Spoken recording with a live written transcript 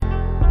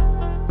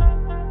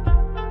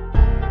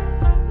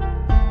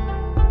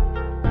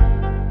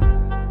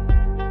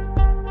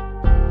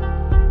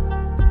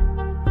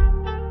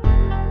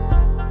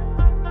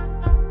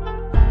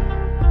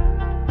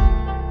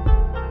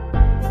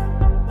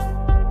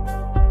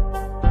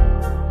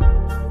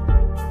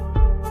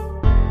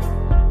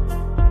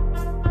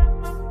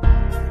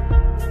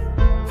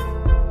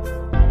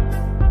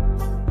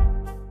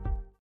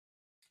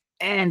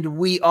And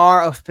we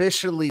are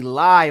officially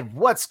live.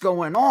 What's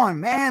going on,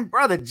 man?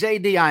 Brother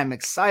JD, I'm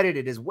excited.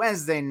 It is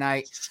Wednesday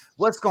night.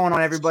 What's going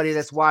on, everybody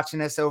that's watching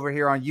us over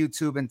here on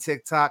YouTube and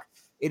TikTok?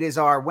 It is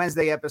our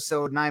Wednesday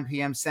episode, 9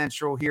 p.m.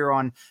 Central, here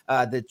on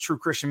the True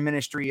Christian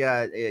Ministry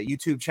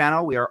YouTube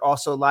channel. We are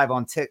also live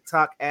on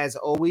TikTok, as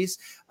always.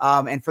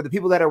 And for the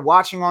people that are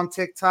watching on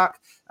TikTok,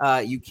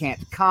 you can't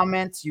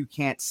comment. You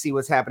can't see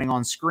what's happening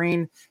on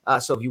screen.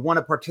 So if you want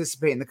to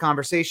participate in the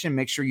conversation,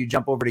 make sure you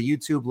jump over to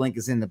YouTube. Link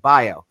is in the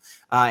bio.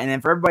 And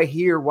then for everybody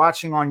here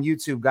watching on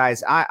YouTube,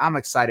 guys, I'm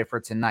excited for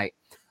tonight.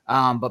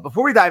 But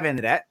before we dive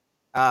into that,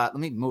 let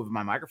me move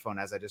my microphone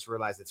as I just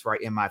realized it's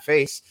right in my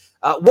face.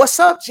 What's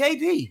up,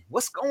 JD?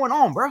 What's going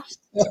on, bro?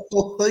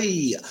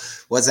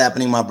 What's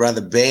happening, my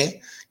brother Bear?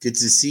 Good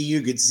to see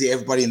you. Good to see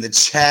everybody in the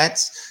chat.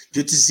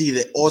 Good to see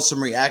the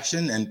awesome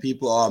reaction and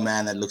people. Oh,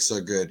 man, that looks so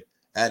good.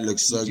 That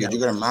looks so good.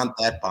 You're going to mount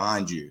that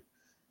behind you.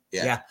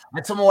 Yeah. I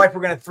told my wife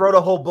we're going to throw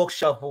the whole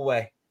bookshelf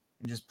away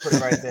and just put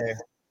it right there.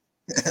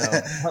 So,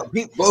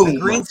 the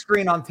green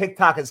screen on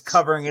TikTok is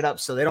covering it up,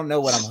 so they don't know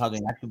what I'm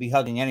hugging. I could be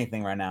hugging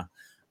anything right now.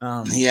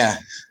 Yeah,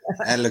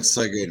 that looks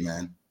so good,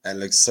 man. That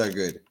looks so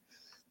good.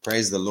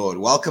 Praise the Lord.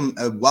 Welcome,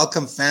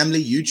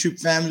 family,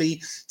 YouTube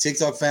family,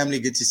 TikTok family.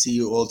 Good to see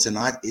you all.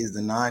 Tonight is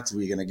the night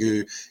we're going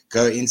to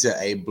go into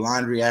a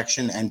blind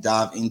reaction and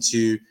dive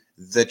into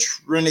the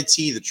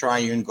Trinity, the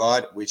triune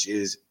God, which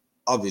is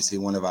obviously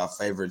one of our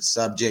favorite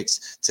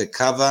subjects to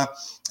cover.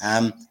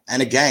 And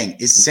again,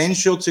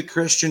 essential to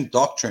Christian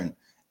doctrine.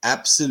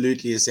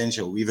 Absolutely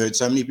essential. We've heard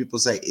so many people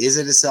say, is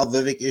it a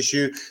salvific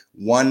issue?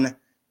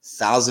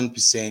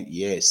 1,000%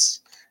 yes.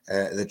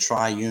 The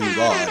triune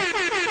God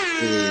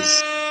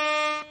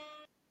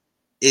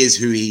is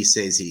who he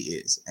says he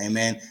is.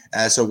 Amen.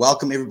 So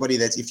welcome everybody.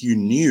 That's if you're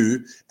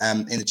new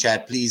in the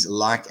chat, please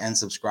like and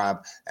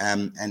subscribe.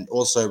 And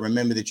also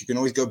remember that you can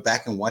always go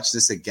back and watch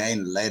this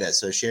again later.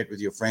 So share it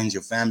with your friends,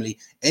 your family,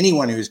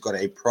 anyone who's got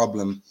a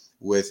problem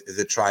with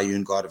the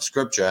triune God of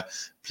Scripture.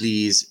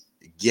 Please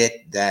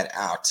get that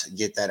out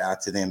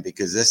to them,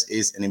 because this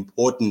is an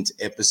important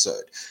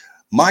episode.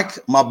 Mike,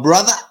 my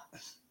brother,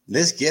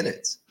 let's get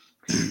it.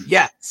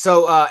 Yeah.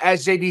 So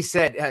as JD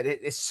said,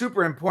 it's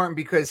super important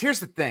because here's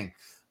the thing.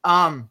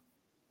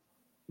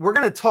 We're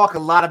going to talk a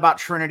lot about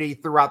Trinity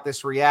throughout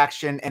this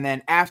reaction. And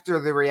then after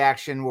the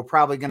reaction, we're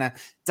probably going to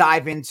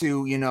dive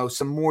into,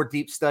 some more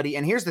deep study.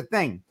 And here's the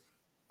thing.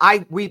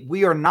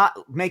 We are not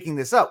making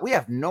this up. We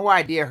have no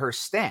idea her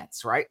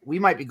stance, right? We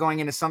might be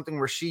going into something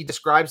where she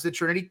describes the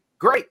Trinity.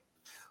 Great.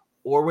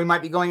 Or we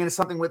might be going into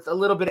something with a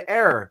little bit of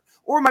error,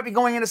 or we might be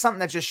going into something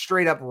that's just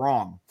straight up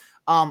wrong.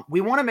 We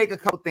want to make a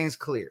couple things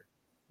clear.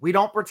 We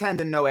don't pretend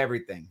to know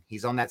everything.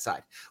 He's on that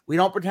side. We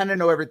don't pretend to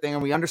know everything,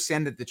 and we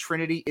understand that the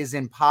Trinity is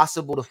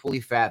impossible to fully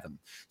fathom.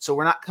 So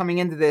we're not coming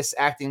into this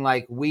acting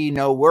like we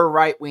know we're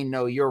right, we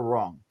know you're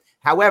wrong.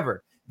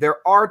 However, there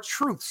are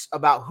truths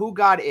about who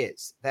God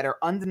is that are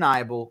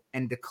undeniable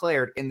and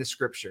declared in the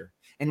Scripture,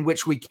 in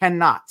which we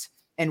cannot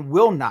and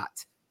will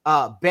not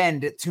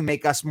bend to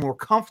make us more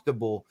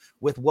comfortable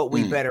with what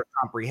we better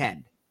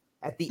comprehend.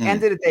 At the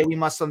end of the day, we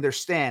must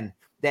understand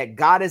that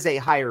God is a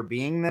higher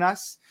being than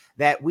us,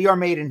 that we are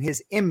made in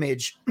his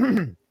image,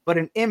 but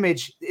an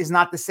image is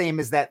not the same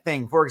as that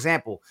thing. For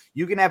example,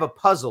 you can have a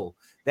puzzle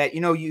that,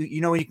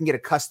 you can get a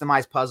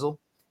customized puzzle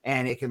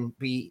and it can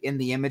be in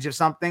the image of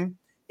something.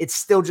 It's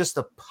still just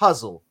a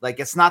puzzle.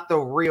 Like, it's not the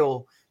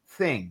real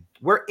thing.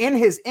 We're in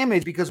his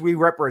image because we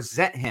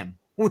represent him.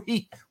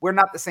 We're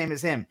not the same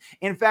as him.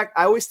 In fact,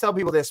 I always tell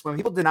people this: when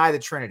people deny the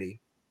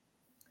Trinity,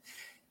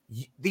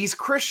 these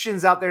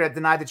Christians out there that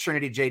deny the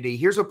Trinity, JD,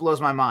 here's what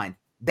blows my mind.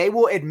 They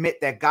will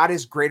admit that God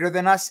is greater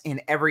than us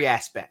in every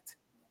aspect,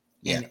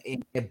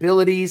 in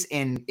abilities,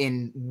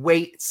 in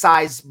weight,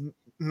 size,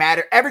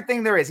 matter,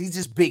 everything there is. He's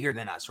just bigger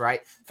than us, right?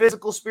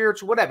 Physical,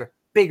 spiritual, whatever,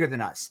 bigger than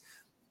us.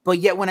 But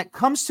yet when it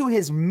comes to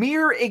his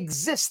mere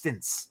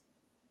existence,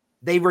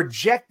 they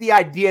reject the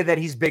idea that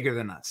he's bigger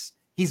than us.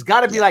 He's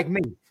got to be like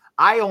me.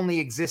 I only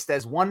exist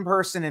as one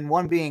person and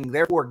one being.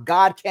 Therefore,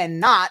 God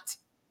cannot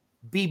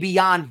be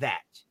beyond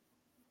that.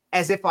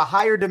 As if a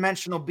higher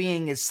dimensional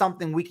being is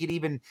something we could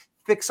even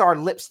fix our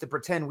lips to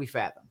pretend we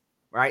fathom,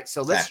 right?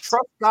 So let's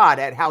trust God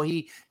at how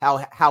he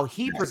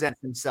presents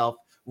himself,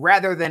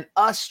 rather than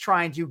us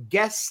trying to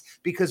guess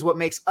because what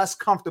makes us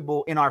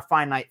comfortable in our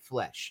finite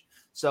flesh.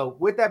 So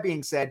with that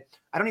being said,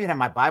 I don't even have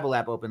my Bible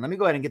app open. Let me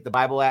go ahead and get the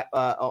Bible app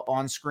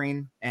on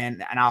screen,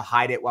 and I'll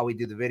hide it while we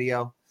do the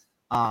video.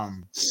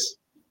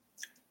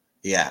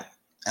 Yeah.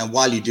 And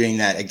while you're doing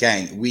that,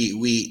 again,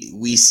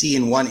 we see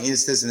in one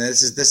instance, and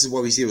this is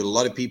what we see with a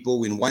lot of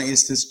people. In one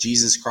instance,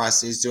 Jesus Christ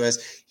says to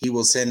us, he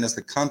will send us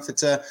the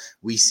Comforter.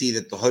 We see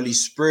that the Holy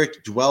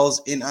Spirit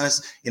dwells in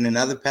us. In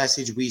another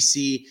passage, we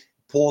see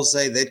Paul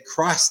say that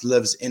Christ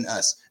lives in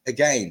us.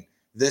 Again,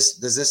 does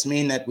this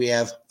mean that we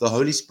have the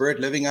Holy Spirit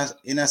living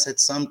in us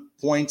at some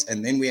point,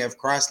 and then we have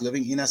Christ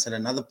living in us at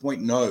another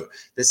point? No.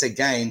 This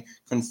again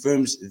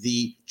confirms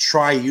the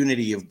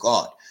triunity of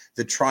God,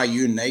 the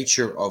triune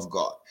nature of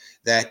God.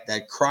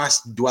 That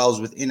Christ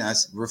dwells within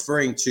us,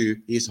 referring to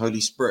his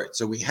Holy Spirit.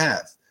 So we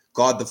have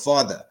God the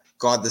Father,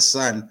 God the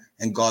Son,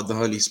 and God the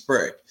Holy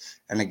Spirit.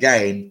 And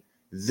again,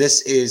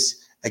 this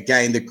is,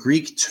 again, the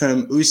Greek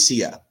term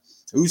ousia,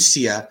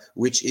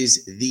 which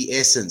is the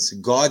essence,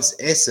 God's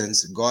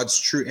essence, God's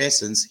true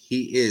essence.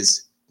 He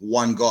is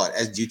one God,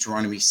 as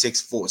Deuteronomy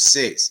 6:4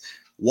 says.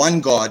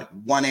 One God,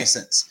 one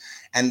essence.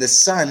 And the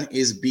Son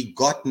is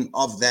begotten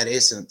of that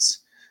essence,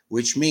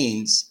 which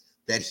means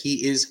that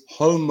he is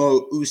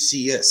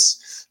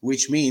homoousios,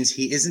 which means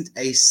he isn't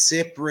a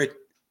separate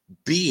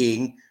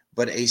being,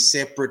 but a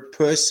separate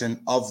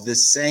person of the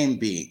same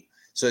being.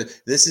 So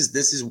this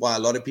is why a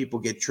lot of people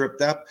get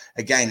tripped up.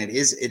 Again, it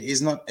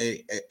is not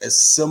a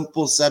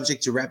simple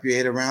subject to wrap your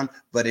head around,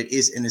 but it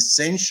is an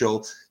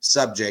essential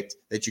subject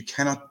that you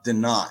cannot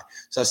deny.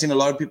 So I've seen a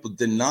lot of people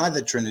deny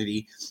the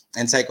Trinity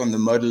and take on the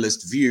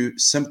modalist view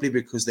simply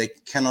because they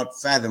cannot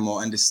fathom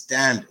or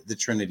understand the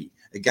Trinity.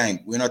 Again,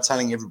 we're not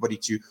telling everybody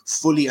to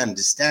fully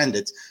understand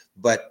it,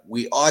 but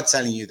we are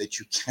telling you that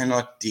you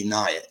cannot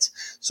deny it.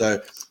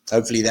 So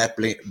hopefully that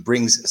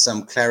brings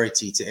some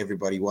clarity to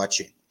everybody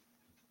watching.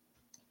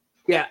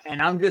 Yeah,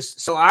 and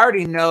so I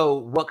already know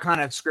what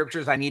kind of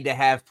scriptures I need to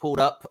have pulled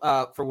up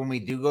for when we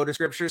do go to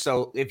scripture.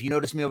 So if you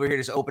notice me over here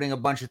just opening a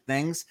bunch of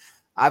things,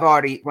 I've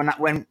already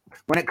when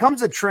it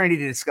comes to Trinity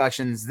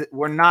discussions,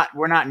 we're not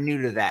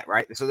new to that,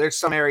 right? So there's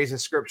some areas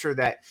of scripture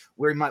that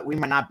we might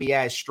not be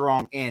as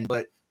strong in,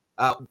 but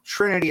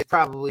Trinity is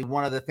probably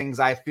one of the things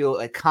I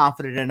feel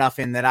confident enough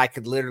in that I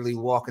could literally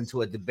walk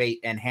into a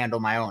debate and handle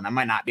my own. I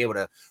might not be able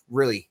to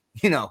really,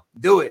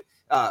 do it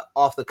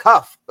off the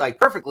cuff like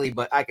perfectly,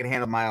 but I can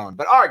handle my own.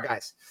 But all right,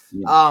 guys,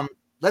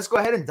 let's go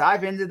ahead and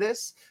dive into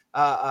this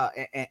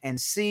and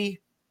see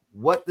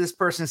what this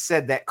person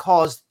said that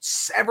caused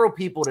several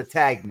people to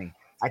tag me.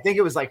 I think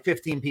it was like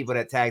 15 people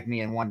that tagged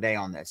me in one day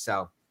on this.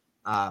 So,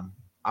 all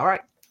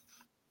right,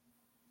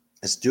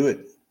 let's do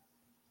it.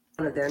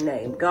 Their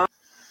name, God.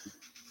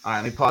 All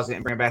right, let me pause it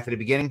and bring it back to the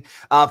beginning.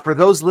 For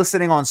those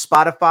listening on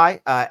Spotify,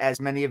 as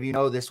many of you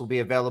know, this will be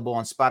available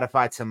on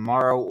Spotify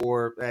tomorrow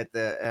or at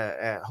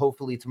the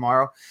hopefully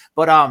tomorrow.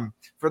 But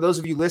for those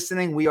of you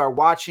listening, we are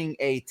watching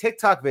a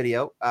TikTok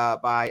video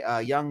by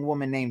a young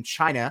woman named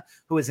China,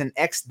 who is an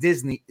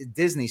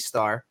ex-Disney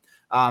star.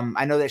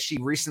 I know that she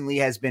recently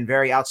has been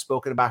very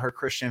outspoken about her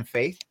Christian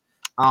faith.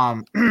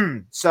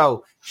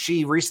 So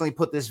she recently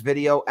put this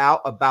video out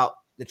about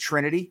the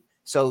Trinity.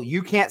 So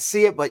you can't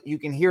see it, but you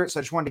can hear it. So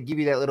I just wanted to give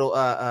you that little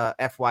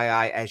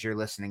FYI as you're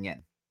listening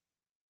in.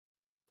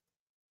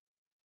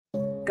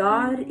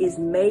 God is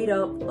made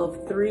up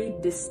of three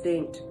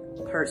distinct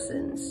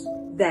persons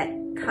that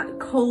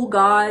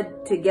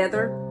co-God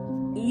together,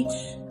 each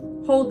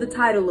hold the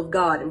title of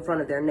God in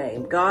front of their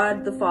name.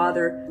 God the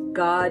Father,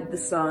 God the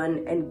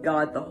Son, and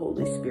God the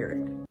Holy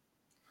Spirit.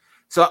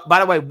 So, by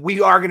the way,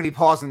 we are going to be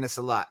pausing this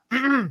a lot.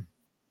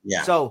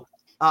 Yeah. So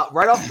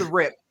right off the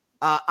rip,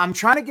 I'm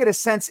trying to get a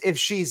sense if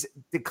she's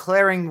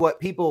declaring what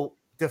people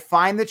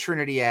define the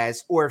Trinity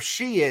as, or if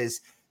she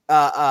is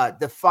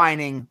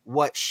defining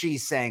what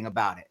she's saying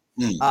about it.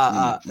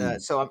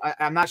 So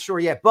I'm not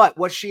sure yet. But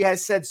what she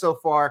has said so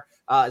far,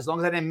 as long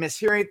as I didn't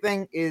mishear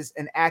anything, is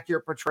an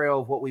accurate portrayal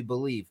of what we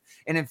believe.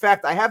 And in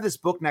fact, I have this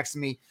book next to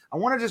me. I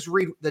want to just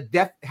read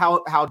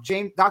how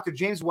Dr.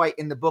 James White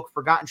in the book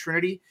Forgotten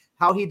Trinity,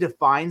 how he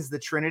defines the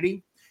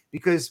Trinity.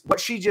 Because what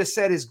she just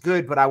said is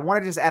good, but I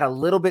want to just add a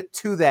little bit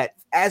to that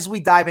as we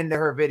dive into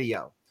her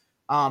video,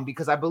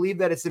 because I believe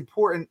that it's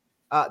important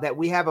that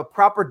we have a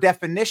proper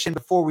definition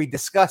before we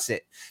discuss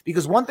it.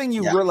 Because one thing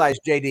you realize,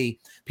 JD,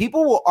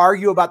 people will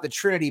argue about the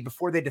Trinity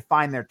before they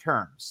define their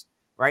terms,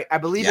 right? I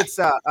believe it's,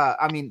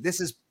 this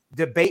is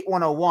debate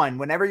 101.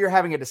 Whenever you're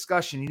having a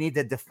discussion, you need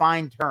to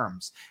define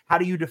terms. How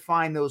do you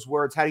define those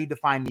words? How do you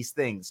define these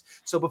things?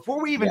 So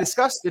before we even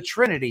discuss the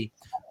Trinity,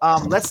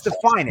 let's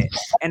define it.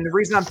 And the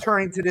reason I'm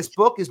turning to this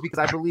book is because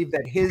I believe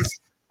that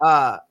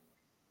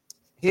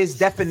his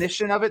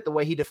definition of it, the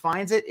way he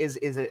defines it, is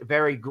a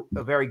very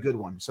good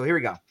one. So here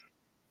we go.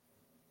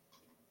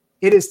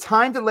 It is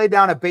time to lay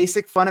down a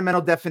basic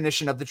fundamental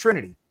definition of the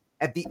Trinity.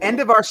 At the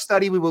end of our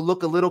study, we will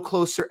look a little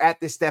closer at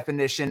this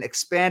definition,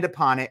 expand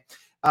upon it,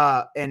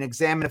 and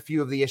examine a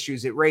few of the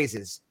issues it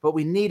raises. But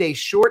we need a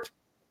short,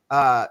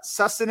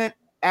 succinct,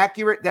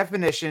 accurate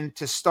definition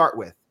to start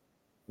with.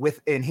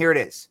 And here it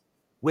is.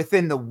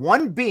 Within the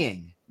one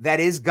being that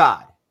is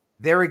God,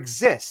 there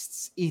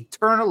exists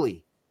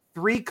eternally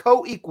three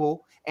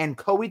co-equal and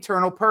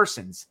co-eternal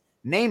persons,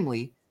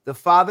 namely the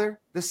Father,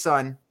 the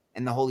Son,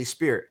 and the Holy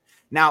Spirit.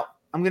 Now,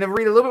 I'm going to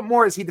read a little bit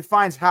more as he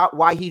defines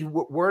why he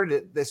worded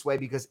it this way,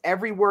 because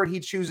every word he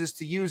chooses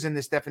to use in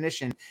this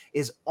definition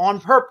is on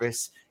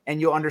purpose,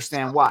 and you'll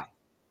understand why.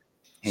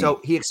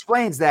 So he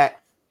explains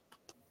that.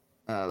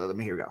 Here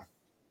we go.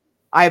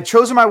 I have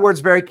chosen my words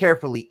very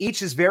carefully.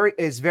 Each is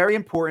very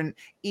important.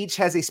 Each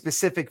has a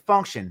specific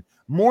function.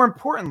 More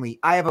importantly,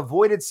 I have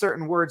avoided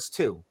certain words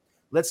too.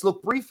 Let's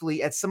look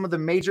briefly at some of the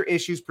major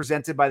issues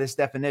presented by this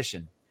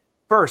definition.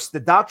 First, the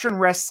doctrine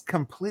rests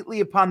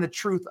completely upon the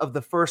truth of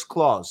the first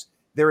clause.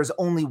 There is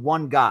only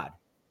one God.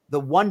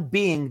 The one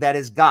being that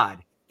is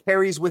God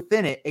carries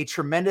within it a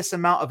tremendous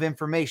amount of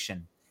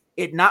information.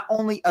 It not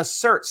only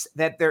asserts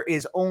that there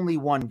is only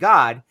one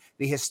God,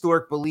 the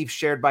historic belief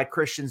shared by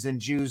Christians and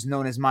Jews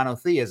known as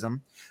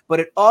monotheism, but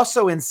it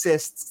also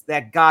insists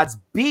that God's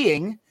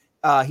being,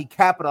 he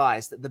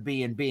capitalized the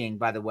B in being,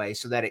 by the way,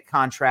 so that it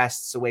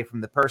contrasts away from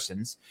the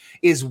persons,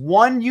 is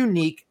one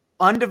unique,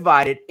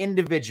 undivided,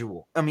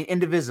 indivisible.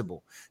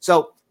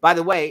 So, by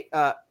the way,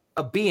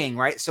 a being,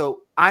 right?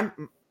 So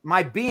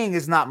my being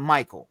is not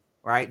Michael,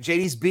 right?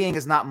 JD's being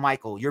is not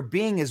Michael. Your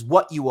being is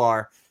what you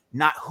are,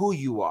 not who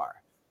you are.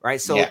 Right.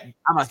 So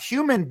I'm a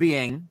human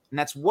being, and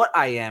that's what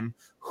I am.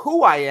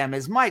 Who I am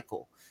is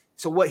Michael.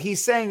 So what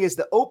he's saying is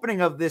the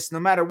opening of this, no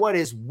matter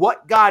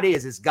what God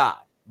is God.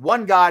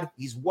 One God.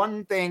 He's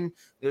one thing.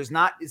 It's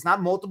not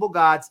multiple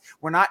gods.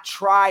 We're not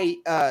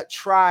what's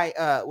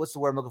the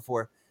word I'm looking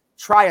for?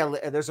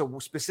 There's a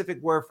specific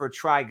word for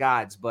tri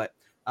gods, but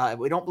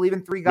we don't believe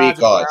in three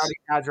gods or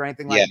gods or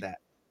anything like that.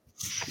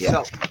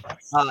 Yeah.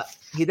 So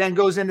he then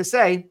goes in to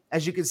say,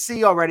 as you can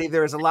see already,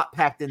 there is a lot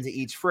packed into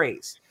each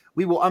phrase.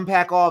 We will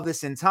unpack all of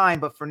this in time,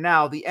 but for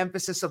now, the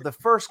emphasis of the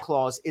first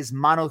clause is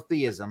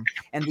monotheism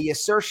and the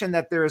assertion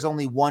that there is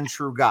only one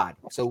true God.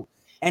 So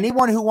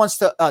anyone who wants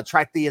to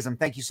try theism,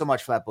 thank you so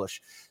much,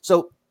 Flatbush.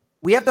 So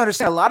we have to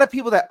understand a lot of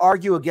people that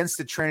argue against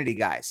the Trinity,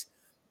 guys,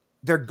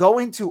 they're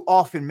going to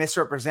often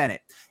misrepresent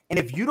it. And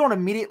if you don't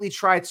immediately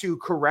try to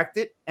correct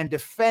it and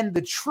defend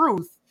the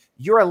truth,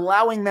 you're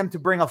allowing them to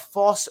bring a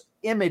false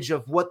image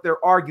of what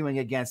they're arguing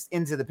against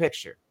into the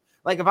picture.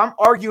 Like if I'm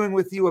arguing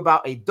with you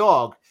about a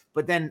dog,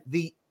 but then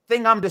the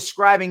thing I'm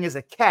describing is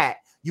a cat,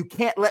 you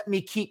can't let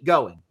me keep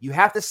going. You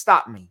have to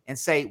stop me and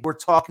say, we're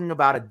talking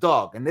about a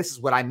dog. And this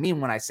is what I mean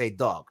when I say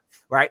dog,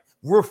 right?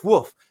 Woof,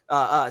 woof.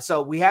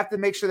 So we have to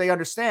make sure they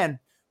understand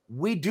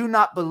we do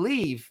not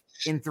believe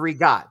in three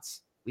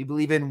gods. We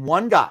believe in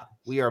one God.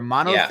 We are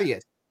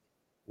monotheist,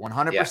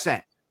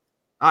 100%.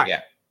 All right.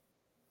 Yeah.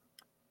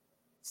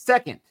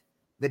 Second,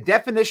 the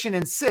definition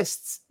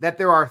insists that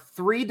there are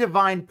three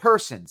divine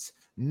persons.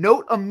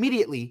 Note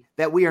immediately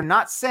that we are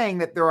not saying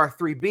that there are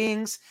three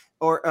beings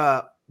or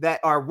that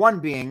are one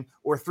being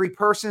or three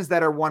persons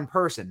that are one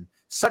person.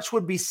 Such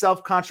would be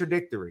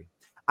self-contradictory.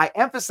 I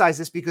emphasize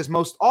this because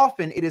most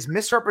often it is a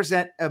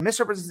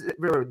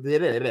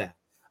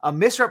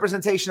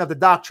misrepresentation of the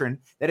doctrine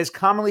that is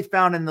commonly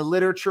found in the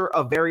literature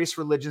of various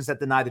religions that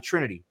deny the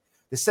Trinity.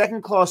 The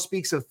second clause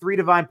speaks of three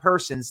divine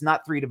persons,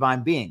 not three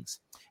divine beings.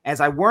 As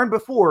I warned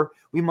before,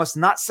 we must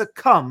not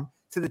succumb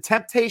to the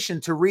temptation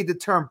to read the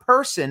term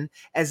person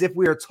as if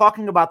we are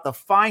talking about the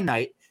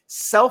finite,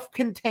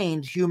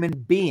 self-contained human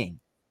being.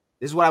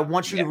 This is what I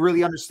want you to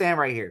really understand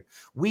right here.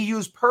 We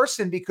use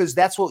person because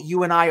that's what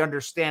you and I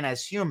understand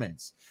as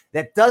humans.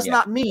 That does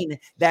not mean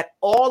that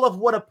all of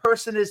what a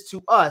person is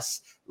to us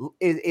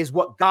is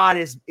what God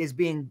is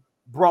being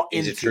brought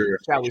into,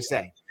 shall we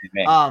say.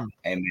 Amen.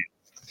 Amen.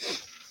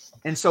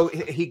 And so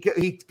he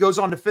goes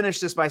on to finish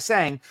this by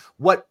saying,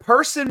 what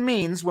person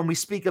means when we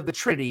speak of the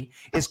Trinity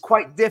is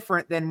quite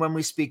different than when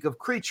we speak of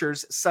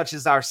creatures such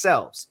as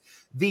ourselves.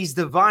 These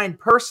divine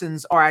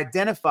persons are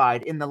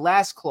identified in the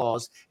last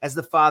clause as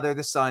the Father,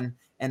 the Son,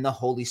 and the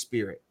Holy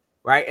Spirit,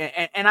 right?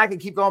 And I can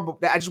keep going, but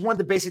I just want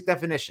the basic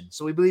definition.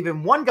 So we believe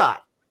in one God,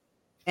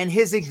 and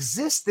his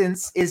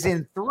existence is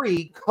in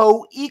three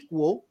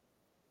co-equal,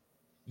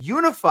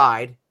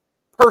 unified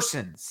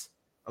persons,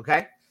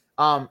 okay?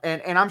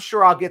 And I'm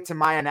sure I'll get to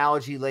my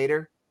analogy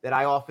later that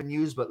I often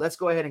use, but let's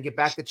go ahead and get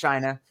back to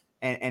China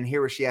and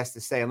hear what she has to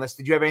say.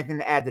 Did you have anything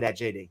to add to that,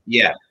 JD?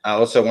 Yeah, I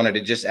also wanted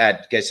to just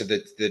add, okay, so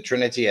the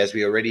Trinity, as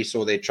we already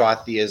saw, their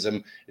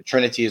tritheism, the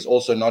Trinity is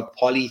also not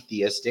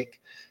polytheistic.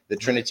 The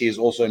Trinity is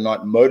also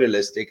not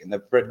modalistic, and the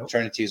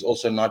Trinity is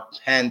also not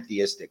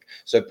pantheistic.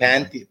 So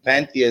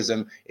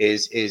pantheism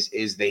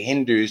is the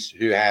Hindus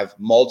who have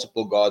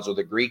multiple gods, or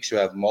the Greeks who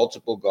have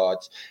multiple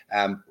gods.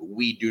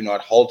 We do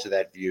not hold to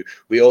that view.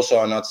 We also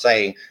are not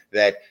saying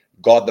that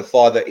God the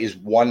Father is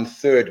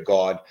 1/3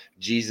 God,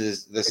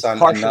 Jesus the Son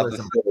another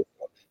third.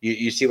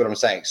 You see what I'm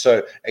saying?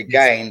 So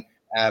again,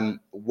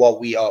 what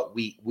we are,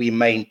 we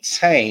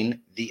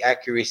maintain the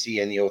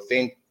accuracy and the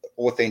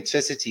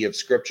authenticity of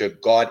Scripture.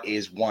 God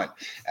is one,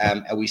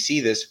 and we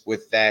see this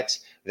with that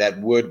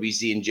word we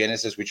see in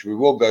Genesis, which we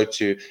will go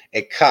to,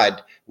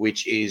 echad,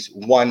 which is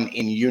one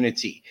in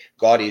unity.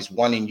 God is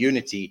one in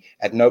unity.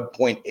 At no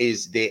point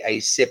is there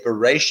a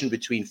separation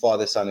between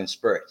Father, Son, and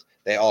Spirit.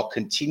 They are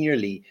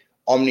continually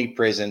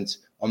omnipresent,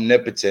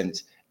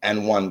 omnipotent,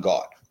 and one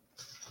God.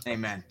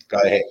 Amen. Go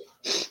ahead.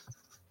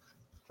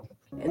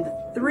 And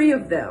the three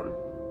of them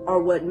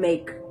are what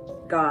make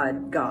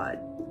God God.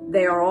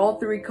 They are all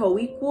three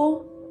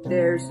co-equal.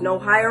 There's no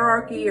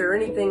hierarchy or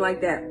anything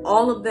like that.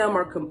 All of them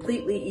are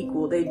completely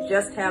equal. They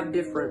just have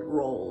different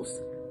roles.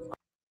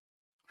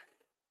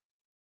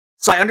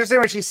 So I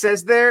understand what she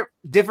says there.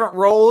 Different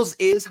roles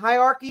is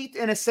hierarchy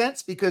in a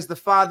sense, because the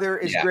Father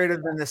is greater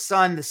than the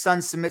Son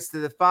submits to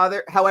the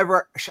Father.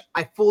 However,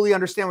 I fully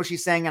understand what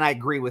she's saying, and I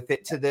agree with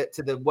it to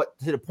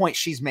the point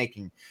she's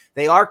making.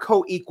 They are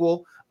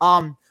co-equal.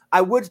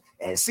 I would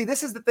see,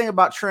 this is the thing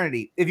about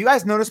Trinity. If you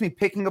guys notice me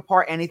picking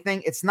apart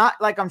anything, it's not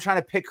like I'm trying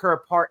to pick her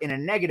apart in a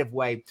negative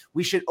way.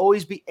 We should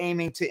always be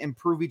aiming to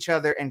improve each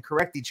other and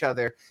correct each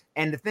other.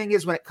 And the thing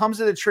is, when it comes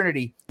to the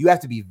Trinity, you have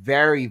to be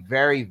very,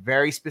 very,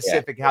 very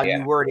specific how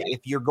you word it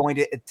if you're going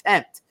to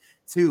attempt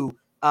to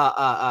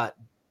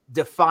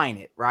define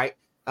it, right?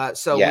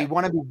 So we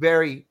want to be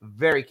very,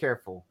 very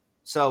careful.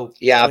 So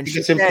I when think she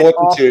it's said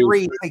important all to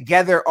three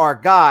together are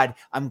God,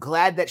 I'm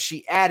glad that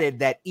she added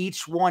that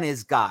each one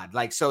is God.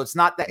 Like, so it's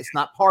not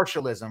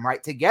partialism,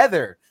 right?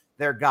 Together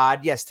they're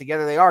God. Yes,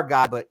 together they are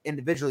God, but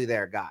individually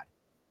they're God.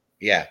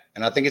 Yeah,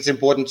 and I think it's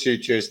important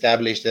to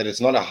establish that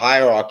it's not a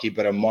hierarchy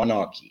but a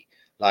monarchy.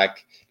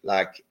 Like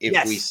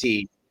if we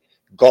see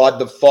God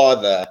the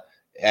Father,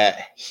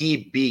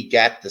 he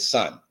begat the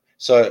Son.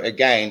 So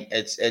again,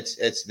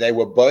 it's they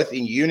were both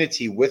in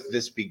unity with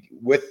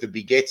with the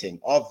begetting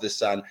of the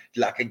Son.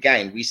 Like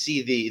again, we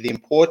see the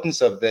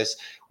importance of this,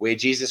 where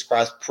Jesus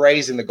Christ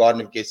prays in the Garden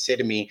of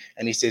Gethsemane,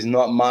 and he says,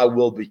 "Not my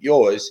will, but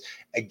yours."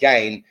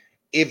 Again,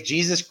 if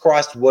Jesus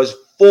Christ was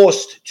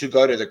forced to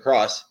go to the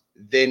cross,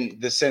 then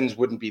the sins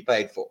wouldn't be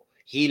paid for.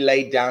 He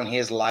laid down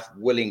his life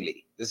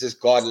willingly. This is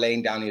God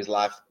laying down his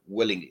life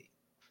willingly.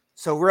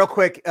 So real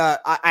quick,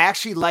 I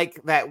actually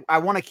like that. I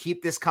want to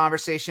keep this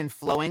conversation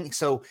flowing.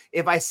 So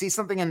if I see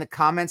something in the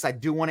comments, I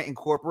do want to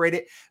incorporate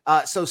it.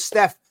 So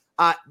Steph,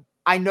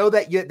 I know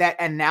that that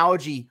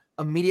analogy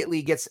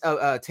immediately gets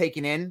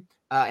taken in.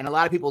 And a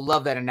lot of people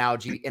love that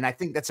analogy. And I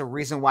think that's a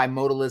reason why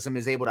modalism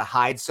is able to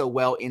hide so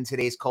well in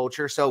today's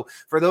culture. So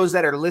for those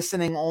that are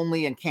listening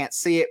only and can't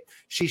see it,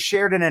 she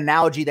shared an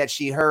analogy that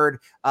she heard,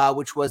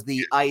 which was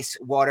the ice,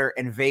 water,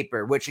 and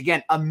vapor, which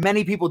again,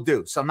 many people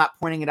do. So I'm not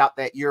pointing it out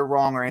that you're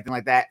wrong or anything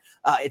like that.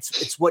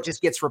 It's what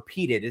just gets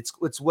repeated.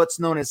 It's what's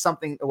known as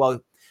something, well,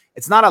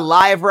 it's not a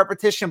lie of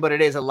repetition, but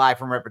it is a lie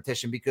from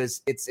repetition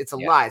because it's a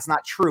lie. It's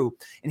not true.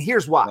 And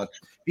here's why.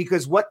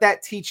 Because what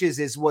that teaches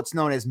is what's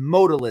known as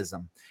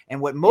modalism. And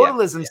what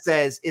modalism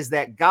says is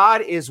that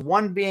God is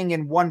one being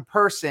in one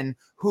person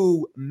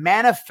who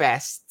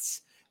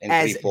manifests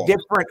as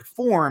different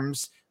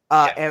forms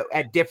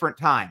at different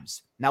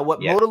times. Now, what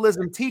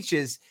modalism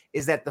teaches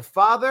is that the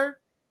Father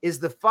is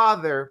the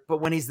Father, but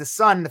when he's the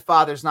Son, the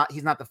Father's not,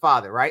 he's not the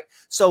Father, right?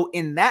 So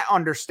in that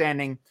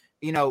understanding,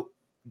 you know,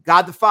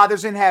 God the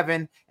Father's in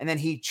heaven, and then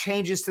he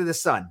changes to the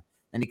Son,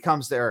 and he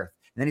comes to earth.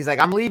 And then he's like,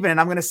 I'm leaving and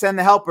I'm going to send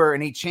the helper.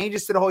 And he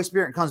changes to the Holy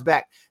Spirit and comes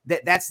back.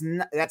 That's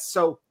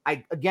so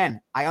I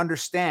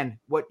understand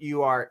what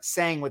you are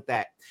saying with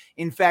that.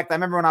 In fact, I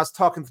remember when I was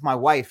talking to my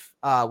wife,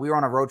 we were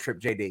on a road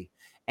trip, JD,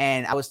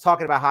 and I was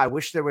talking about how I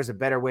wish there was a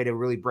better way to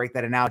really break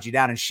that analogy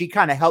down. And she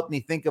kind of helped me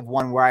think of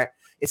one where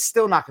it's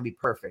still not going to be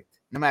perfect,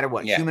 no matter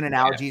what. Human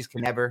analogies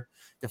can never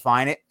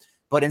define it.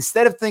 But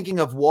instead of thinking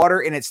of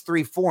water in its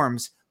three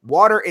forms,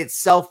 water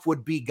itself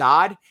would be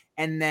God.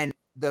 And then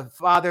the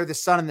Father, the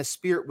Son, and the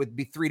Spirit would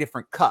be three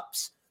different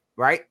cups,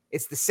 right?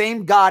 It's the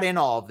same God in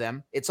all of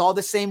them. It's all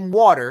the same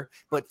water,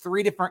 but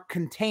three different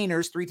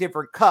containers, three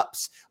different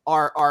cups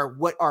are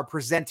what are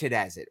presented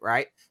as it,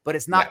 right? But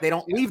it's not, they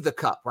don't leave the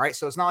cup, right?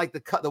 So it's not like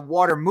the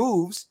water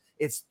moves.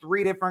 It's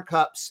three different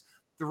cups,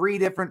 three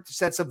different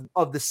sets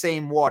of the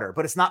same water,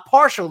 but it's not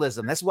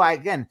partialism. That's why,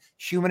 again,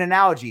 human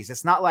analogies.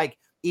 It's not like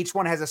each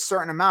one has a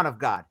certain amount of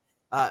God.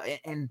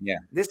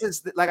 This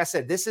is, like I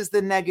said, this is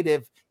the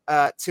negative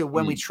to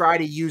when we try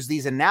to use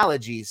these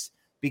analogies,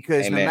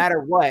 because no matter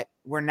what,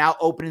 we're now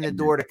opening the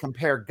door to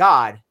compare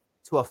God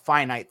to a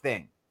finite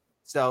thing.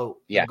 So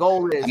the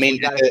goal is, I mean,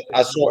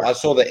 I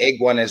saw the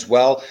egg one as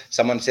well.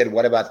 Someone said,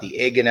 what about the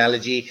egg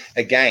analogy?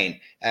 Again,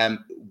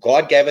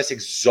 God gave us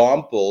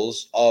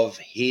examples of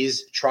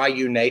his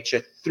triune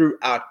nature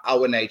throughout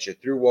our nature,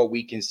 through what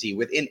we can see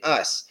within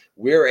us.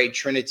 We're a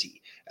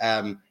Trinity.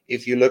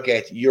 If you look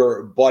at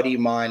your body,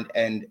 mind,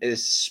 and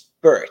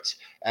spirit,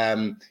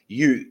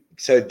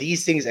 so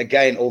these things,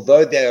 again,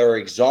 although there are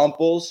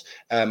examples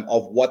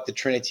of what the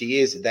Trinity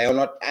is, they are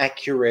not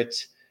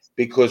accurate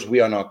because we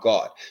are not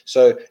God.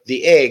 So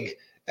the egg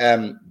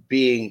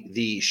being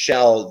the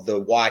shell, the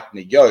white, and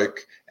the yolk,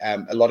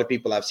 a lot of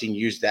people I've seen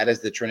use that as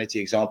the Trinity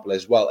example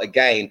as well.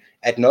 Again,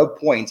 at no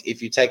point,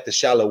 if you take the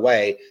shell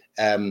away,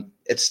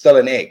 it's still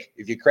an egg.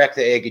 If you crack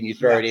the egg and you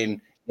throw it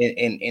in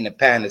a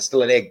pan, it's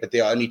still an egg, but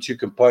there are only two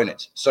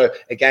components. So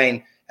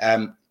again,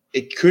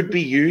 it could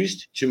be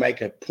used to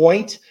make a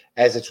point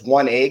as it's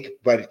one egg,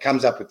 but it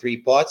comes up with three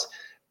parts.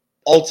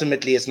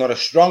 Ultimately, it's not a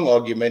strong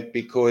argument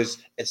because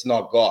it's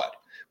not God.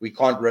 We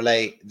can't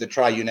relay the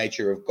triune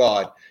nature of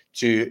God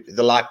to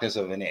the likeness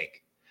of an egg.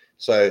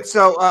 So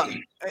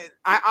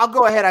I'll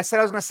go ahead. I said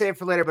I was going to save it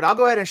for later, but I'll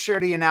go ahead and share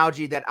the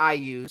analogy that I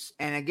use.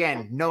 And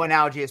again, no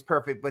analogy is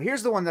perfect, but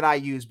here's the one that I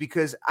use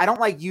because I don't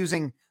like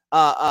using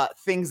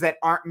things that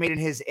aren't made in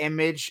his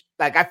image.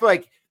 Like, I feel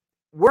like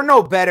we're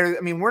no better.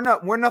 I mean, we're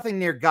nothing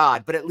near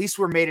God, but at least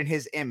we're made in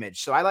his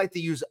image. So I like to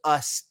use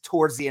us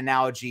towards the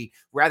analogy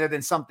rather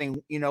than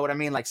something, you know what I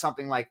mean? Like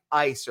something like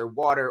ice or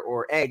water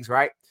or eggs,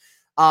 right?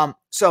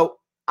 So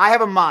I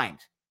have a mind.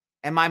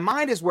 And my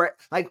mind is where,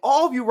 like,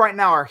 all of you right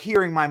now are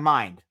hearing my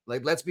mind.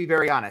 Like, let's be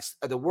very honest.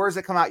 The words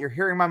that come out, you're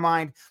hearing my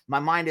mind. My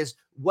mind is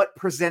what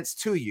presents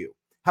to you.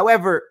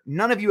 However,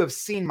 none of you have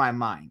seen my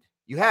mind.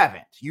 You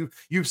haven't.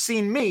 You've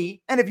seen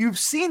me. And if you've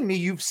seen me,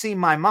 you've seen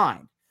my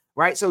mind,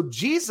 right? So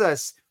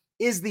Jesus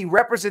is the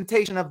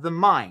representation of the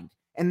mind,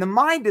 and the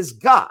mind is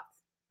God,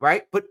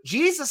 right? But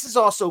Jesus is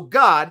also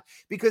God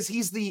because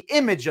he's the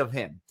image of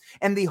him.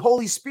 And the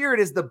Holy Spirit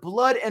is the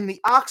blood and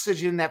the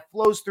oxygen that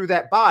flows through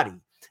that body.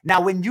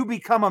 Now, when you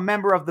become a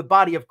member of the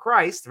body of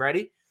Christ,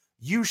 ready?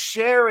 You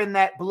share in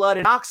that blood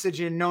and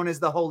oxygen known as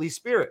the Holy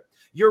Spirit.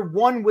 You're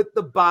one with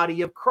the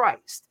body of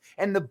Christ.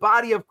 And the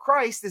body of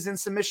Christ is in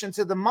submission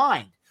to the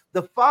mind,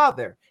 the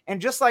Father.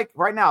 And just like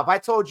right now, if I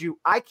told you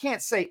I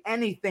can't say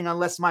anything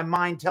unless my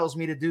mind tells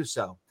me to do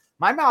so,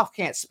 my mouth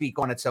can't speak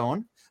on its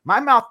own. My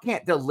mouth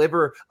can't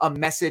deliver a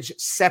message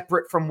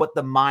separate from what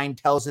the mind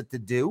tells it to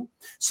do.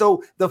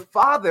 So the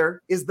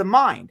Father is the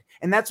mind.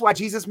 And that's why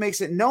Jesus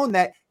makes it known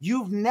that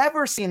you've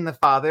never seen the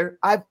Father.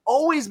 I've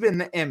always been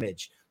the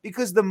image,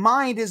 because the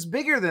mind is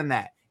bigger than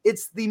that.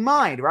 It's the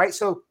mind, right?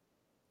 So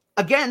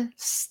again,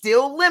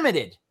 still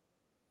limited.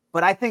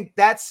 But I think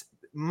that's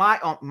my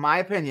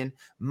opinion,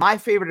 my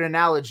favorite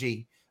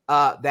analogy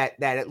that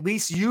at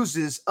least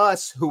uses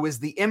us, who is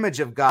the image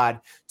of God,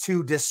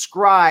 to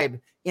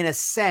describe in a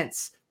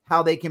sense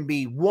how they can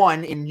be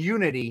one in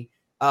unity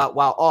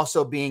while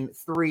also being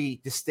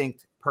three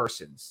distinct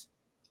persons.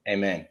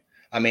 Amen.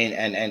 I mean,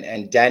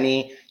 and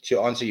Danny,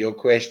 to answer your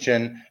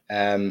question,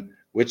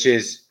 which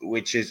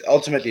is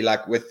ultimately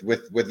like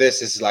with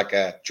this is like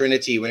a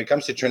Trinity. When it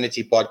comes to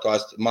Trinity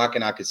podcast, Mark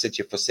and I could sit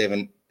here for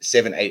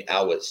 7-8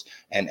 hours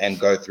and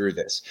go through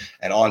this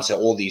and answer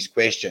all these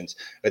questions.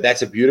 But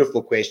that's a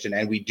beautiful question,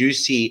 and we do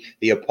see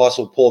the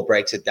Apostle Paul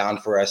breaks it down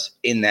for us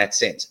in that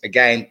sense.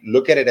 Again,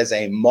 look at it as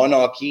a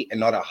monarchy and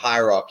not a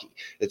hierarchy.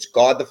 It's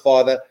God the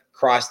Father,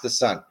 Christ the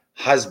Son,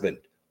 husband,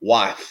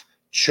 wife,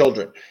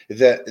 children.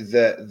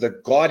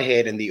 The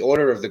Godhead and the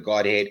order of the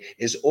Godhead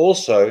is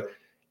also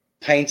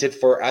painted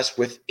for us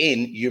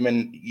within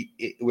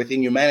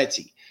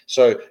humanity.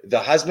 So the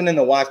husband and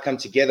the wife come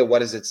together. What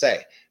does it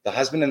say? The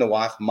husband and the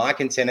wife, Mike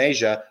and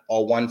Tenasia,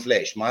 are one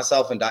flesh.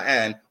 Myself and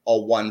Diane are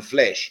one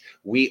flesh.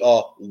 We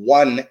are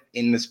one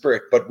in the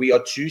spirit, but we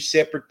are two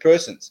separate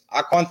persons.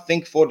 I can't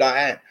think for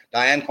Diane.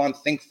 Diane can't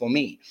think for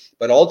me.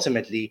 But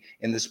ultimately,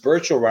 in the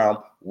spiritual realm,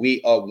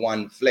 we are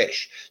one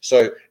flesh.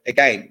 So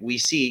again, we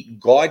see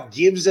God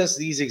gives us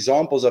these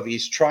examples of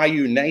his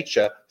triune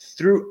nature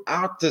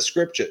throughout the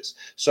scriptures.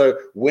 So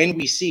when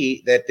we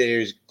see that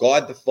there's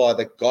God the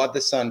Father, God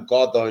the Son,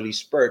 God the Holy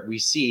Spirit, we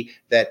see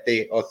that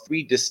there are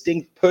three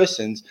distinct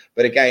persons.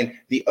 But again,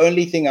 the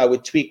only thing I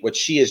would tweak what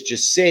she has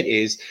just said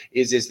is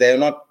they're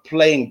not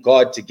playing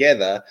God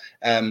together,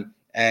 and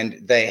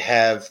they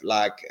have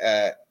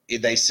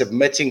they're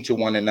submitting to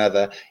one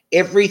another.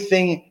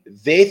 Everything,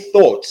 their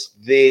thoughts,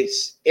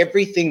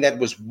 everything that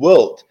was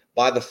willed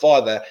by the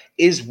Father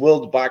is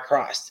willed by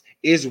Christ,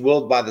 is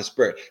willed by the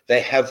Spirit.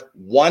 They have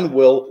one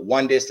will,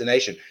 one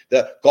destination.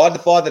 The God the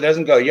Father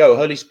doesn't go, yo,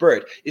 Holy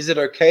Spirit, is it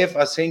okay if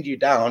I send you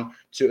down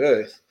to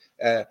earth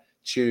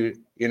to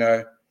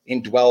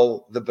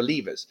indwell the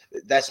believers?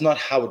 That's not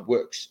how it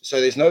works.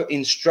 So there's no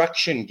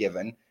instruction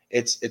given.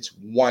 It's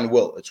one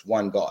will. It's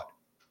one God.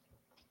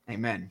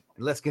 Amen.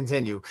 Let's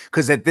continue,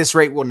 because at this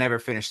rate, we'll never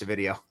finish the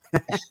video.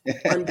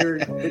 Under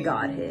the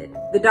Godhead.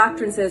 The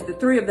doctrine says the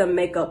three of them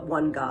make up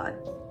one God.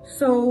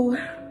 So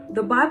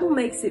the Bible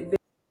makes it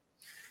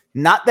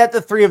not that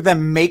the three of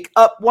them make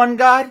up one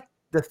God.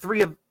 The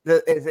three of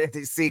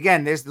see,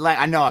 again, there's the line.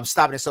 I know I'm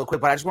stopping it so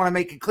quick, but I just want to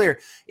make it clear.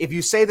 If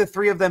you say the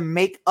three of them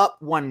make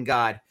up one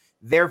God,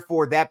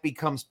 therefore that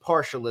becomes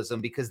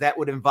partialism, because that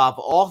would involve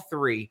all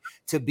three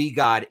to be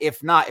God.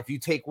 If not, if you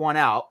take one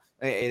out,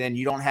 then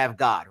you don't have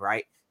God,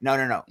 right?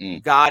 No.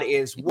 God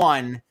is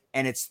one,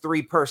 and it's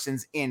three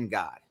persons in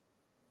God.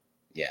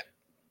 Yeah.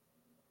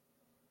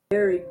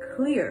 Very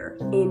clear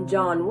in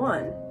John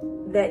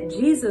 1 that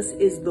Jesus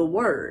is the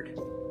Word.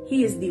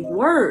 He is the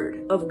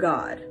Word of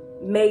God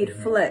made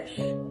flesh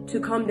to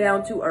come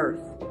down to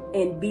earth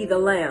and be the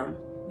Lamb,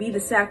 be the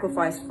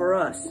sacrifice for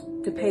us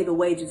to pay the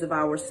wages of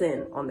our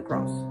sin on the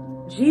cross.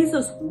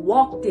 Jesus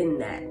walked in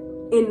that,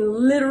 in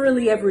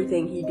literally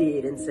everything he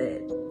did and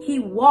said. He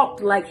walked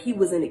like he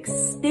was an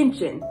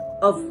extension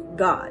of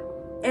God.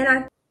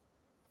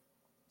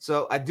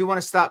 So I do want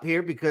to stop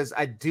here, because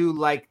I do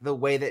like the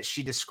way that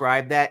she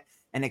described that,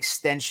 an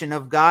extension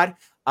of God.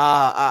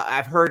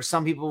 I've heard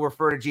some people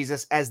refer to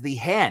Jesus as the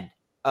hand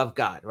of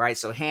God, right?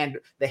 So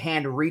the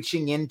hand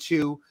reaching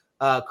into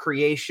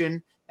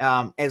creation.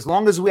 As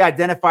long as we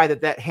identify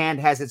that hand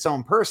has its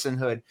own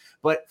personhood.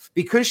 But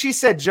because she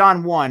said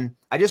John 1,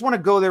 I just want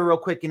to go there real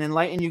quick and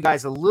enlighten you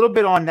guys a little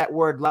bit on that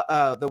word,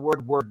 the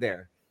word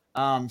there.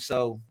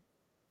 So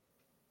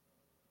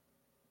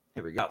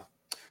here we go.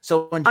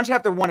 So in John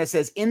chapter 1, it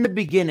says, in the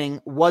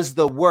beginning was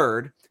the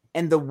Word,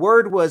 and the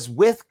Word was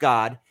with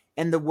God,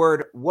 and the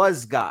Word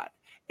was God.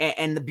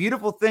 And the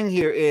beautiful thing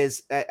here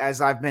is, as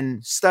I've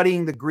been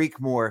studying the Greek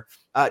more,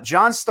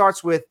 John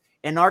starts with,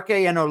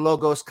 Enarche and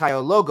logos kai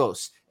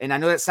logos. And I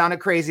know that sounded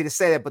crazy to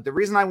say that, but the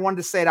reason I wanted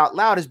to say it out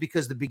loud is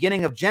because the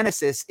beginning of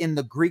Genesis in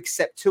the Greek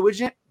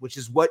Septuagint, which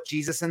is what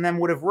Jesus and them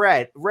would have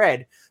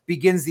read,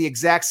 begins the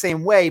exact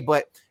same way,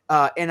 but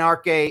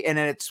enarche, and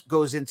then it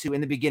goes into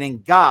in the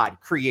beginning God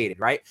created,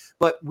 right?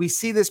 But we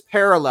see this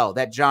parallel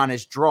that John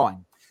is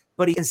drawing.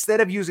 But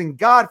instead of using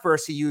God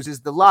first, he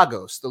uses the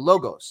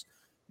logos.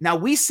 Now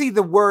we see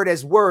the word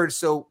as word,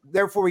 so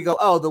therefore we go,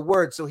 oh, the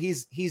word. So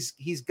he's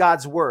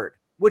God's word,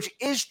 which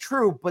is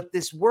true, but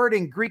this word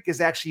in Greek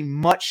is actually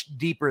much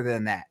deeper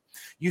than that.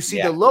 You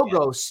see, the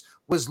logos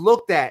was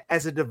looked at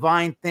as a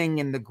divine thing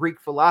in the Greek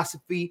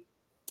philosophy.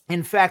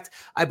 In fact,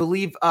 I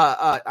believe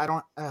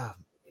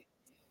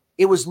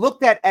it was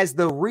looked at as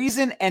the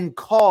reason and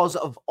cause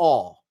of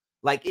all.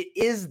 Like it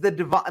is the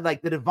divine,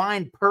 like the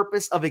divine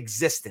purpose of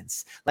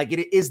existence. Like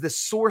it is the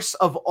source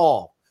of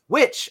all,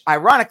 which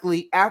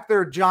ironically,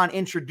 after John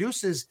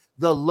introduces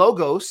the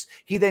logos,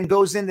 he then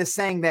goes into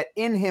saying that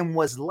in him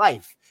was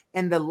life.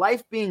 And the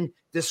life being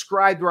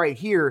described right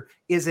here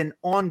is an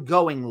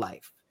ongoing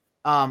life.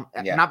 I'm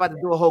not about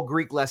to do a whole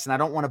Greek lesson. I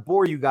don't want to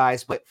bore you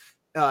guys, but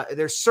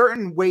there's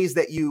certain ways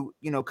that you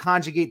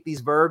conjugate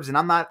these verbs. And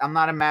I'm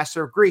not a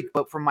master of Greek,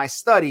 but from my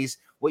studies,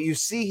 what you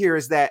see here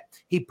is that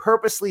he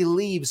purposely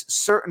leaves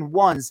certain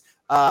ones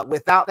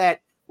without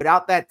that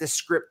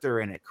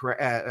descriptor in it.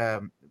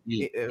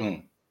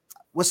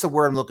 What's the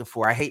word I'm looking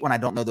for? I hate when I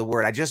don't know the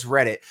word. I just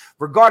read it.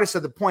 Regardless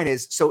of the point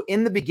is, so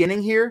in the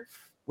beginning here,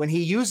 when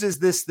he uses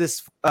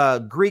this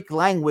Greek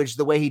language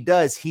the way he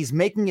does, he's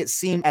making it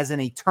seem as an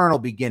eternal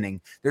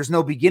beginning. There's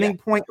no beginning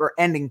point or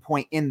ending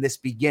point in this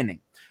beginning.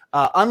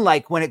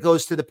 Unlike when it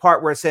goes to the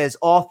part where it says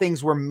all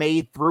things were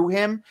made through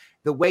him,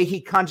 the way he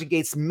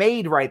conjugates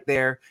made right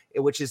there,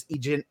 which is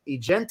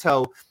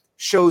egento,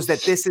 shows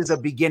that this is a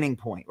beginning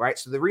point, right?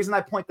 So the reason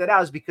I point that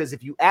out is because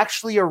if you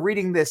actually are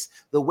reading this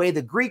the way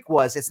the Greek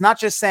was, it's not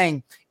just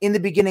saying in the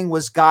beginning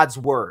was God's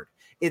word.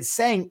 It's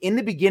saying in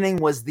the beginning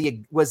was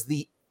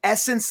the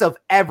essence of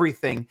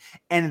everything,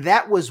 and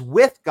that was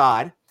with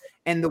God.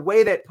 And the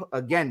way that,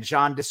 again,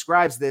 John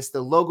describes this, the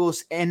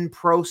logos en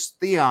pros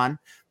theon,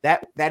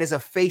 that is a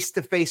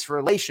face-to-face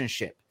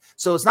relationship.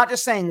 So it's not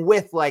just saying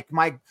with, like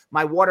my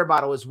water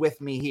bottle is with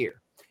me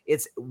here.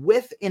 It's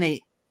with in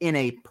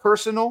a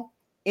personal,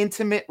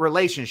 intimate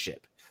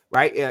relationship,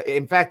 right?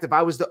 In fact, if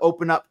I was to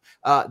open up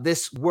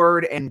this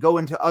word and go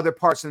into other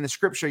parts in the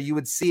scripture, you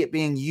would see it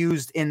being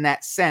used in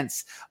that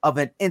sense of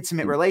an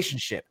intimate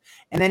relationship.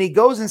 And then he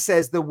goes and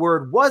says the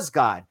word was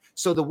God.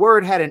 So the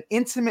word had an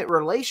intimate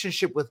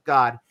relationship with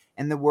God,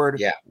 and the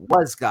word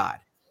was God.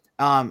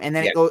 And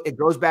then it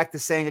goes back to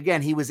saying,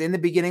 again, he was in the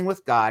beginning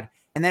with God.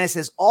 And then it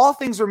says all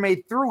things were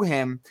made through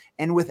him,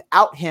 and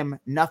without him,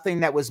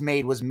 nothing that was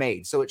made was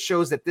made. So it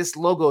shows that this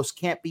logos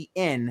can't be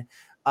in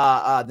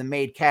the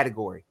made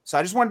category. So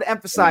I just wanted to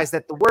emphasize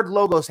that the word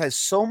logos has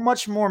so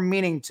much more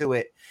meaning to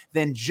it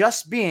than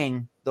just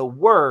being the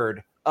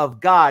word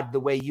of God, the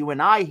way you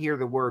and I hear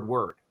the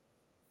word.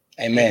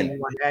 Amen.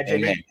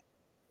 Amen.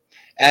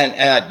 And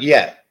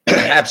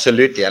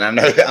absolutely. And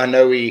I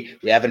know we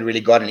haven't really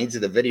gotten into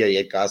the video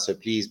yet, guys, so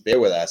please bear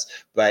with us.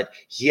 But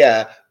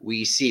here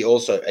we see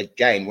also,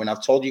 again, when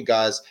I've told you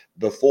guys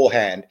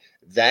beforehand,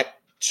 that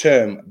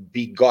term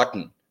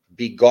begotten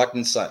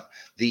son,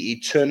 the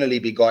eternally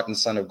begotten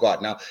son of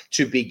God. Now,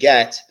 to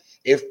beget,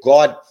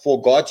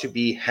 for God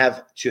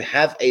to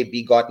have a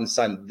begotten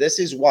son, this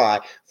is why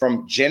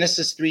from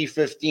Genesis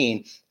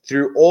 3:15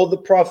 through all the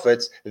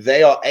prophets,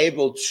 they are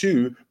able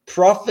to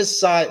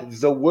prophesy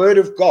the word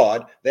of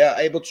God. They are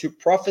able to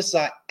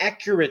prophesy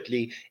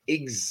accurately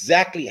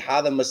exactly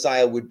how the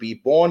Messiah would be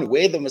born,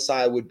 where the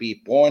Messiah would be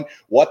born,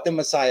 what the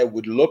Messiah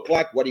would look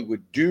like, what he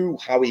would do,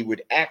 how he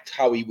would act,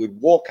 how he would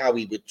walk, how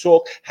he would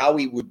talk, how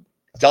he would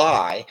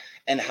die,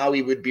 and how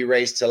he would be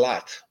raised to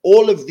life.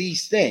 All of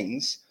these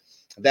things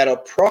that are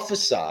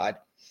prophesied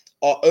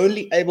are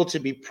only able to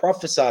be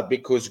prophesied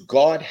because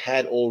God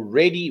had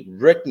already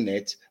written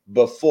it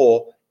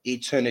before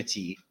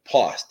eternity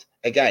past.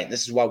 Again,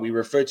 this is why we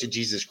refer to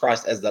Jesus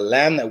Christ as the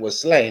Lamb that was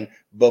slain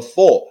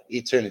before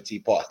eternity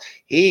past.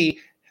 The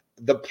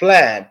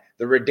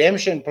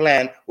redemption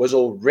plan was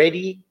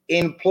already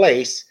in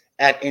place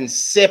at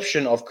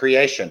inception of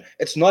creation.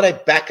 It's not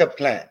a backup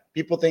plan.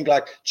 People think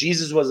like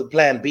Jesus was a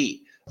plan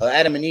B.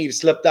 Adam and Eve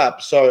slipped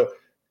up, so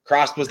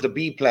Christ was the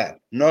B plan.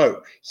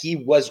 No, he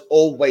was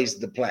always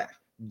the plan.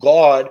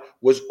 God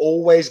was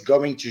always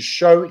going to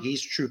show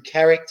his true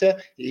character,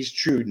 his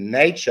true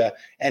nature,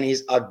 and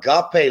his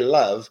agape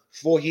love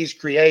for his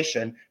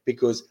creation,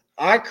 because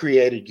I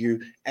created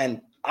you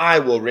and I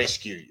will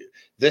rescue you.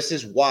 This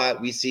is why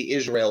we see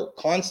Israel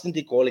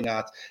constantly calling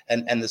out,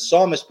 and the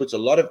psalmist puts a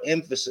lot of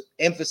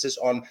emphasis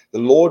on the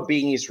Lord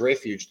being his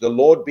refuge, the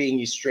Lord being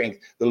his strength,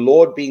 the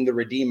Lord being the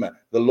redeemer,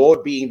 the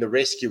Lord being the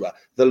rescuer,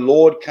 the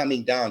Lord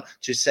coming down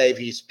to save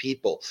his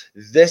people.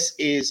 This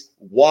is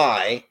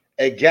why,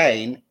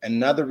 again,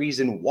 another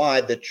reason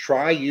why the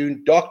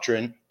triune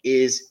doctrine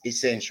is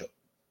essential.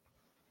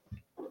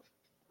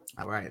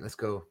 All right, let's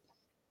go.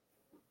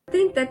 I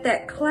think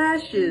that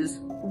clashes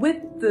with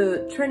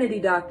the Trinity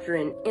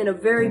doctrine in a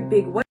very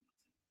big way.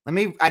 I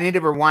need to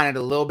rewind it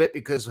a little bit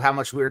because of how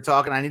much we were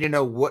talking. I need to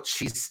know what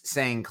she's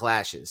saying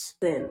clashes.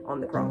 Sin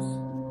on the cross.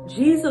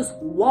 Jesus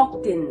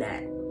walked in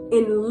that,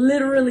 in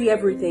literally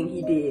everything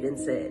he did and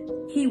said.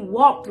 He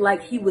walked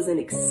like he was an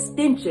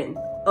extension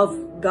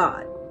of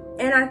God.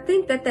 And I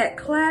think that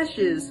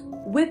clashes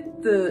with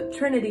the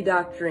Trinity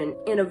doctrine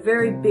in a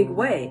very big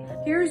way.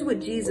 Here's what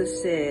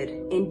Jesus said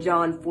in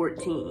John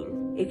 14.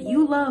 If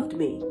you loved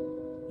me,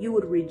 you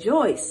would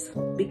rejoice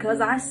because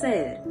I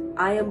said,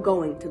 I am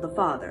going to the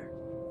Father,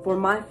 for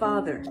my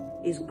Father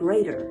is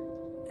greater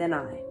than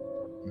I.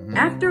 Mm-hmm.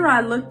 After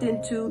I looked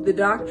into the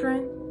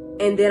doctrine,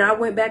 and then I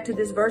went back to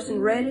this verse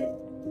and read it,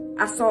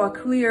 I saw a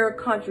clear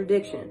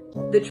contradiction.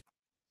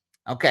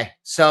 Okay,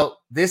 so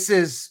this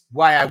is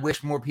why I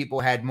wish more people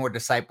had more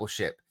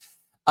discipleship.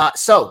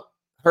 So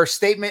her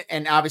statement,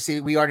 and obviously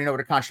we already know where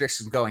the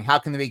contradiction is going. How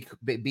can they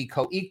be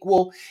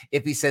co-equal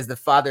if he says the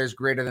Father is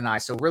greater than I?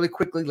 So really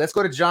quickly, let's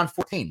go to John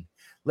 14.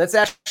 Let's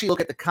actually look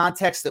at the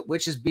context that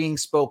which is being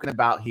spoken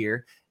about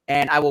here.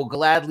 And I will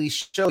gladly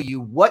show you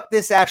what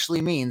this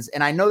actually means.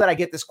 And I know that I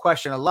get this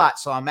question a lot,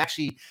 so I'm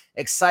actually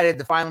excited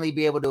to finally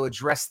be able to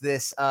address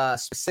this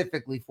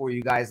specifically for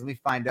you guys. Let me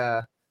find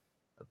the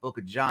book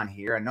of John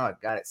here. I know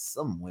I've got it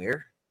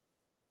somewhere.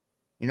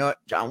 You know what?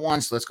 John 1,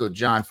 so let's go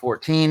John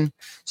 14.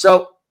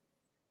 So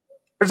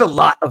there's a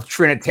lot of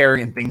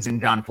Trinitarian things in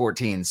John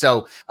 14.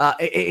 So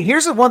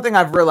here's the one thing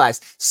I've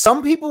realized.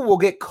 Some people will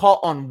get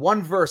caught on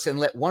one verse and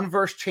let one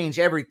verse change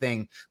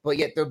everything, but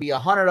yet there'll be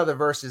 100 other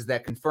verses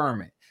that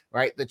confirm it.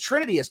 Right? The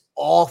Trinity is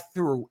all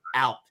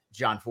throughout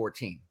John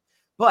 14,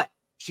 but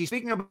she's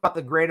speaking about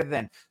the greater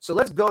than. So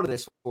let's go to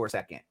this for a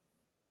second.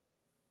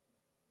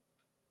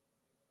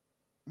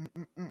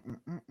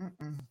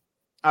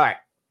 All right,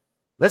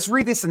 let's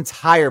read this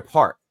entire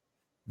part.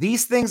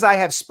 These things I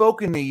have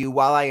spoken to you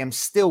while I am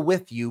still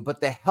with you, but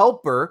the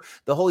Helper,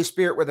 the Holy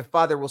Spirit, where the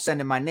Father will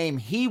send in my name,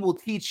 he will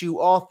teach you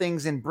all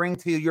things and bring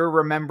to your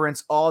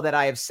remembrance all that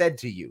I have said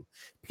to you.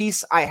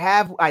 Peace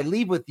I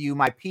leave with you,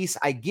 my peace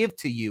I give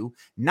to you.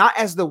 Not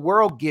as the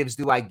world gives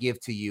do I give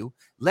to you.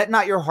 Let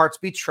not your hearts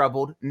be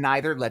troubled,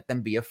 neither let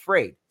them be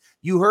afraid.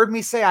 You heard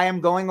me say, I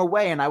am going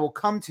away and I will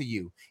come to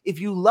you. If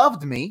you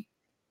loved me,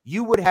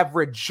 you would have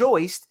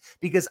rejoiced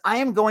because I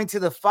am going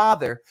to the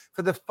Father,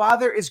 for the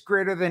Father is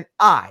greater than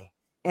I.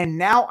 And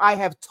now I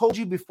have told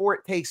you before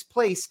it takes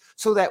place,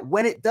 so that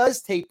when it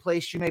does take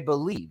place, you may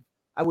believe.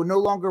 I will no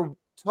longer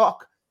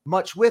talk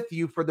much with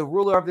you, for the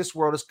ruler of this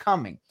world is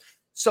coming.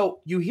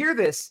 So you hear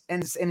this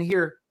and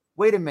hear,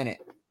 wait a minute.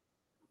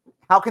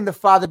 How can the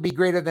Father be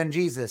greater than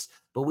Jesus?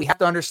 But we have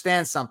to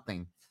understand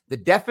something. The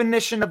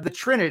definition of the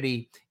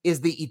Trinity is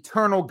the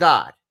eternal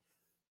God.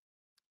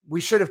 We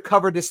should have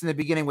covered this in the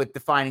beginning with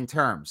defining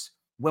terms.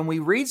 When we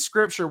read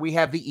scripture, we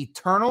have the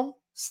eternal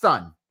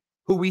Son,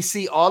 who we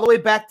see all the way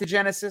back to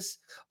Genesis,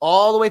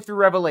 all the way through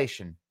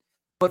Revelation.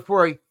 But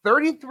for a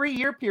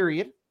 33-year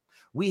period,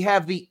 we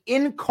have the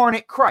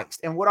incarnate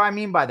Christ. And what do I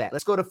mean by that?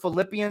 Let's go to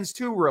Philippians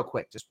 2 real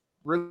quick, just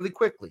really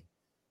quickly.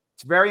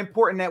 It's very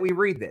important that we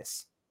read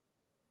this.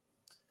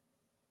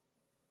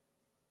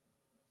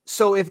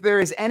 So if there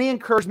is any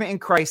encouragement in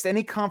Christ,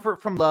 any comfort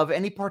from love,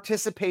 any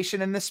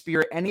participation in the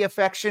Spirit, any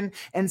affection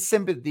and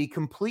sympathy,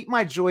 complete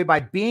my joy by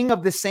being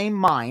of the same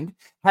mind,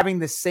 having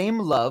the same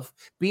love,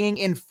 being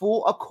in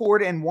full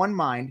accord and one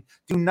mind.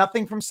 Do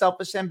nothing from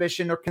selfish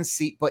ambition or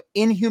conceit, but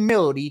in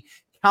humility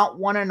count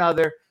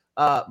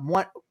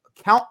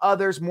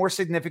others more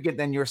significant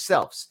than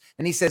yourselves.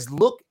 And he says,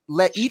 look,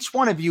 let each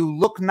one of you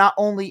look not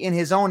only in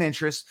his own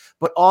interests,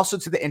 but also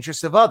to the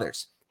interests of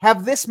others.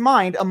 Have this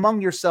mind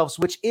among yourselves,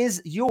 which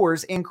is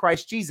yours in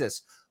Christ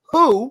Jesus,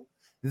 who,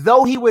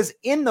 though he was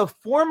in the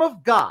form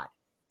of God,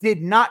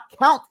 did not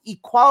count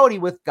equality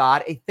with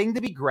God a thing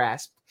to be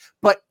grasped,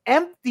 but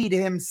emptied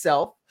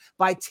himself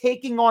by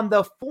taking on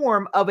the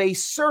form of a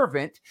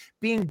servant,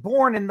 being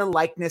born in the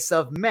likeness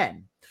of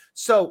men.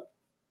 So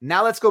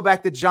now let's go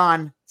back to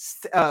John,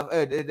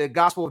 the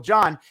Gospel of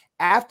John.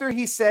 After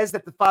he says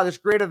that the Father is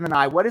greater than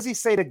I, what does he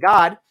say to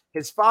God,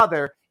 his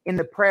Father, in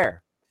the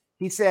prayer?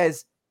 He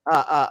says,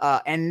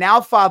 and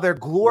now, Father,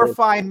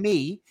 glorify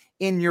me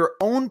in your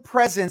own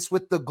presence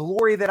with the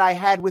glory that I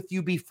had with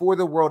you before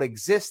the world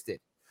existed.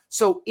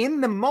 So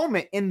in the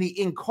moment, in the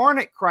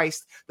incarnate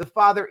Christ, the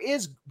Father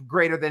is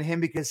greater than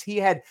him because he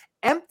had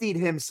emptied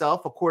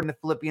himself, according to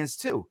Philippians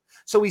 2.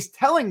 So he's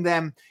telling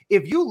them,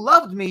 if you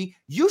loved me,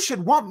 you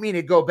should want me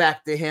to go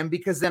back to him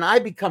because then I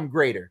become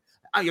greater.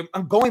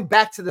 I'm going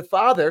back to the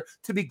Father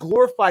to be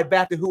glorified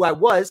back to who I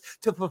was,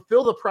 to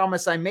fulfill the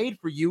promise I made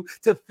for you,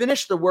 to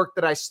finish the work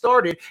that I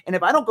started. And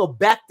if I don't go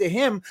back to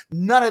him,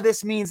 none of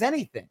this means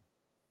anything.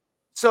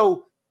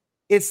 So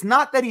it's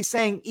not that he's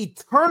saying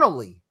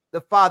eternally the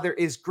Father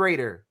is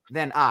greater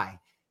than I.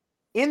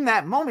 In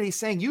that moment, he's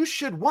saying you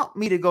should want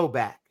me to go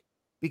back,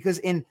 because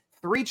in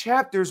 3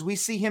 chapters, we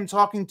see him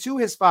talking to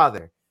his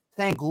Father,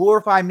 saying,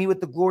 glorify me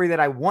with the glory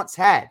that I once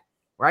had.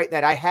 right,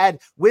 that I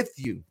had with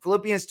you.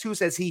 Philippians 2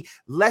 says he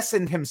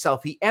lessened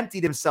himself. He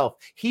emptied himself.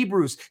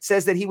 Hebrews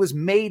says that he was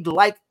made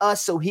like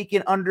us so he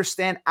can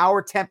understand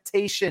our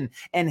temptation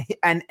and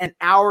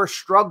our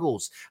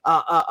struggles.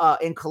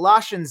 In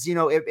Colossians,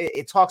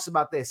 it talks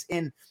about this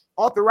in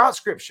all throughout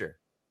scripture.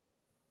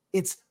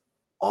 It's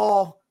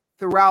all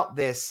throughout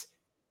this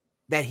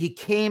that he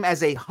came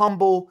as a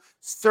humble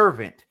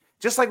servant.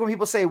 Just like when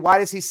people say, why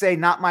does he say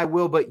not my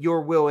will, but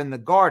your will in the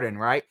garden,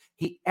 right?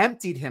 He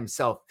emptied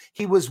himself.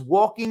 He was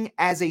walking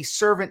as a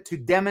servant to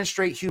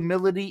demonstrate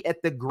humility at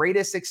the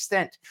greatest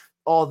extent.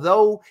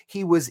 Although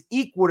he was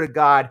equal to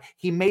God,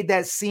 he made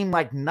that seem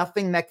like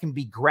nothing that can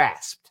be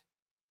grasped.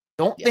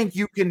 Don't think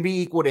you can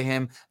be equal to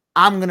him.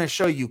 I'm going to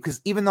show you,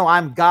 because even though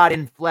I'm God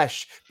in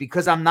flesh,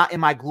 because I'm not in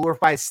my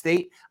glorified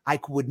state, I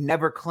would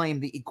never claim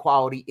the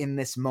equality in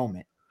this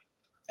moment.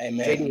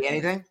 Amen. JD,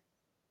 anything?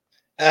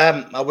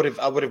 I would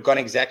have gone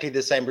exactly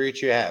the same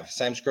route you have,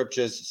 same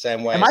scriptures,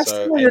 same way. Am I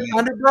still your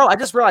thunder, bro? I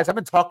just realized I've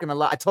been talking a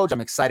lot. I told you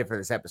I'm excited for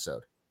this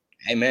episode.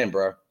 Amen,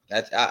 bro.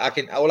 That's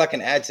all I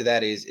can add to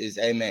that is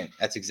amen.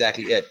 That's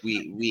exactly it.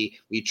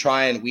 We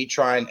try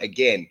and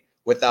again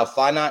with our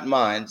finite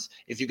minds.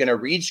 If you're going to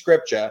read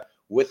scripture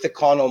with the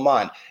carnal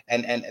mind,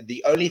 and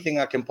the only thing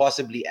I can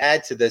possibly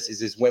add to this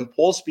is when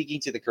Paul's speaking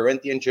to the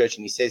Corinthian church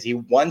and he says he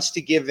wants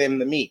to give them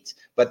the meat,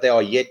 but they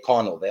are yet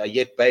carnal, they are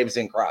yet babes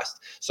in Christ.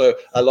 So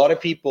a lot of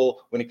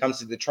people, when it comes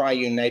to the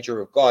triune nature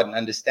of God and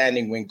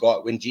understanding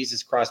when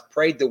Jesus Christ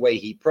prayed the way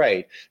he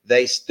prayed,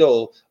 they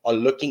still are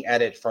looking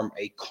at it from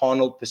a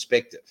carnal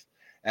perspective.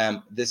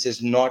 This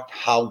is not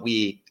how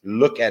we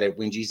look at it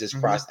when Jesus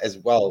Christ, as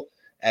well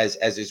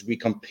as we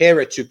compare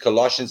it to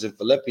Colossians and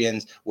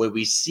Philippians, where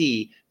we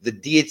see the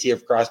deity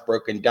of Christ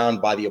broken down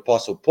by the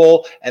Apostle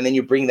Paul, and then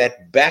you bring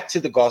that back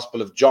to the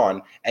Gospel of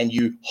John and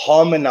you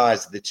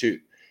harmonize the two.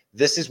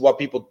 This is what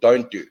people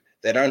don't do.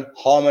 They don't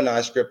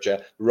harmonize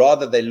scripture.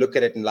 Rather, they look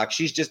at it and like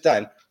she's just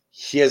done,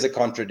 here's a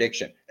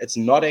contradiction. It's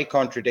not a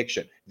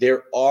contradiction.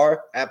 There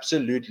are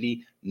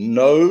absolutely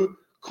no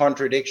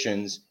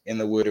contradictions in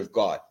the word of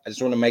God. I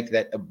just want to make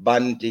that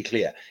abundantly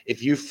clear.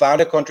 If you found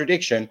a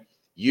contradiction,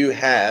 you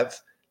have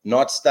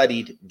not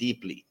studied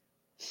deeply.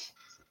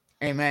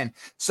 Amen.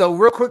 So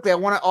real quickly, I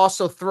want to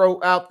also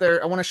throw out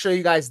there, I want to show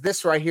you guys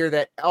this right here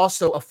that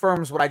also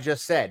affirms what I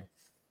just said.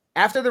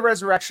 After the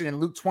resurrection in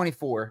Luke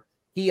 24,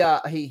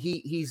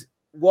 he's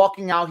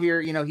walking out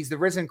here, he's the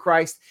risen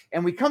Christ.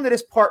 And we come to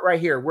this part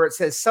right here where it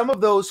says, some of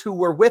those who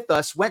were with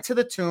us went to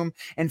the tomb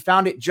and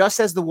found it just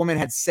as the woman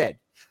had said,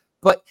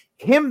 but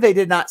him they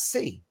did not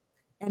see.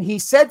 And he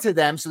said to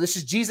them, so this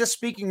is Jesus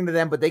speaking to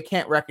them, but they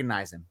can't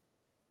recognize him.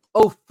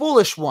 O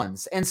foolish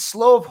ones, and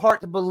slow of heart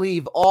to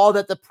believe all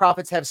that the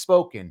prophets have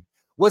spoken.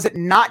 Was it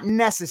not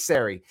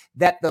necessary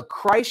that the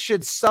Christ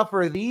should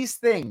suffer these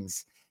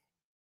things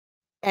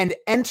and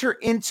enter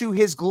into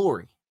his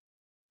glory?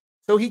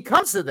 So he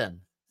comes to them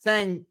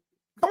saying,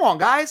 come on,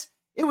 guys,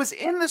 it was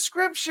in the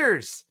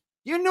scriptures.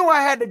 You knew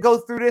I had to go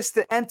through this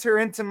to enter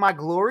into my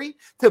glory,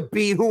 to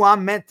be who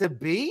I'm meant to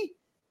be.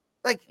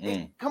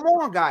 Come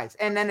on, guys.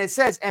 And then it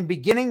says, and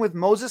beginning with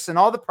Moses and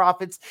all the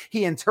prophets,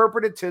 he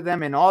interpreted to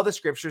them in all the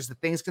scriptures the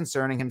things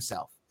concerning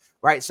himself.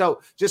 Right.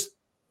 So just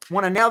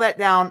want to nail that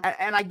down.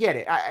 And I get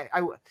it.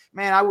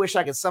 I wish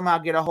I could somehow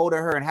get a hold of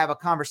her and have a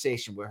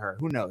conversation with her.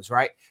 Who knows?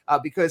 Right.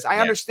 Because I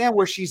understand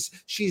where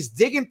she's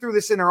digging through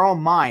this in her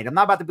own mind. I'm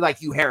not about to be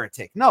like, you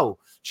heretic. No,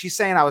 she's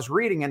saying I was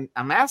reading and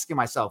I'm asking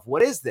myself,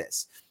 what is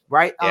this?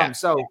 Right.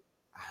 So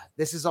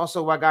this is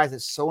also why, guys,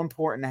 it's so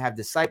important to have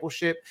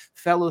discipleship,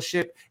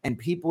 fellowship, and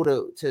people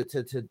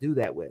to do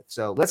that with.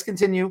 So let's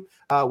continue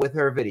with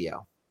her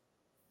video.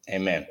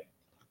 Amen.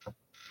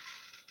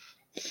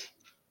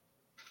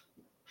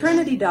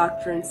 Trinity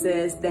doctrine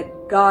says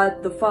that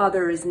God the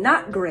Father is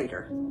not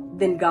greater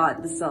than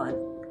God the Son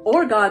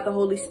or God the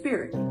Holy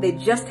Spirit. They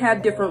just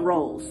have different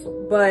roles.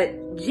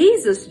 But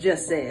Jesus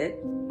just said,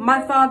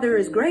 my Father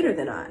is greater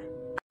than I.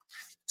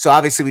 So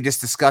obviously we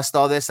just discussed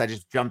all this. I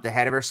just jumped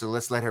ahead of her. So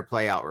let's let her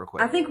play out real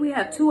quick. I think we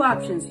have two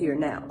options here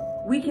now.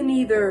 We can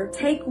either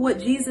take what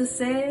Jesus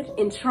said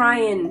and try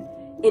and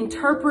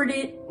interpret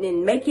it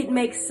and make it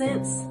make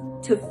sense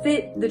to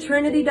fit the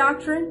Trinity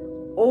doctrine,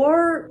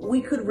 or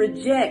we could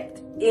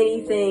reject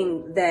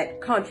anything that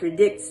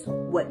contradicts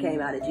what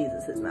came out of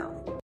Jesus's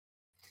mouth.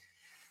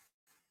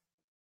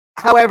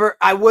 However,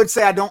 I would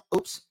say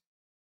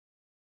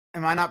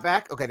am I not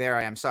back? Okay, there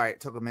I am. Sorry, it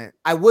took a minute.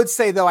 I would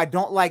say, though, I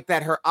don't like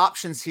that her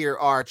options here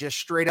are just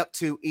straight up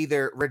to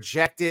either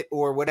reject it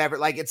or whatever.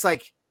 Like, it's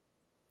like,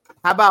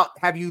 how about,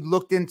 have you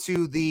looked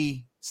into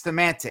the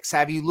semantics?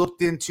 Have you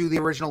looked into the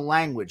original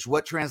language?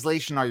 What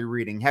translation are you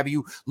reading? Have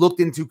you looked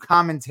into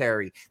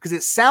commentary? Because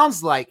it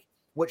sounds like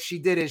what she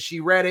did is she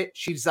read it.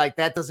 She's like,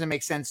 that doesn't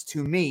make sense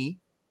to me.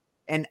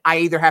 And I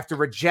either have to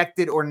reject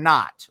it or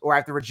not, or I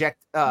have to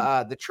reject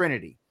the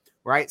Trinity,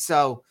 right?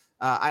 So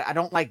I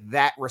don't like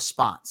that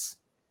response.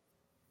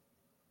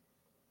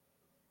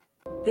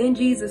 Then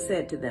Jesus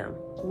said to them,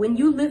 when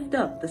you lift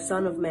up the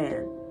Son of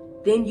Man,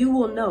 then you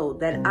will know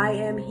that I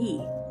am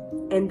he,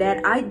 and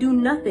that I do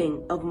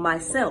nothing of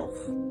myself,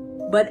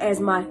 but as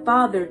my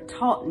Father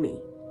taught me,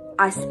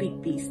 I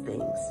speak these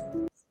things.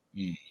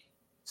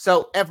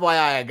 So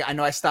FYI, I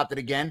know I stopped it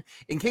again.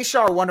 In case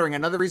y'all are wondering,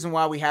 another reason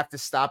why we have to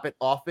stop it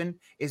often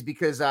is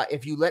because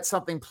if you let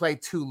something play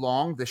too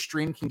long, the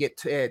stream can get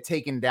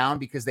taken down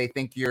because they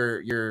think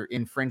you're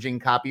infringing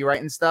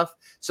copyright and stuff.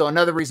 So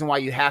another reason why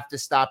you have to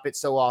stop it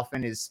so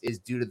often is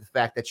due to the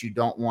fact that you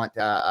don't want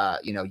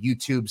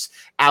YouTube's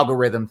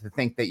algorithm to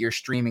think that you're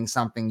streaming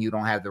something you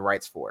don't have the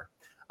rights for.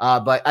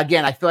 But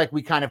again, I feel like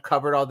we kind of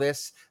covered all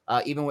this,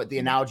 even with the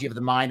analogy of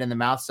the mind and the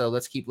mouth. So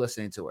let's keep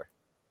listening to her.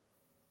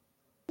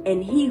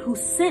 And he who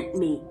sent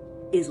me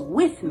is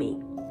with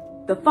me.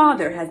 The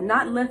Father has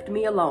not left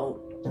me alone,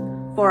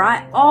 for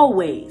I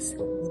always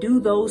do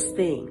those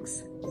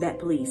things that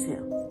please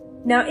him.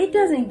 Now, it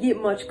doesn't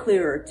get much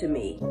clearer to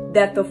me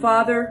that the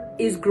Father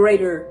is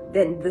greater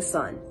than the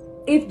Son.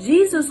 If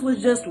Jesus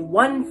was just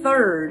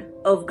 1/3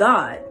 of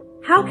God,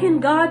 how can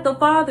God the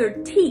Father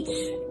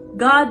teach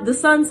God the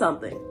Son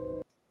something?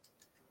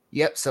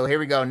 Yep. So here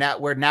we go. Now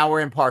we're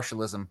in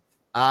partialism.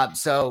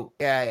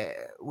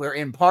 We're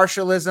in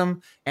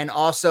partialism, and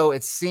also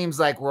it seems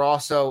like we're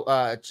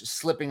also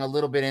slipping a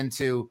little bit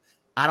into,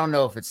 I don't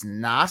know if it's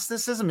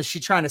Gnosticism. Is she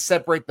trying to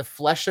separate the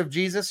flesh of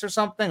Jesus or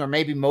something, or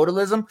maybe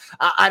modalism?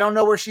 I don't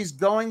know where she's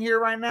going here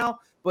right now,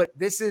 but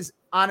this is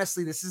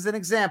an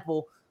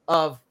example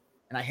of,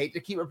 and I hate to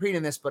keep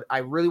repeating this, but I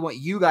really want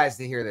you guys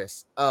to hear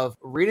this, of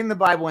reading the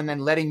Bible and then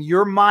letting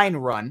your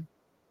mind run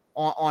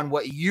on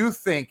what you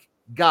think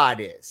God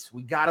is.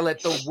 We got to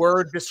let the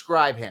word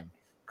describe him.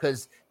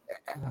 Because,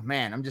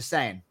 man, I'm just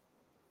saying.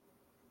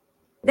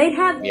 They'd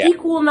have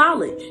equal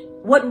knowledge.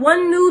 What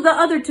one knew, the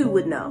other two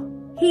would know.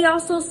 He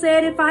also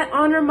said, if I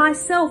honor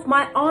myself,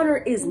 my honor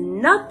is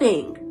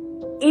nothing.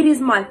 It is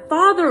my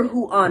Father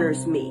who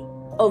honors me,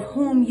 of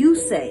whom you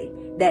say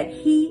that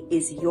he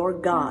is your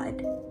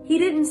God. He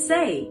didn't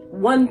say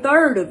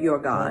 1/3 of your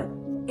God.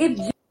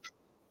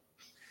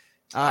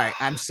 All right,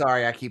 I'm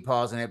sorry I keep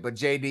pausing it, but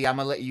JD, I'm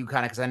going to let you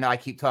kind of, because I know I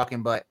keep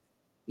talking, but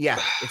yeah,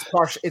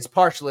 it's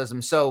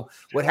partialism. So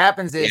what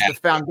happens is the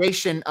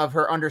foundation of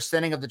her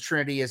understanding of the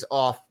Trinity is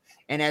off.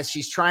 And as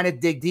she's trying to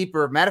dig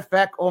deeper, matter of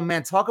fact, oh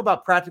man, talk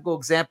about practical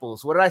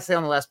examples. What did I say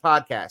on the last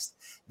podcast?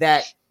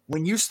 That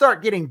when you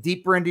start getting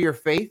deeper into your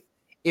faith,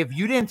 if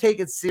you didn't take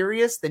it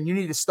serious, then you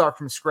need to start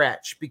from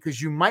scratch,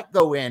 because you might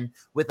go in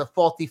with a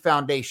faulty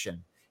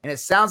foundation. And it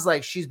sounds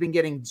like she's been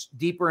getting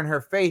deeper in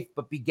her faith,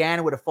 but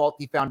began with a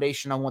faulty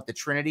foundation on what the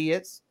Trinity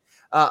is.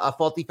 A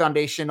faulty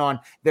foundation on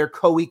their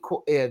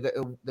co-equal,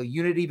 the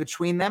unity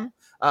between them.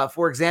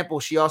 For example,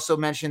 she also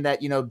mentioned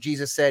that,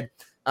 Jesus said,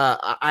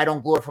 I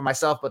don't glorify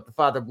myself, but the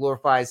Father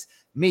glorifies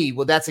me.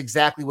 Well, that's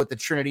exactly what the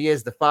Trinity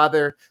is. The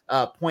Father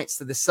points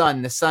to the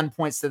Son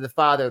points to the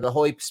Father, the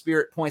Holy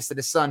Spirit points to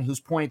the Son, who's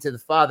pointing to the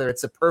Father.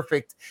 It's a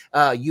perfect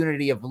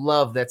unity of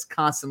love that's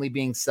constantly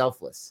being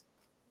selfless.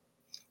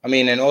 I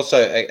mean, and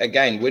also,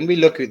 again, when we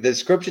look at the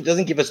scripture,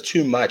 doesn't give us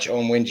too much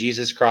on when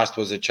Jesus Christ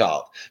was a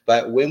child.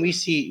 But when we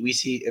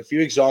see a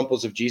few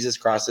examples of Jesus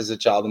Christ as a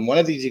child, and one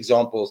of these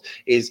examples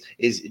is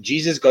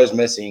Jesus goes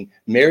missing.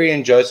 Mary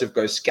and Joseph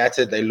go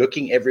scattered. They're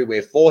looking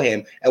everywhere for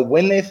him. And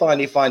when they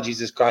finally find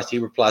Jesus Christ, he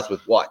replies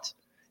with what?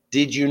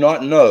 Did you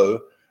not know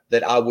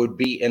that I would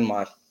be in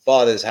my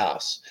Father's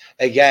house?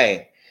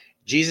 Again,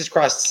 Jesus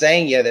Christ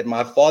saying here that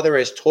my Father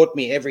has taught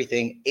me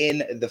everything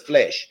in the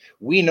flesh.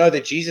 We know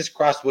that Jesus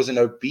Christ was an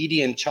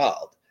obedient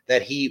child,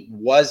 that he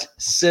was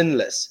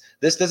sinless.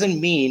 This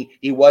doesn't mean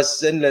he was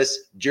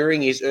sinless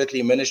during his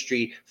earthly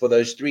ministry. For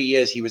those 3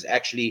 years, he was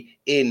actually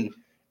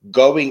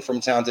going from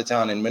town to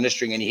town and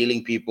ministering and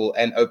healing people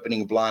and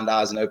opening blind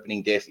eyes and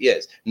opening deaf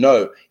ears.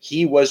 No,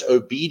 he was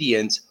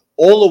obedient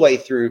all the way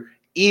through,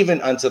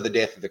 even until the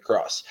death of the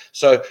cross.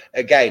 So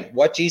again,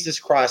 what she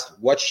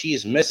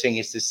is missing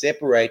is to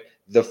separate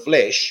the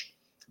flesh,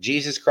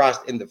 Jesus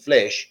Christ in the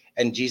flesh,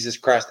 and Jesus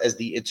Christ as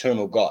the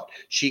eternal God.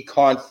 She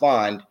can't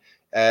find,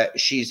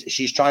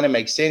 she's trying to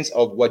make sense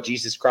of what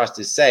Jesus Christ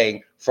is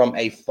saying from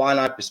a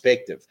finite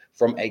perspective,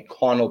 from a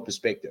carnal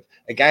perspective.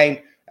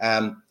 Again,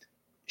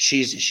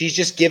 she's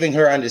just giving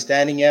her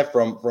understanding here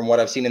from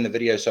what I've seen in the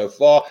video so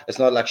far. It's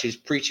not like she's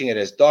preaching it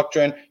as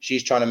doctrine.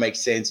 She's trying to make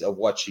sense of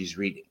what she's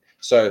reading.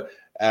 So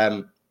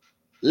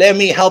let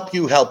me help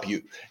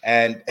you.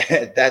 And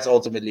that's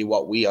ultimately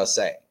what we are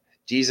saying.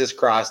 Jesus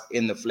Christ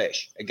in the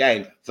flesh.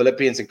 Again,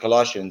 Philippians and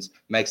Colossians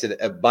makes it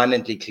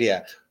abundantly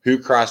clear who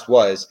Christ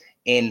was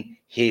in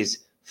his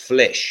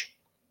flesh.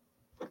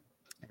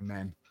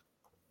 Amen.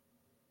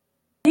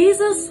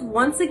 Jesus,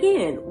 once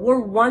again,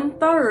 were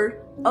 1/3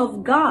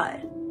 of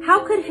God.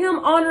 How could him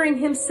honoring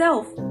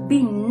himself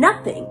be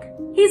nothing?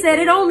 He said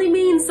it only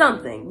means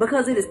something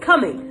because it is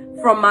coming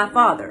from my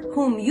Father,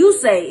 whom you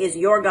say is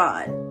your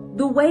God.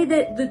 The way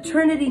that the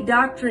Trinity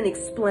doctrine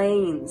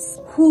explains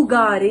who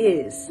God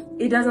is,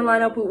 it doesn't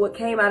line up with what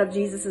came out of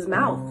Jesus's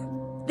mouth.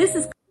 This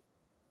is.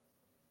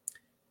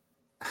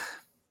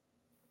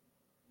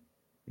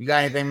 You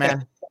got anything,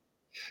 man?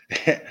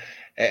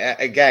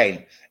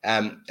 Again,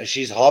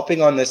 she's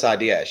harping on this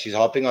idea.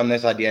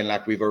 And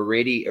like we've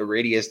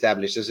already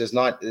established, this is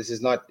not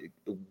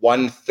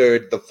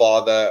 1/3 the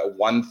Father,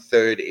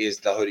 1/3 is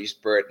the Holy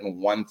Spirit,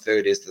 and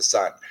 1/3 is the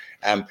Son.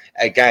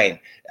 Again,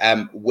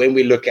 when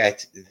we look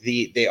at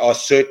there are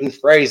certain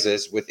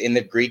phrases within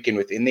the Greek and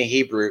within the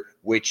Hebrew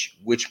which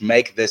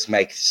make this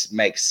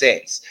make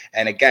sense.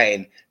 And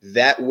again,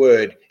 that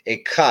word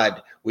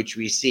echad, which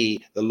we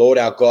see the Lord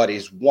our God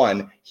is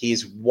one. He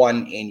is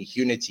one in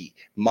unity.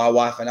 My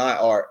wife and I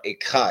are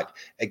echad.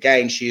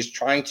 Again, she is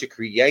trying to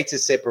create a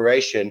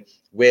separation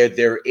where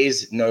there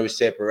is no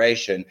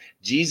separation.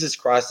 Jesus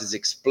Christ is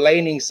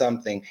explaining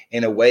something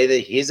in a way that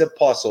his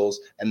apostles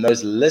and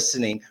those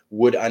listening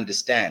would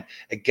understand.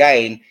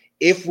 Again,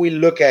 if we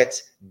look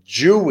at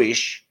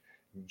Jewish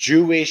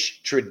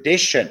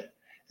tradition,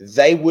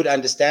 they would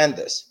understand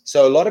this.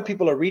 So a lot of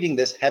people are reading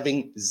this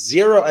having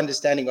zero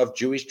understanding of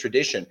Jewish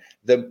tradition.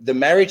 The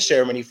marriage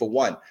ceremony, for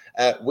one,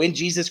 when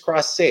Jesus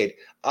Christ said,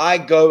 I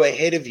go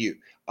ahead of you,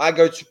 I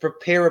go to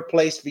prepare a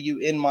place for you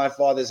in my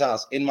Father's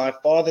house. In my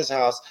Father's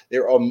house,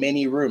 there are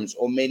many rooms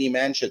or many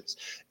mansions,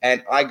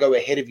 and I go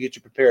ahead of you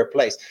to prepare a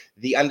place.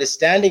 The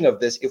understanding of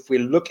this, if we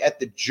look at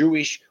the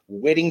Jewish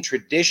wedding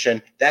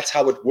tradition, that's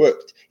how it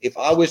worked. If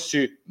I was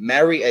to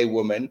marry a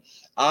woman,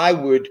 I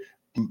would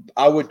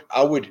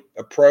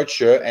approach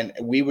her and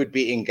we would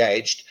be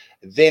engaged.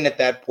 Then at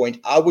that point,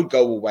 I would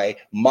go away.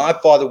 My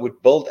father would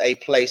build a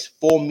place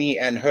for me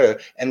and her.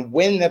 And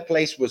when the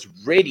place was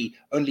ready,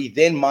 only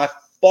then my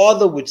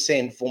Father would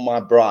send for my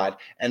bride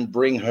and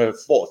bring her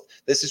forth.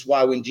 This is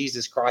why when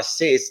Jesus Christ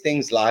says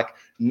things like,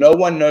 no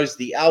one knows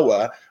the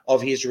hour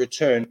of his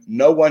return,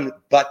 no one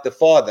but the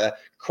Father,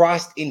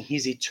 Christ in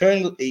his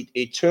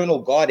eternal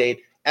Godhead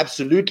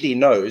absolutely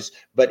knows,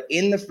 but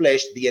in the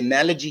flesh, the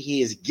analogy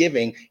he is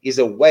giving is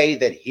a way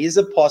that his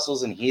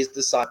apostles and his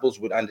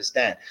disciples would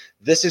understand.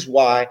 This is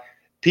why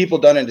people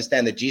don't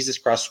understand that Jesus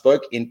Christ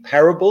spoke in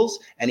parables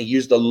and he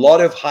used a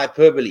lot of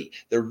hyperbole.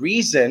 The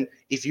reason,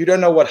 if you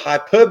don't know what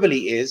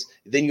hyperbole is,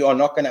 then you are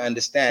not going to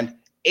understand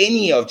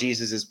any of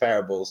Jesus's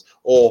parables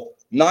or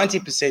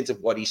 90%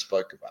 of what he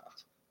spoke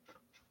about.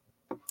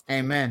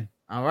 Amen.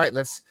 All right,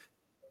 let's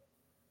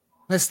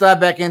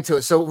dive back into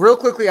it. So real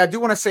quickly, I do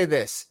want to say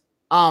this.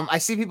 I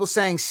see people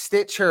saying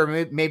stitch her.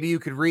 Maybe you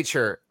could reach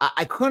her.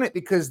 I couldn't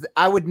because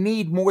I would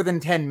need more than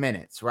 10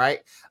 minutes, right?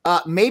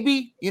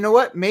 Maybe, you know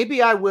what?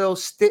 Maybe I will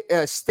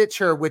stitch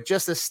her with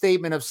just a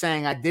statement of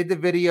saying, I did the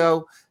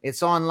video.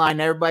 It's online.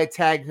 Everybody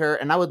tag her.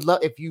 And I would love,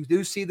 if you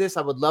do see this,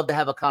 I would love to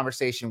have a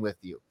conversation with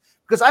you.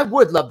 Because I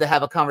would love to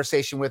have a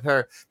conversation with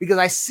her because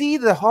I see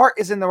the heart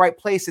is in the right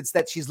place. It's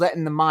that she's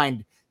letting the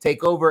mind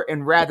take over.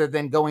 And rather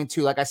than going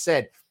to, like I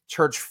said,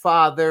 church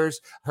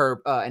fathers,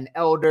 an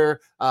elder,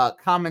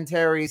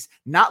 commentaries,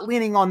 not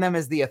leaning on them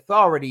as the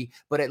authority,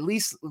 but at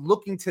least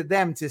looking to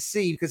them to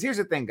see. Because here's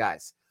the thing,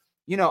 guys.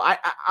 You know,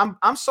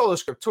 I'm sola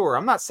scriptura.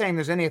 I'm not saying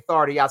there's any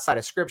authority outside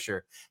of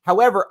scripture.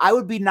 However, I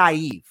would be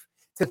naive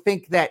to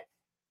think that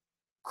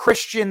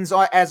Christians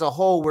as a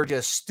whole were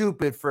just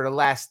stupid for the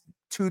last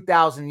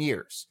 2,000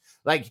 years.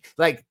 Like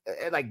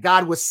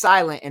God was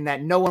silent and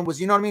that no one was,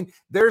 you know what I mean?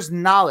 There's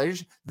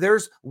knowledge,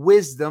 there's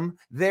wisdom,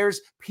 there's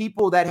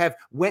people that have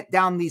went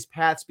down these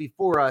paths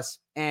before us,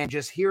 and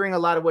just hearing a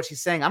lot of what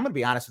she's saying. I'm going to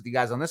be honest with you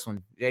guys on this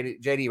one.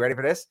 JD, ready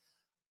for this?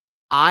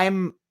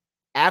 I'm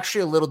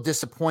actually a little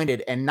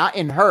disappointed, and not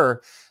in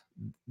her.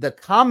 The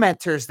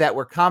commenters that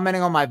were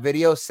commenting on my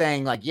video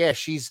saying like, yeah,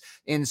 she's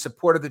in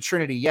support of the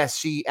Trinity. Yes,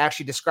 she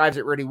actually describes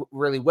it really,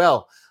 really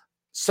well.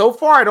 So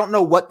far, I don't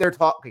know what they're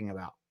talking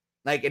about.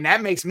 Like, and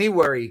that makes me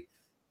worry.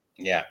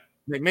 Yeah.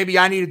 Like maybe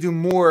I need to do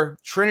more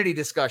Trinity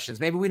discussions.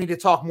 Maybe we need to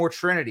talk more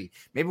Trinity.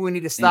 Maybe we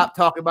need to stop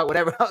talking about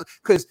whatever else,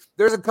 because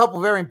there's a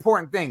couple very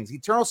important things: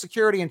 eternal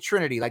security and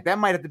Trinity. Like that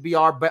might have to be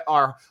our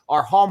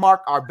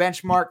hallmark, our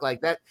benchmark.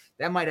 Like that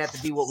might have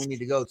to be what we need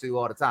to go to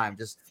all the time.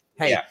 Just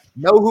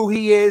know who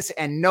he is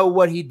and know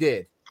what he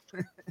did.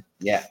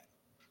 Yeah.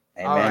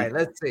 Amen. All right,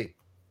 let's see.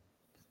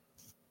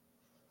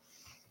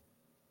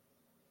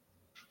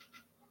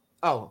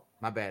 Oh,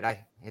 my bad.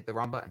 I hit the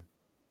wrong button.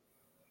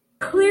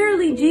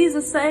 Clearly,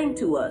 Jesus saying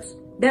to us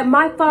that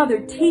my Father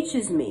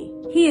teaches me.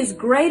 He is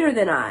greater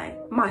than I.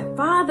 My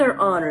Father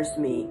honors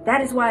me.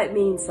 That is why it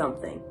means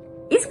something.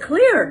 It's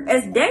clear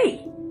as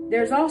day.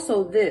 There's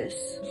also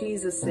this.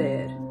 Jesus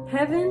said,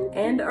 heaven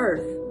and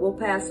earth will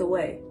pass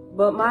away,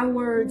 but my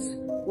words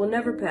will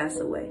never pass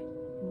away.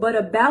 But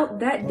about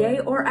that day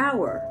or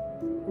hour,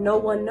 no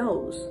one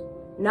knows,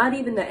 not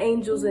even the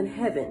angels in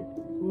heaven,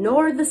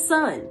 nor the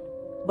Son,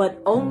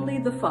 but only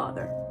the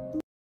Father.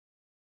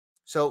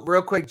 So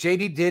real quick,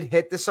 JD did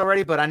hit this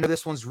already, but I know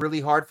this one's really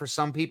hard for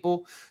some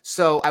people.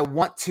 So I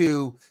want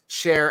to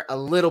share a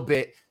little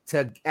bit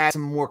to add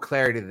some more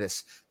clarity to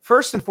this.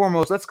 First and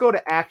foremost, let's go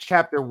to Acts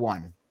chapter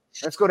 1.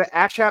 Let's go to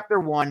Acts chapter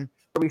 1,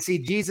 where we see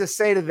Jesus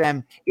say to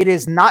them, it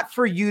is not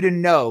for you to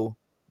know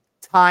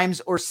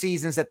times or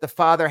seasons that the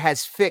Father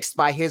has fixed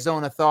by his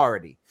own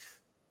authority.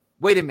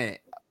 Wait a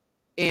minute.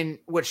 In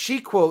what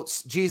she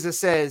quotes, Jesus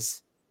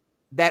says,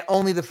 that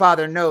only the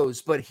Father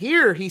knows. But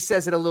here he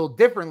says it a little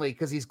differently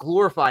because he's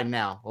glorified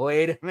now.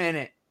 Wait a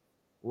minute.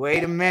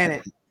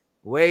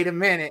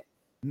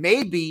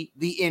 Maybe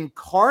the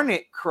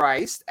incarnate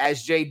Christ,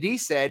 as JD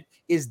said,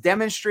 is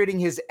demonstrating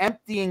his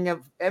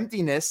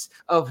emptiness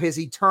of his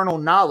eternal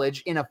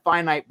knowledge in a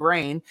finite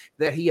brain,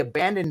 that he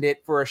abandoned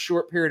it for a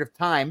short period of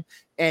time.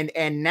 And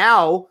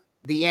now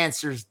the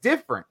answer is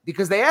different,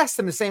 because they asked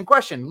him the same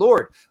question.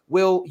 Lord,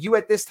 will you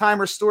at this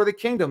time restore the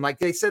kingdom like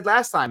they said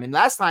last time? And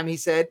last time he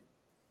said,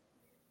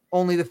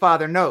 only the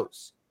Father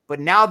knows. But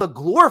now the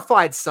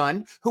glorified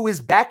Son, who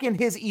is back in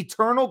his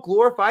eternal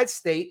glorified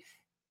state,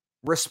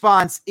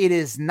 responds, it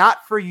is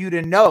not for you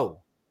to know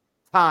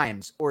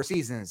times or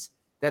seasons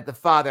that the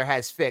Father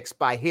has fixed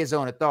by his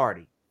own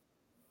authority.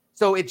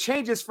 So it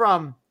changes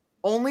from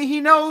only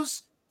he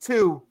knows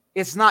to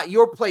it's not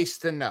your place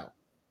to know.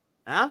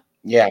 Huh?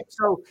 Yeah.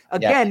 So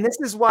again, This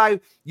is why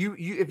you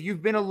if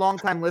you've been a long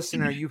time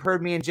listener, you've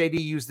heard me and JD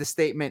use the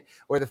statement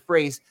or the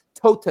phrase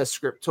tota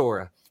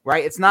scriptura,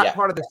 right? It's not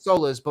part of the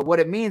solas, but what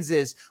it means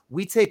is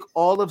we take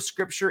all of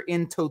scripture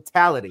in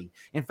totality.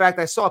 In fact,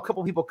 I saw a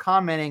couple people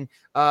commenting,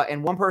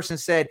 and one person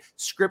said,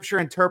 scripture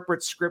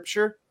interprets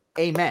scripture.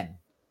 Amen.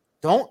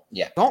 Don't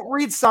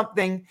read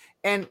something.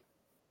 And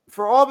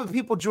for all the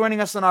people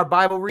joining us on our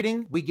Bible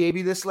reading, we gave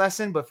you this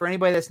lesson, but for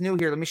anybody that's new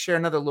here, let me share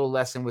another little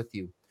lesson with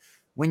you.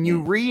 When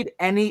you read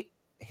any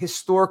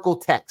historical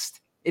text,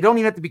 it don't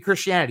even have to be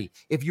Christianity.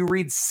 If you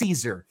read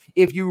Caesar,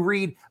 if you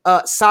read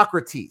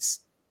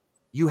Socrates,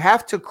 you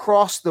have to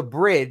cross the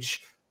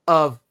bridge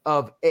of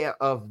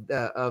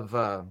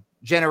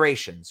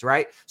generations,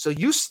 right? So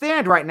you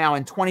stand right now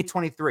in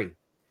 2023.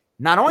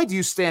 Not only do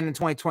you stand in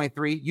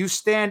 2023, you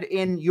stand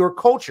in your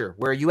culture.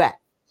 Where are you at?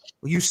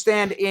 You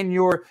stand in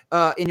your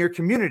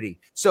community.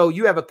 So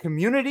you have a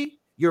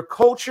community, your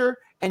culture,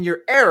 and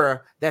your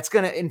era that's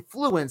going to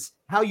influence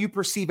how you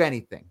perceive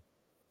anything.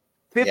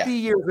 50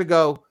 years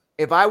ago,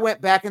 if I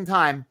went back in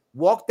time,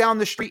 walked down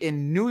the street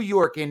in New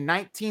York in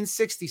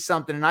 1960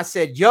 something, and I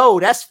said, yo,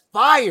 that's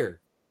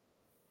fire,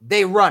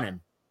 they running.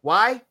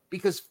 Why?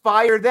 Because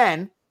fire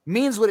then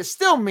means what it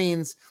still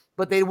means,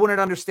 but they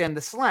wouldn't understand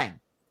the slang.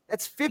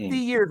 That's 50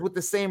 years with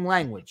the same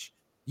language.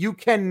 You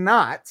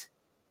cannot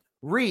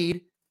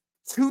read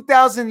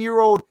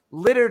 2,000-year-old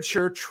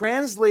literature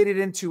translated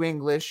into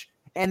English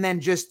and then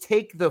just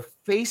take the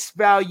face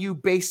value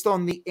based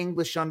on the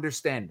English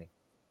understanding.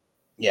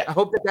 Yeah. I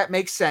hope that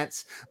makes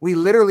sense. It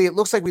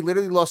looks like we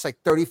literally lost like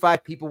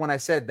 35 people when I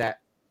said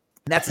that.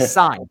 And that's a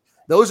sign.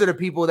 Those are the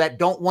people that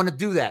don't want to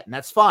do that. And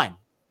that's fine.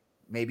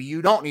 Maybe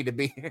you don't need to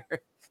be here.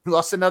 We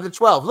lost another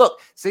 12. Look,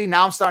 see,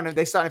 now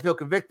they starting to feel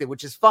convicted,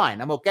 which is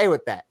fine. I'm okay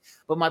with that.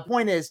 But my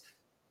point is,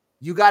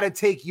 you got to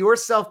take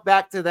yourself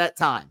back to that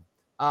time,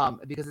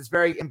 because it's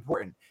very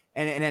important.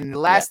 And then the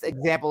last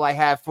example I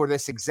have for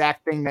this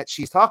exact thing that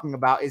she's talking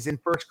about is in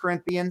 1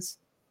 Corinthians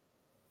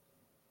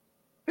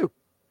 2.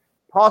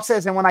 Paul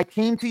says, and when I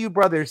came to you,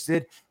 brothers,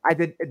 I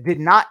did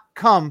not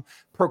come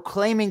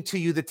proclaiming to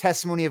you the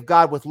testimony of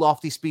God with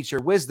lofty speech or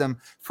wisdom,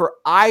 for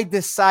I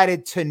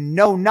decided to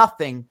know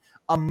nothing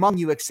among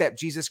you except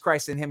Jesus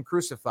Christ and him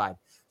crucified.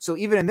 So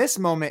even in this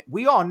moment,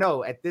 we all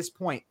know at this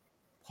point,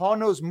 Paul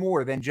knows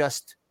more than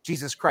just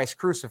Jesus Christ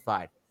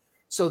crucified.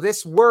 So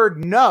this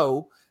word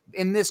know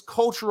in this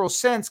cultural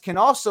sense can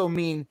also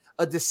mean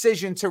a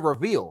decision to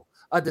reveal,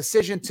 a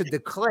decision to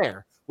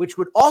declare, which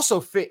would also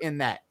fit in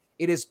that.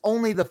 It is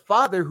only the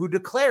Father who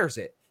declares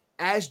it.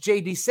 As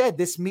JD said,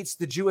 this meets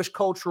the Jewish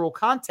cultural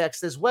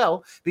context as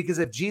well, because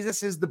if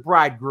Jesus is the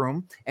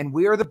bridegroom and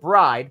we are the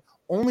bride,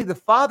 only the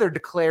Father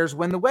declares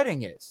when the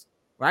wedding is,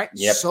 right?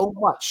 Yep. So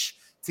much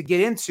to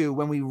get into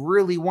when we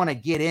really want to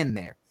get in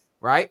there,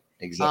 right?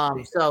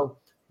 Exactly. So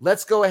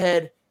let's go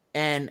ahead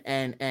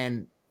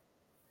and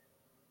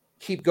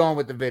keep going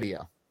with the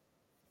video.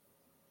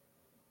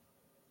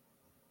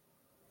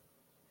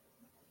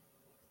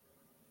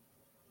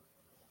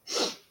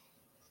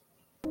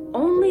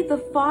 Only the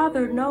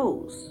Father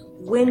knows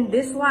when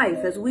this life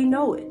as we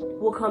know it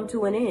will come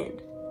to an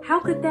end. How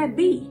could that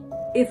be?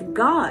 If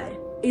God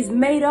is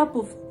made up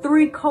of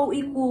three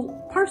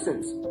co-equal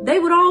persons, they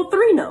would all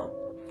three know.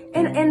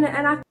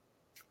 I'm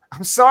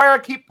sorry I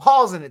keep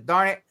pausing it,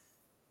 darn it.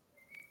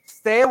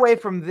 Stay away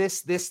from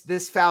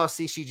this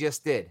fallacy she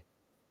just did.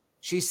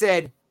 She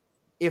said,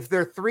 if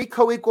they're three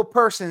co-equal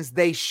persons,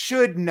 they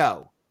should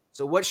know.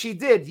 So what she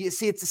did, you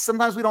see, it's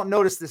sometimes we don't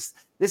notice this.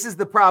 This is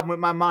the problem with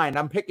my mind.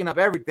 I'm picking up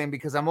everything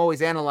because I'm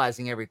always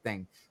analyzing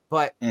everything.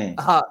 But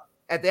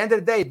at the end of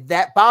the day,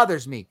 that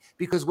bothers me,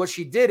 because what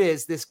she did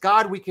is this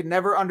God we can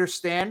never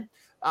understand.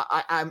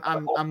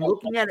 I'm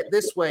looking at it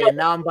this way, and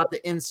now I'm about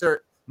to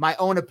insert my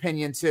own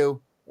opinion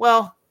too.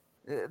 Well,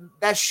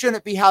 that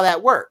shouldn't be how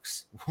that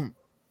works.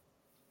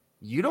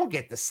 You don't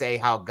get to say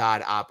how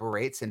God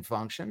operates and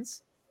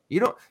functions. You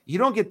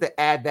don't get to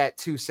add that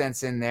 2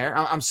 cents in there.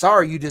 I'm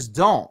sorry, you just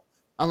don't.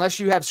 Unless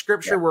you have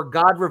scripture where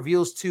God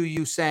reveals to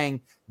you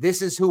saying,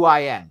 this is who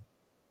I am.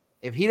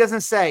 If he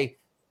doesn't say,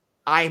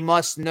 I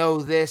must know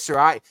this,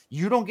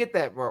 you don't get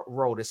that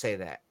role to say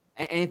that.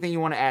 Anything you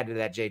want to add to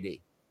that,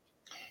 JD?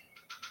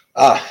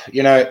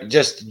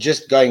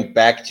 Just going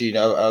back to,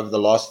 of the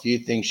last few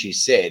things she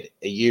said,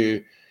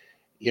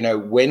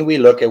 when we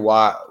look at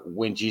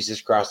when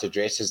Jesus Christ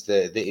addresses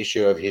the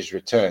issue of his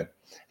return,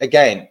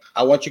 again,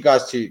 I want you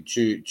guys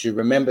to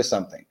remember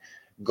something.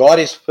 God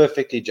is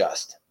perfectly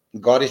just.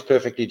 God is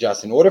perfectly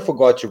just. In order for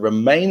God to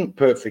remain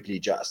perfectly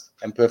just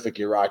and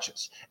perfectly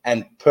righteous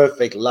and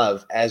perfect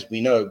love, as we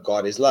know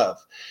God is love,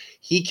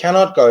 he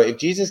cannot go. If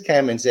Jesus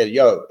came and said,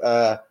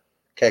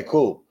 okay,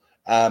 cool,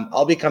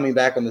 I'll be coming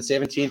back on the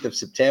 17th of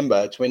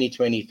September,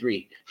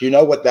 2023. Do you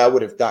know what that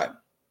would have done?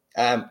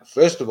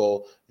 First of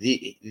all,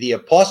 the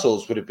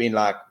apostles would have been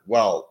like,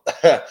 well,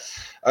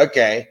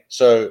 okay,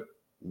 so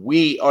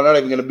we are not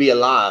even going to be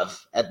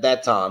alive at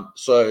that time,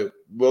 so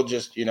we'll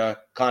just,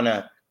 kind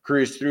of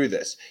cruise through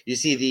this. You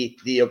see,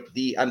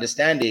 the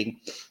understanding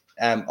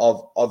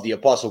of the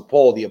Apostle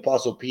Paul, the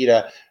Apostle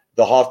Peter,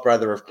 the half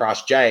brother of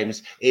Christ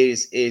James,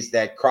 is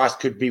that Christ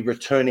could be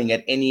returning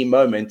at any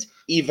moment,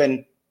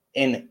 even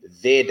in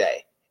their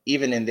day.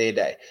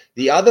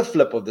 The other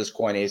flip of this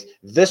coin is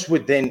this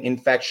would then in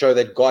fact show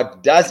that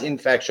God does in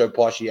fact show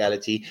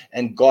partiality,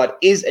 and God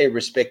is a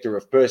respecter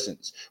of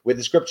persons, where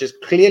the scriptures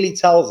clearly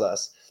tells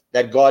us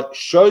that God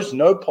shows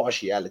no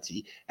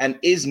partiality and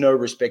is no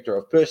respecter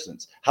of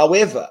persons.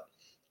 However,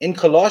 in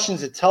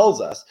Colossians, it tells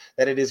us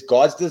that it is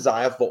God's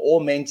desire for all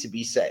men to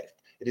be saved.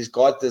 It is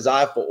God's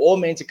desire for all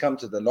men to come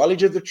to the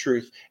knowledge of the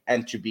truth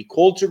and to be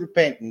called to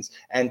repentance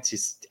and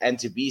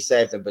to be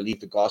saved and believe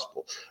the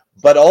gospel.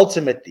 But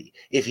ultimately,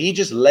 if he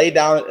just laid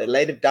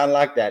it down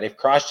like that, if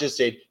Christ just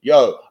said,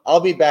 I'll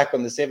be back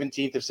on the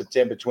 17th of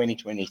September,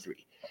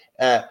 2023,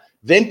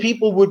 then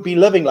people would be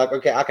living like,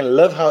 okay, I can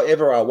live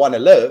however I want to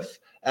live.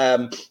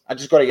 I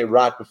just got to get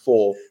right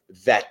before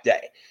that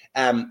day.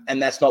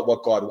 And that's not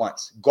what God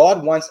wants.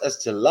 God wants us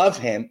to love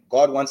him.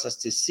 God wants us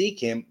to seek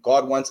him.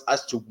 God wants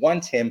us to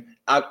want him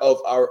out of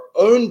our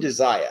own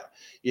desire.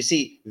 You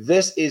see,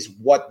 this is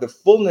what the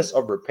fullness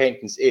of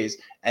repentance is.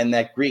 And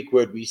that Greek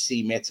word we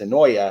see,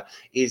 metanoia,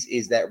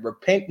 is that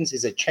repentance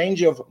is a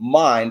change of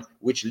mind,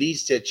 which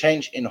leads to a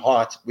change in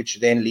heart, which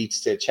then leads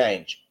to a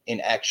change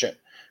in action.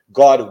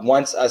 God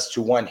wants us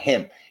to want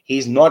him.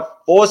 He's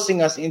not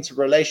forcing us into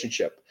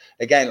relationship.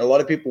 Again, a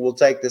lot of people will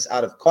take this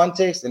out of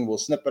context and will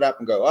snip it up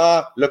and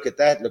go, look at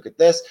that, look at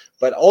this.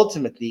 But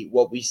ultimately,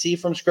 what we see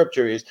from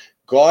scripture is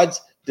God's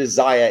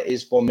desire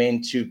is for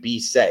men to be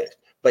saved.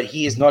 But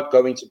he is not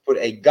going to put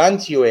a gun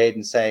to your head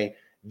and say,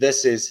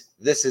 this is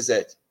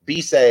it,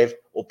 be saved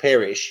or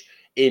perish,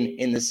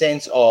 in the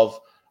sense of,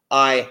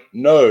 I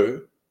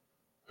know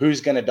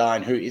who's going to die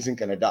and who isn't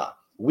going to die.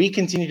 We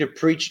continue to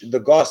preach the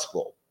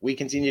gospel. We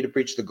continue to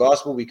preach the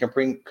gospel. We can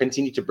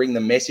continue to bring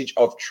the message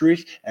of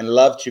truth and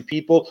love to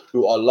people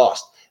who are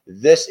lost.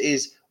 This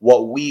is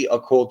what we are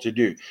called to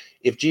do.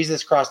 If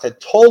Jesus Christ had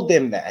told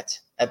them that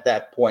at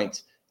that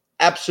point,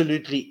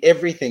 absolutely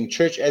everything,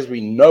 church as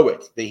we know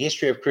it, the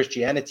history of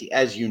Christianity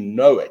as you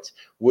know it,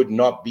 would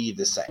not be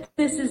the same.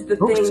 This is the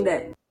thing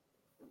that...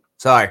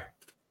 Sorry.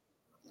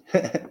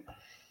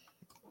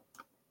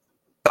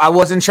 I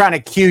wasn't trying to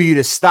cue you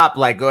to stop.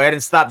 Like, go ahead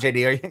and stop,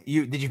 JD.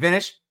 Did you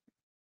finish?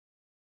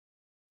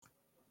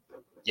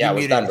 Yeah, I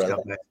was done, brother.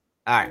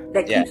 All right.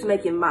 That keeps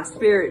making my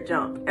spirit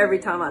jump every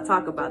time I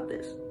talk about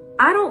this.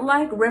 I don't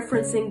like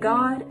referencing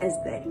God as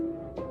they.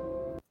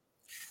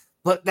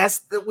 But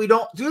we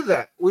don't do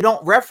that. We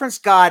don't reference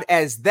God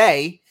as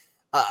they.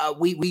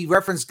 We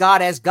reference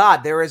God as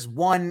God. There is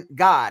one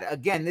God.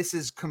 Again, this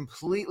is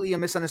completely a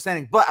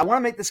misunderstanding. But I want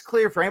to make this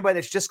clear for anybody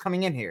that's just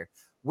coming in here.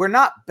 We're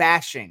not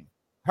bashing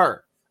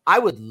her. I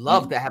would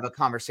love to have a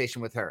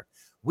conversation with her.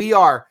 We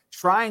are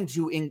trying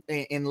to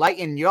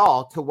enlighten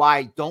y'all to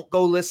why don't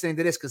go listening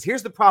to this. Because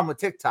here's the problem with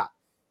TikTok.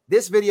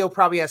 This video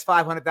probably has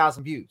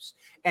 500,000 views.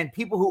 And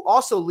people who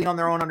also lean on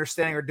their own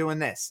understanding are doing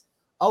this.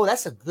 Oh,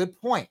 that's a good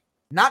point.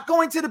 Not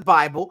going to the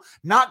Bible,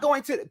 not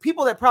going to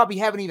people that probably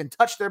haven't even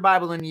touched their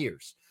Bible in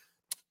years.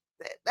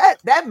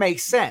 That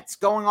makes sense,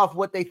 going off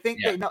what they think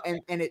they know.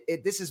 And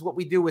this is what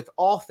we do with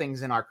all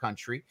things in our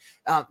country.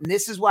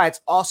 This is why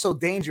it's also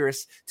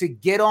dangerous to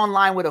get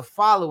online with a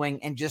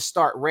following and just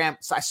start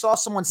So I saw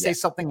someone say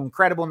something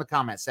incredible in the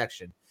comment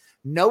section.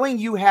 Knowing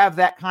you have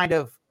that kind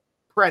of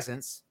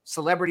presence,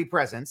 celebrity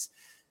presence,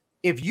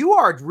 if you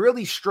are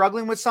really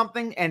struggling with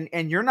something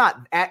and you're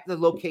not at the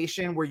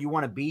location where you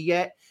want to be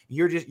yet,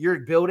 you're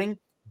building,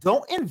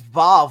 don't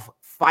involve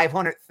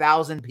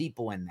 500,000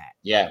 people in that.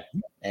 Yeah.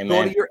 Amen.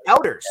 Go to your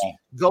elders,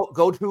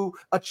 go to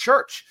a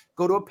church,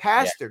 go to a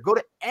pastor, go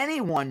to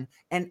anyone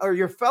or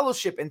your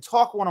fellowship and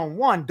talk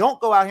one-on-one. Don't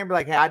go out here and be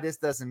like, hey, this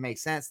doesn't make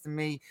sense to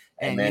me.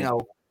 And,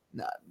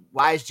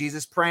 why is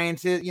Jesus praying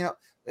to,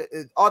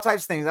 all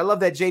types of things. I love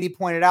that JD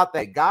pointed out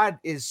that God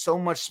is so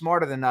much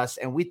smarter than us.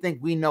 And we think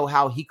we know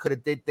how he could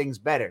have did things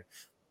better.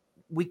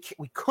 We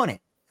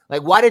couldn't.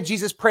 Like, why did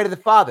Jesus pray to the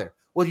Father?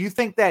 Well, do you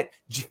think that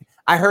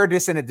I heard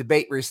this in a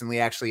debate recently,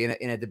 actually,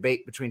 in a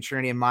debate between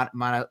Trinity and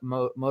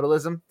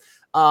modalism.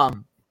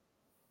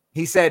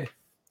 He said,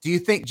 do you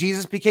think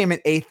Jesus became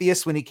an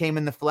atheist when he came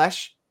in the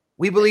flesh?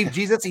 We believe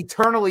Jesus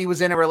eternally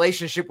was in a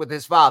relationship with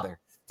his Father.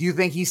 Do you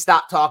think he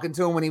stopped talking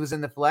to him when he was in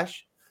the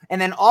flesh?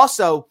 And then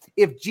also,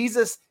 if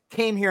Jesus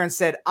came here and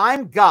said,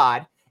 I'm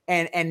God,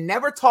 and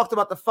never talked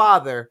about the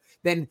Father,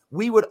 then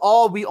we would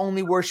all be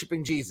only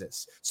worshiping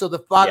Jesus. So the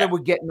Father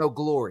would get no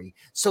glory.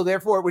 So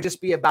therefore, it would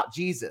just be about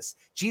Jesus.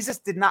 Jesus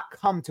did not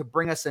come to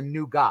bring us a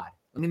new God.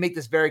 Let me make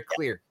this very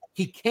clear.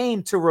 He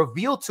came to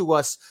reveal to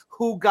us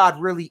who God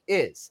really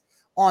is.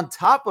 On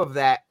top of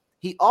that,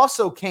 he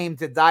also came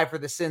to die for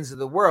the sins of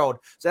the world.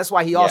 So that's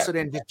why he also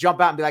didn't just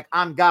jump out and be like,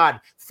 I'm God,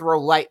 throw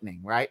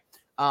lightning, right?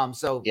 And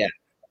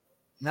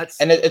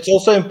it's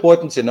also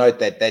important to note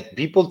that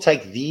people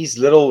take these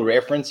little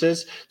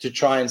references to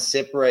try and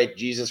separate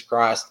Jesus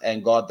Christ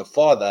and God the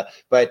Father.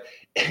 But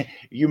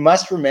you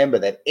must remember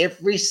that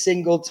every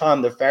single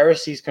time the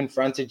Pharisees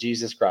confronted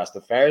Jesus Christ, the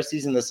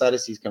Pharisees and the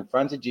Sadducees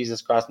confronted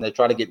Jesus Christ, and they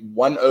try to get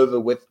one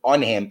over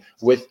on him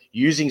with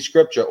using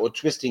scripture or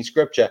twisting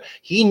scripture,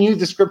 he knew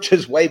the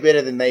scriptures way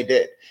better than they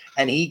did.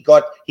 And he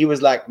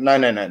was like,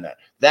 no.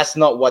 That's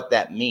not what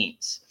that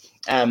means.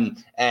 And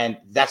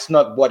that's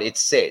not what it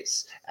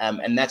says.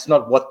 And that's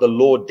not what the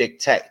law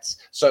dictates.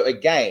 So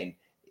again,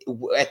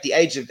 at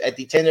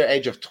the tender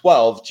age of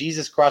 12,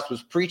 Jesus Christ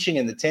was preaching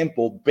in the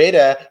temple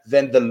better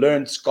than the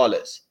learned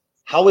scholars.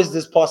 How is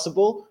this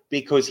possible?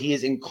 Because he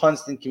is in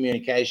constant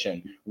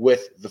communication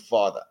with the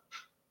Father.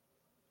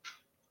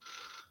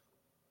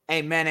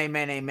 Amen,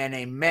 amen, amen,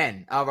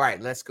 amen. All right,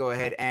 let's go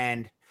ahead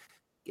and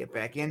get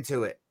back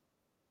into it.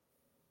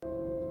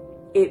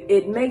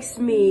 It makes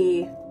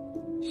me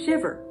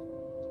shiver.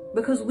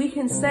 Because we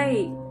can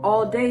say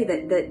all day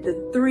that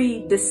the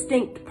three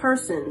distinct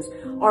persons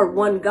are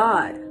one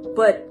God,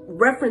 but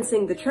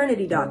referencing the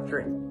Trinity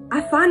doctrine,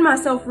 I find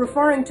myself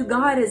referring to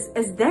God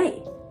as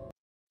they.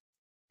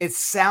 It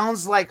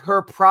sounds like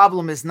her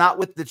problem is not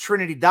with the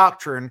Trinity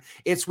doctrine.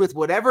 It's with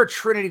whatever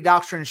Trinity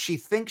doctrine she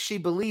thinks she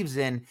believes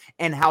in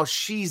and how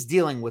she's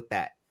dealing with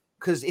that.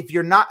 Because if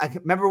you're not,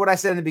 remember what I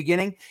said in the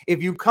beginning?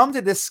 If you come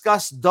to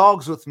discuss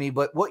dogs with me,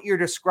 but what you're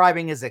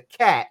describing is a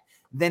cat,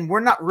 then we're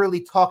not really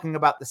talking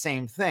about the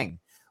same thing.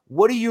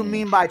 What do you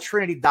mean by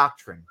Trinity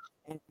doctrine?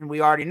 And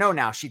we already know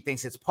now she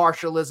thinks it's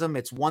partialism.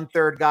 It's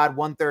 1/3 God,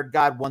 1/3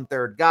 God,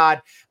 1/3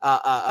 God,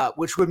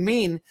 which would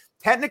mean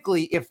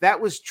technically, if that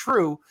was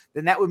true,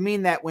 then that would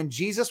mean that when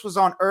Jesus was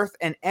on earth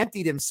and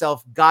emptied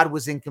himself, God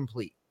was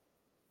incomplete.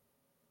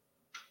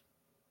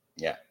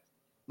 Yeah.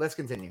 Let's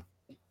continue.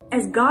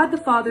 As God the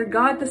Father,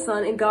 God the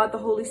Son, and God the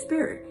Holy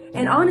Spirit.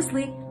 And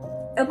honestly,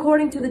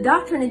 according to the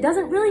doctrine, it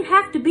doesn't really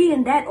have to be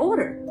in that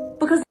order.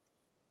 Because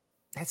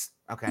that's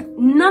okay.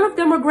 None of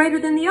them are greater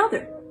than the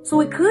other.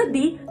 So it could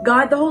be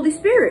God the Holy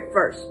Spirit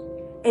first,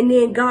 and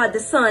then God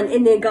the Son,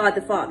 and then God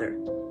the Father.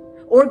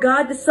 Or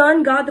God the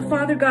Son, God the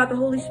Father, God the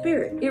Holy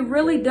Spirit. It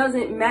really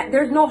doesn't matter.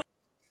 There's no...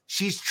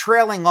 She's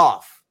trailing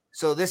off.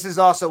 So this is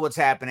also what's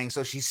happening.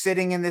 So she's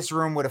sitting in this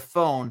room with a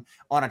phone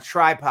on a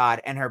tripod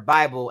and her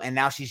Bible, and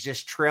now she's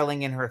just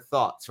trailing in her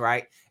thoughts,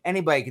 right?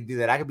 Anybody could do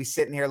that. I could be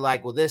sitting here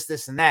like, well,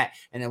 this, and that.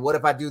 And then what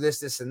if I do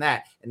this, and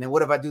that? And then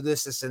what if I do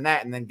this, and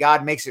that? And then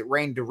God makes it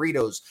rain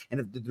Doritos. And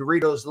if the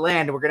Doritos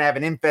land, we're going to have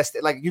an infest.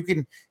 Like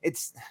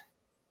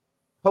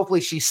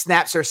hopefully she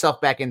snaps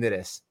herself back into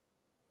this.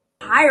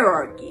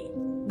 Hierarchy.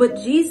 But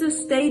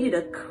Jesus stated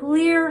a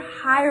clear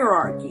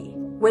hierarchy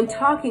when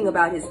talking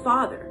about his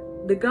Father.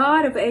 The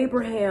God of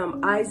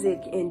Abraham,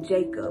 Isaac, and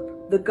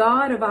Jacob, the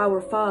God of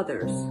our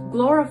fathers,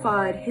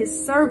 glorified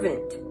his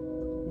servant,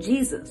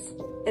 Jesus.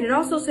 And it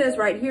also says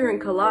right here in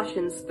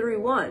Colossians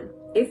 3:1,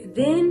 if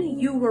then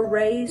you were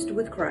raised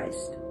with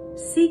Christ,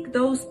 seek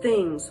those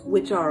things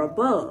which are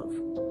above,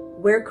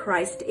 where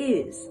Christ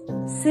is,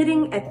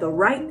 sitting at the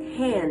right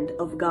hand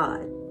of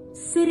God.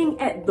 Sitting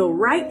at the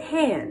right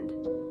hand.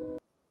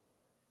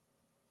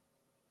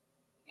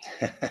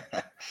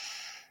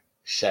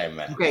 Shame,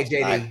 man. Okay,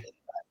 JD.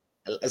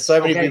 So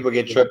many people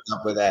get tripped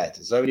up with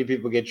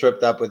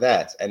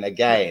that. And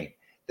again,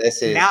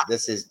 this is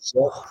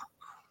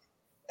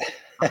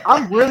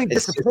I'm really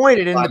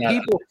disappointed in the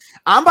people.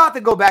 I'm about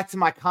to go back to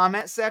my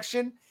comment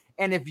section.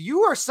 And if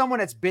you are someone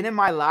that's been in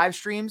my live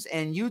streams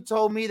and you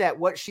told me that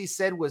what she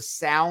said was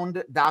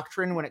sound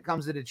doctrine when it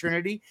comes to the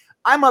Trinity,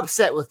 I'm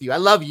upset with you. I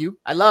love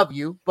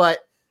you. But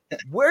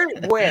where?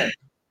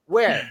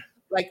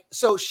 Like,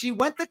 so she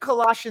went to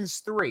Colossians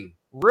 3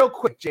 real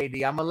quick,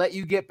 JD. I'm going to let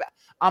you get back.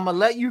 I'm going to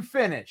let you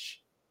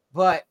finish.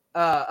 But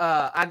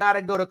I got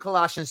to go to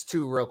Colossians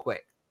 2 real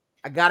quick.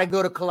 I got to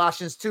go to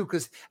Colossians 2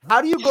 because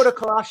how do you go to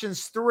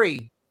Colossians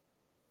 3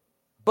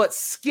 but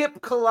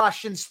skip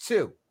Colossians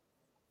 2?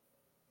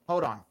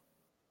 Hold on.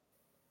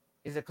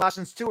 Is it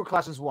Colossians 2 or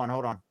Colossians 1?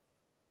 Hold on.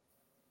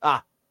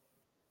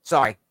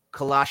 Sorry.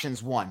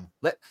 Colossians 1.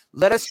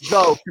 Let us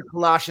go to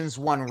Colossians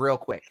 1 real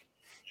quick.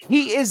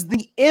 He is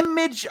the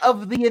image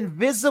of the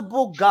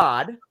invisible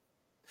God,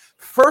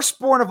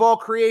 firstborn of all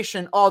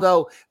creation.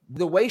 Although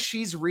the way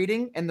she's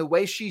reading and the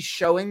way she's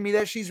showing me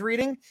that she's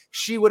reading,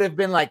 she would have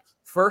been like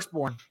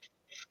firstborn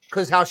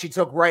because how she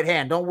took right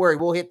hand. Don't worry.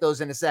 We'll hit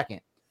those in a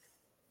second.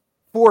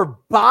 For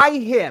by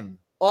him,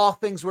 all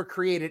things were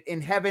created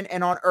in heaven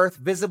and on earth,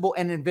 visible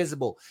and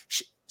invisible.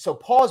 So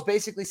Paul is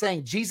basically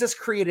saying Jesus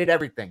created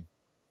everything,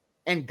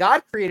 and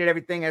God created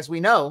everything, as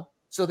we know.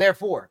 So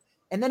therefore,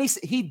 and then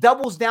he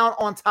doubles down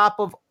on top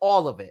of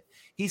all of it.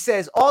 He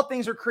says all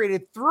things are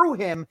created through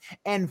him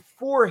and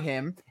for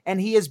him,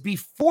 and he is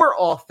before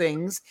all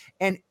things,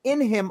 and in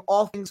him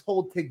all things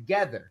hold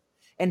together.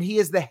 And he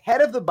is the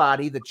head of the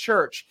body, the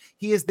church.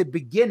 He is the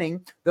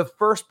beginning, the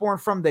firstborn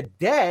from the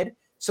dead.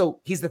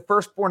 So he's the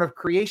firstborn of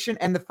creation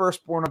and the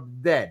firstborn of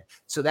the dead.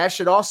 So that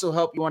should also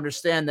help you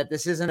understand that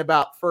this isn't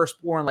about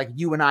firstborn like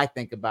you and I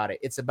think about it.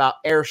 It's about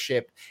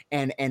heirship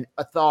and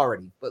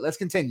authority. But let's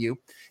continue.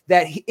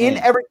 That in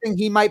everything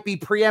he might be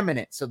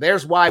preeminent. So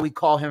there's why we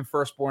call him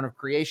firstborn of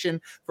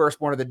creation,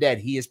 firstborn of the dead.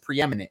 He is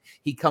preeminent.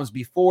 He comes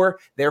before,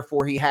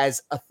 therefore he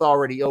has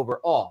authority over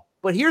all.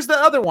 But here's the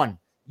other one.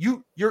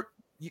 You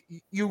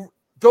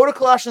go to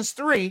Colossians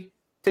 3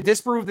 to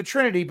disprove the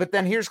Trinity, but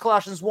then here's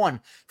Colossians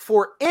 1.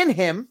 For in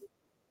him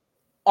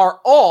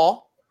for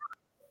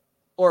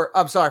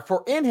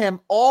in him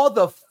all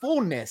the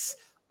fullness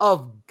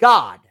of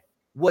God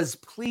was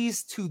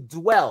pleased to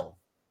dwell.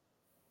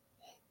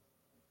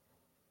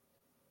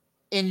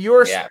 In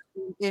your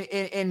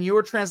in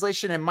your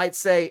translation, it might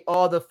say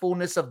all the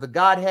fullness of the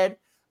Godhead,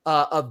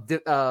 of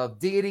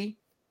deity.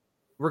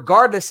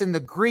 Regardless, in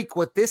the Greek,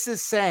 what this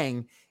is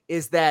saying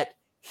is that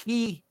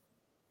he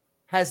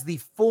has the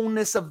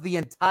fullness of the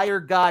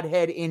entire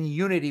Godhead in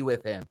unity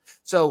with him.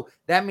 So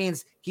that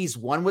means he's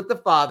one with the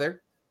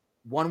Father,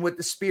 one with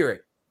the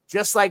Spirit.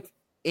 Just like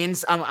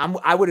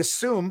I would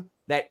assume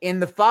that in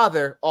the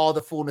Father, all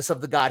the fullness of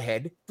the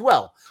Godhead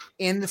dwell.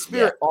 In the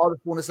Spirit, all the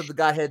fullness of the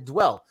Godhead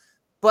dwell.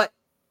 But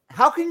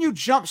how can you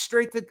jump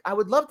straight to? I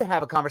would love to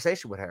have a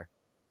conversation with her,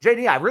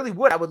 JD. I really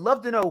would. I would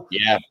love to know.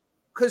 Yeah,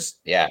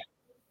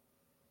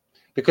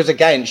 because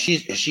again,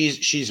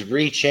 she's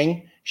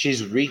reaching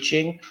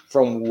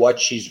from what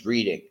she's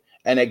reading.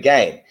 And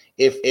again,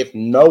 if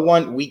no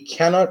one, we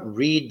cannot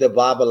read the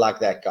Bible like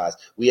that, guys.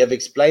 We have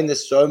explained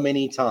this so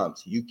many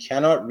times. You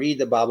cannot read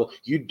the Bible.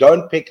 You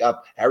don't pick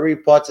up Harry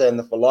Potter and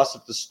the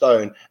Philosopher's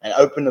Stone and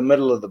open the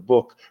middle of the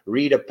book,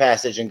 read a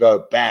passage and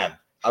go, bam,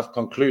 I've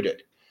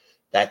concluded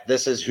that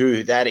this is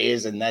who that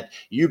is, and that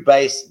you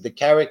base the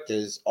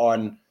characters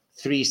on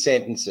 3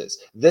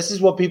 sentences. This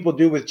is what people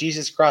do with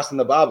Jesus Christ in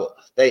the Bible.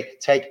 They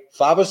take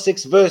 5 or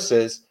 6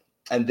 verses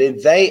and then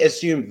they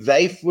assume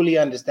they fully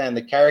understand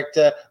the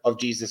character of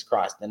Jesus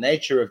Christ, the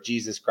nature of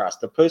Jesus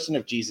Christ, the person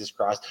of Jesus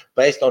Christ,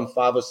 based on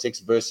 5 or 6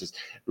 verses.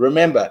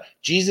 Remember,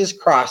 Jesus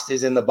Christ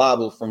is in the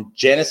Bible from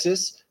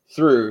Genesis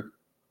through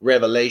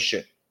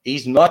Revelation.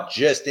 He's not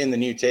just in the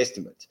New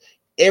Testament.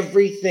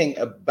 Everything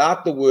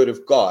about the word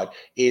of God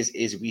is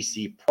we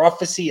see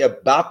prophecy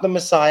about the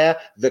Messiah,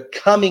 the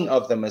coming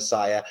of the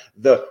Messiah,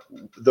 the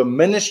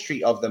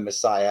ministry of the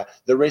Messiah,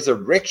 the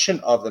resurrection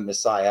of the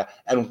Messiah,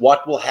 and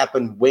what will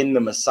happen when the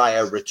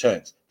Messiah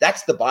returns.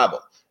 That's the Bible.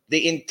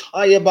 The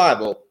entire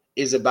Bible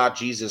is about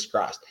Jesus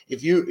Christ.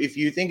 If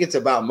you think it's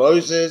about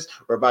Moses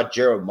or about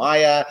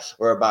Jeremiah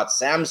or about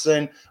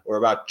Samson or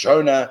about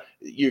Jonah,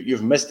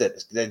 you've missed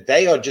it.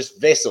 They are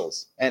just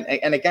vessels.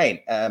 And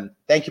again,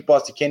 thank you,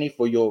 Pastor Kenny,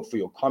 for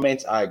your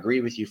comments. I agree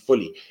with you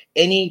fully.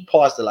 Any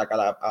pastor, like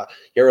I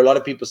hear a lot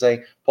of people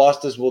saying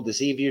pastors will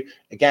deceive you.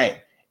 Again,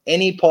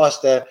 any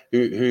pastor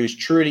who's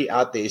truly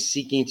out there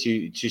seeking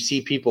to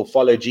see people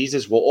follow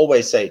Jesus will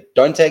always say,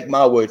 don't take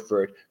my word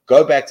for it.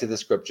 Go back to the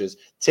scriptures,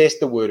 test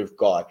the word of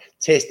God,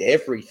 test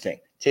everything,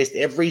 test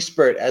every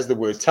spirit as the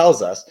word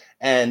tells us,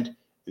 and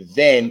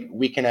then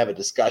we can have a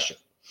discussion.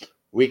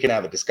 We can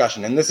have a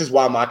discussion. And this is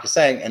why Mike is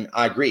saying, and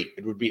I agree,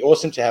 it would be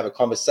awesome to have a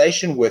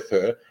conversation with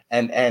her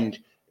and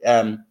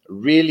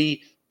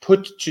really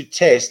put to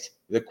test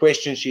the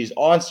questions she's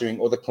answering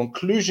or the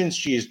conclusions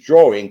she is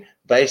drawing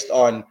based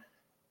on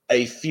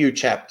a few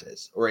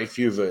chapters or a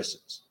few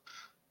verses.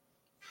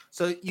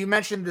 So you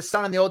mentioned the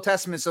Son in the Old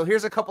Testament. So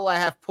here's a couple I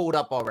have pulled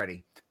up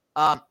already.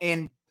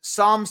 In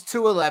Psalms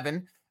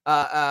 2:11,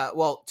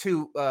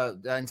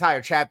 the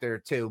entire chapter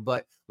 2,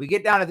 but we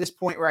get down to this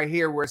point right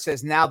here where it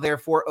says, now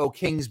therefore, O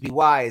kings, be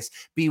wise,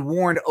 be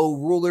warned, O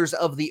rulers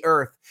of the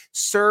earth,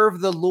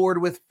 serve the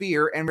Lord with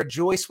fear and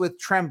rejoice with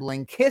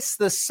trembling, kiss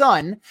the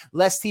Son,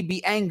 lest he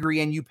be angry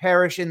and you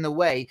perish in the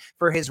way,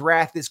 for his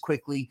wrath is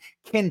quickly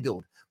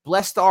kindled.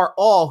 Blessed are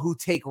all who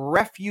take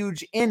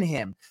refuge in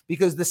him,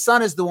 because the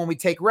Son is the one we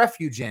take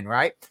refuge in,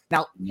 right?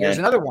 Now, here's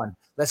another one.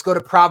 Let's go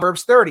to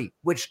Proverbs 30,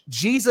 which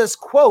Jesus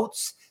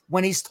quotes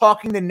when he's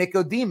talking to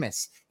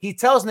Nicodemus. He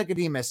tells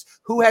Nicodemus,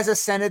 who has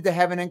ascended to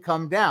heaven and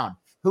come down?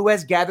 Who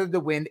has gathered the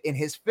wind in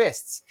his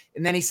fists?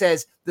 And then he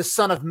says, the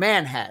Son of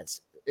Man has,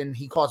 and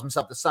he calls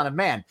himself the Son of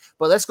Man.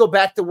 But let's go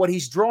back to what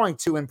he's drawing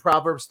to in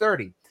Proverbs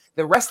 30.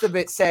 The rest of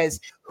it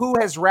says, who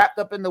has wrapped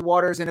up in the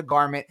waters in a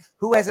garment?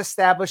 Who has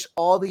established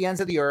all the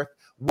ends of the earth?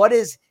 What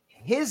is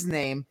his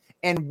name?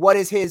 And what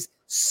is his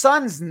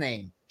son's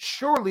name?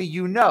 Surely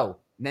you know.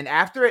 And then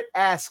after it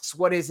asks,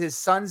 what is his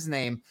son's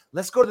name?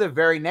 Let's go to the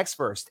very next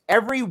verse.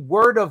 Every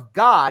word of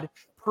God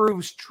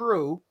proves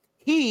true.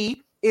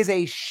 He is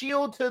a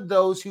shield to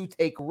those who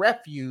take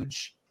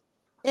refuge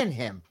in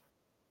him.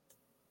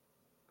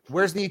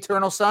 Where's the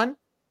eternal Son?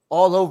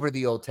 all over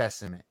the Old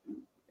Testament.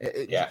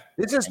 Yeah.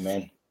 This is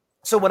Amen.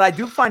 so what I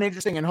do find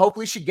interesting, and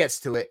hopefully she gets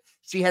to it.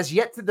 She has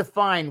yet to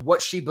define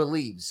what she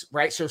believes,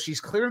 right? So she's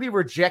clearly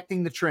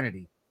rejecting the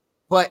Trinity,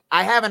 but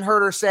I haven't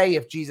heard her say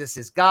if Jesus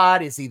is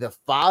God, is he the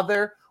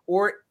Father,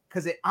 or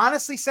because it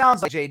honestly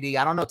sounds like, JD,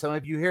 I don't know, tell me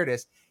if you hear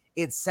this,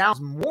 it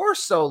sounds more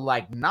so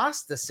like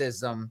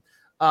Gnosticism,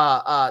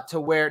 to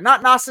where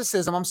not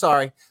Gnosticism, I'm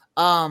sorry,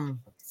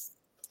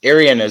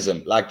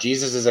 Arianism, like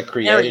Jesus is a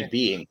created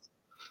being.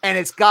 And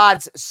it's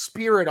God's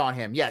spirit on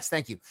him. Yes,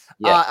 thank you.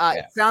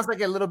 It sounds like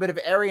a little bit of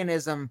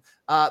Arianism,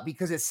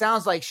 because it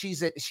sounds like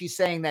she's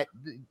saying that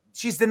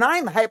she's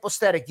denying the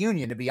hypostatic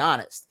union, to be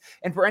honest.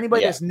 And for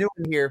anybody that's new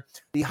in here,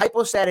 the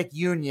hypostatic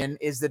union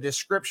is the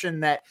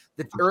description that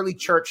the early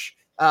church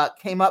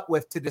came up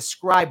with to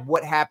describe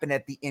what happened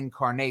at the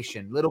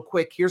incarnation. Little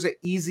quick, here's an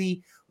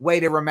easy way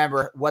to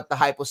remember what the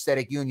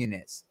hypostatic union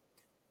is.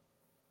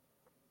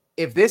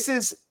 If this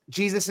is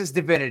Jesus's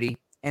divinity,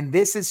 and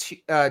this is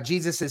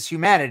Jesus's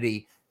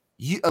humanity,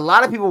 a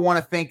lot of people want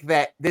to think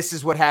that this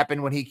is what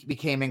happened when he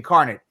became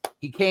incarnate.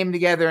 He came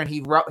together and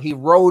he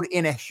rode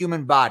in a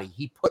human body.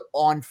 He put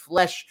on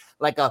flesh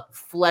like a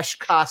flesh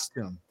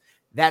costume.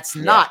 That's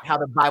not how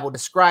the Bible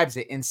describes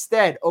it.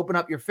 Instead, open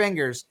up your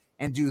fingers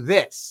and do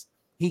this.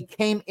 He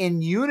came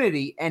in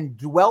unity and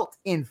dwelt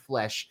in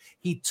flesh.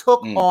 He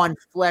took on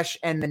flesh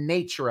and the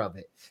nature of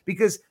it,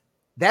 because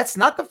that's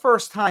not the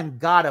first time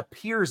God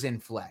appears in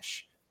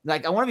flesh.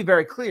 Like, I want to be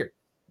very clear.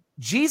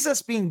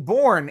 Jesus being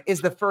born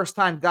is the first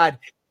time God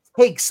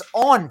takes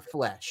on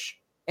flesh,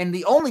 and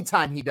the only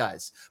time he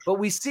does. But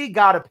we see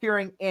God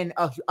appearing in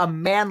a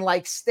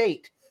man-like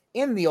state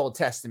in the Old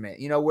Testament,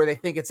 where they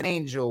think it's an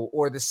angel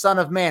or the Son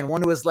of Man,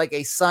 one who is like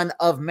a son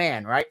of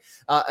man, right?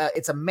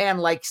 It's a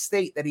man-like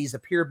state that he's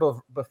appeared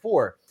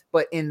before.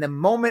 But in the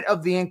moment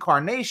of the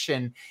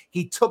incarnation,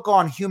 he took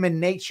on human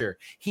nature.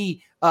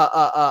 He,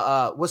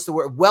 what's the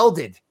word?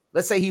 Welded.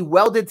 Let's say he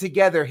welded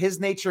together his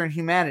nature and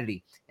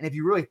humanity. And if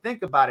you really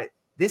think about it,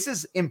 this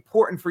is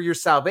important for your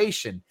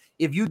salvation.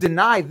 If you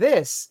deny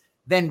this,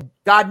 then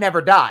God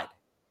never died,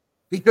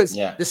 because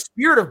the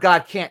Spirit of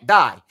God can't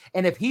die.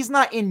 And if he's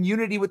not in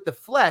unity with the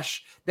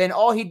flesh, then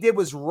all he did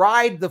was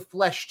ride the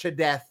flesh to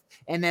death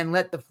and then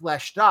let the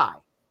flesh die.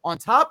 On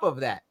top of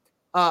that,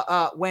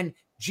 when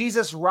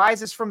Jesus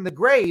rises from the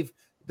grave,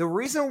 the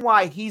reason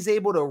why he's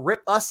able to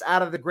rip us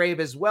out of the grave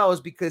as well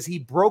is because he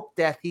broke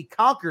death. He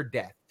conquered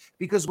death.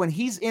 Because when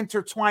he's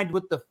intertwined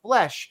with the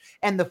flesh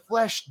and the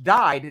flesh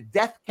died,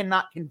 death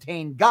cannot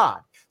contain God.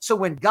 So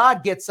when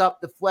God gets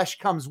up, the flesh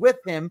comes with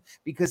him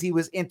because he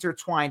was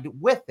intertwined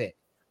with it.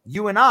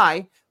 You and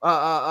I,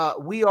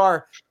 we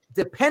are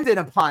dependent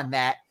upon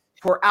that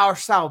for our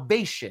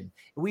salvation.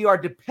 We are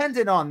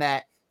dependent on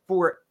that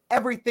for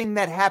everything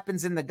that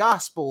happens in the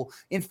gospel.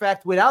 In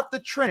fact, without the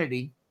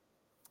Trinity,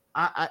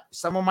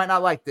 someone might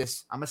not like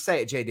this. I'm going to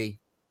say it, JD.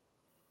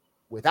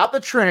 Without the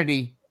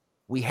Trinity,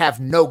 we have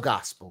no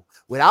gospel.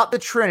 Without the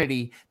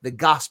Trinity, the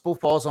gospel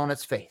falls on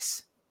its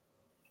face.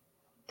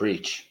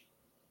 Preach.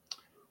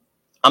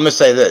 I'm going to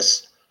say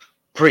this.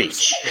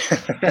 Preach.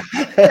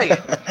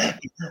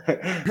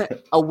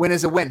 A win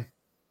is a win.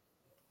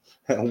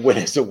 A win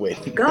is a win.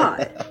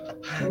 God.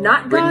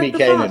 Not God the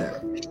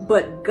Father,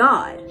 but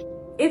God.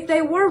 If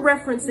they were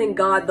referencing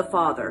God the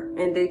Father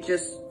and they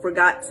just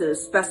forgot to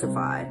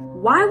specify,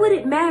 why would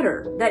it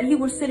matter that he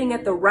was sitting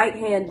at the right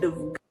hand of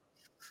God?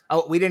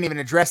 Oh, we didn't even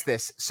address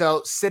this.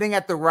 So sitting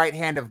at the right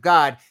hand of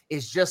God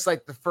is just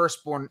like the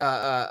firstborn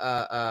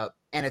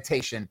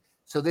annotation.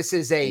 So this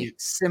is a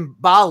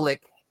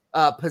symbolic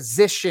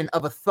position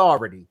of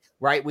authority,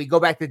 right? We go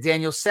back to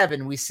Daniel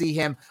 7. We see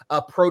him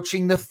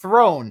approaching the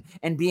throne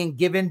and being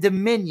given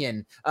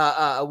dominion.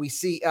 We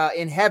see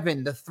in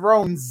heaven the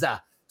thrones.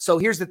 So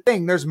here's the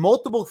thing. There's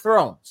multiple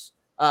thrones.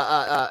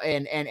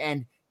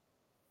 And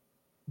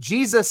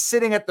Jesus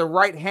sitting at the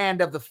right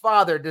hand of the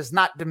Father does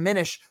not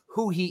diminish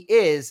who he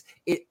is.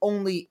 It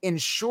only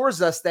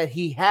ensures us that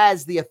he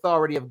has the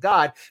authority of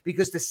God,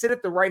 because to sit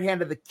at the right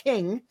hand of the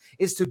king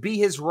is to be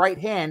his right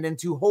hand and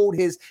to hold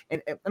his.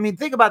 And I mean,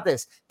 think about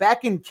this.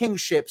 Back in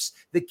kingships,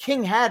 the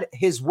king had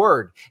his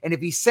word. And if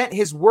he sent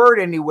his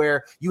word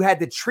anywhere, you had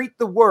to treat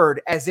the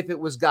word as if it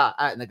was God,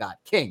 the God,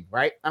 king,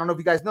 right? I don't know if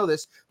you guys know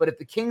this, but if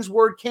the king's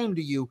word came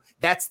to you,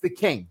 that's the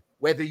king.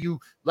 Whether you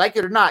like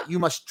it or not, you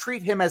must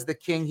treat him as the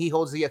king. He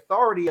holds the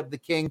authority of the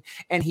king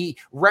and he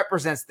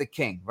represents the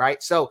king,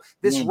 right? So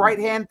this right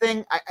hand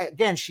thing,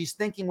 again, she's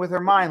thinking with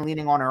her mind,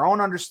 leaning on her own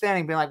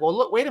understanding, being like, well,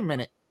 look, wait a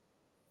minute,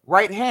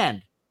 right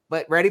hand.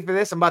 But ready for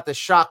this? I'm about to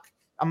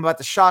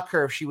shock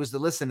her if she was to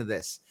listen to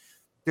this.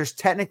 There's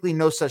technically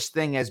no such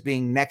thing as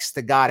being next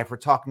to God if we're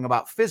talking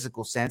about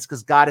physical sense,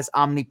 because God is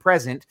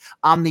omnipresent.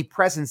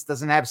 Omnipresence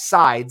doesn't have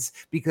sides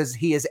because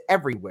he is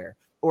everywhere,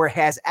 or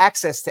has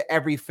access to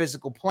every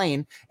physical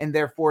plane, and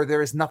therefore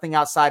there is nothing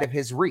outside of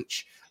his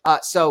reach.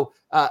 So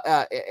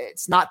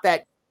it's not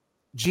that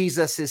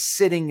Jesus is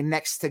sitting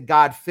next to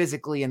God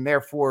physically, and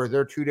therefore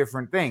they're two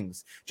different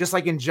things. Just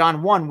like in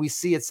John 1, we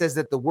see it says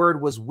that the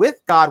Word was with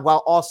God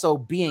while also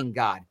being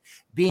God,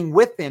 being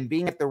with him,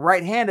 being at the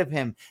right hand of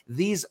him.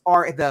 These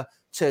are the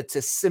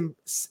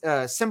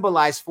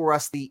symbolize for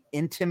us the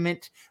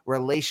intimate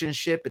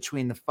relationship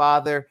between the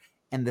Father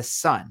and the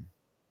Son.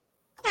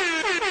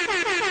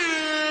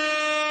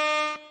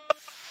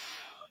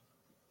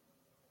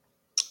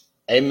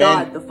 Amen.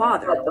 God the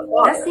Father.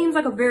 That seems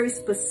like a very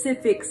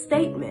specific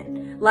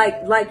statement.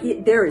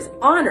 There is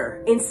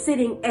honor in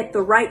sitting at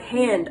the right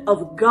hand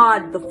of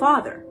God the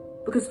Father.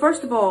 Because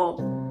first of all,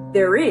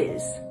 there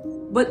is.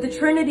 But the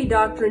Trinity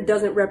doctrine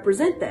doesn't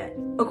represent that.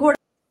 According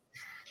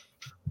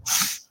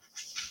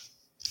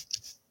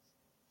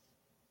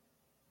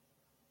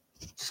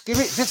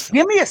Just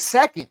give me a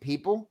second,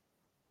 people.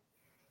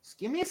 Just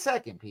give me a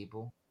second,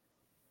 people.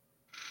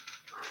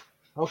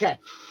 Okay.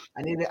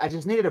 I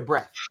just needed a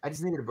breath.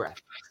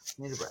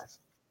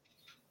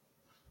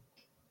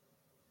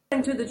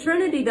 to the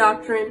Trinity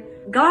doctrine,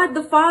 God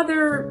the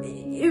Father,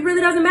 it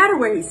really doesn't matter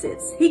where he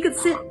sits. He could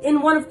sit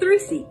in one of three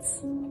seats.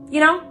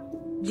 You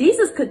know,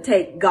 Jesus could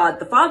take God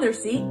the Father's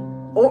seat,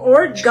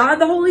 or God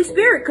the Holy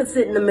Spirit could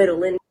sit in the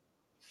middle. And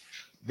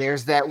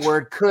there's that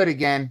word could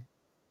again.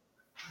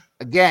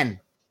 Again,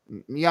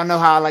 y'all know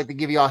how I like to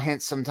give y'all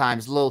hints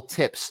sometimes, little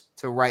tips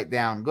to write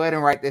down. Go ahead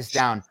and write this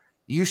down.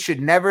 You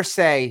should never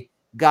say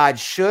God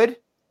should,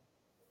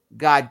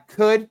 God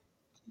could,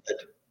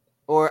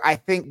 or I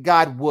think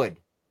God would.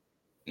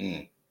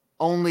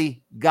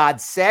 Only God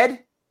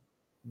said,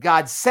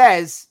 God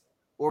says,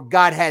 or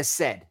God has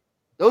said.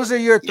 Those are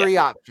your three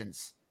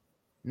options.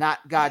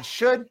 Not God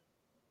should,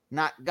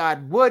 not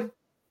God would,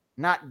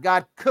 not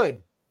God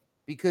could,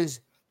 because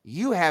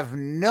you have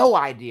no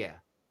idea.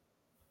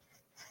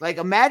 Like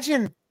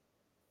imagine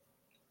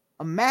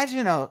an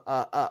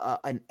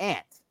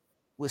ant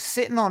was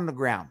sitting on the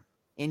ground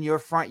in your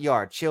front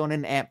yard, chilling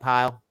in the ant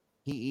pile.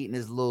 He eating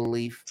his little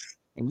leaf,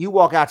 and you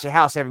walk out your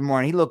house every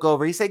morning. He look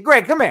over. He say,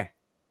 "Greg, come here.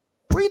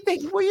 What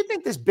do you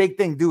think this big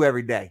thing do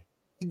every day?"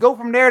 He go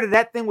from there to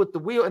that thing with the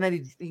wheel, and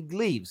then he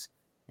leaves.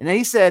 And then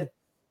he said,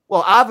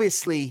 "Well,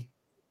 obviously,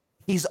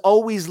 he's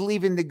always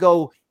leaving to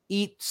go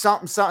eat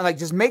something, like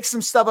just make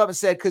some stuff up," and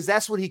said, "Because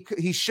that's what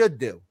he should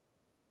do."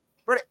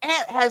 But the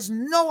ant has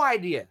no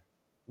idea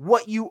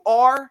what you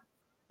are,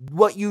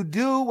 what you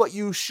do, what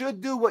you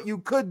should do, what you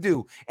could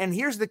do. And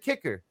here's the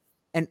kicker.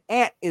 An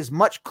ant is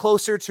much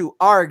closer to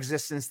our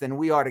existence than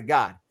we are to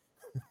God.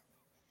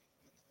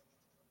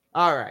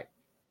 All right.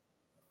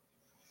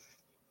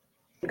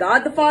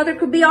 God the Father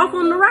could be off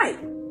on the right.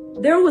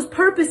 There was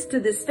purpose to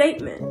this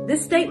statement.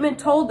 This statement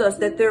told us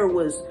that there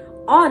was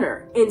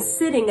honor in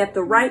sitting at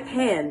the right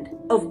hand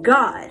of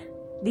God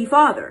the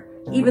Father.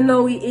 Even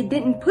though it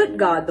didn't put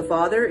God the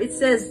Father, it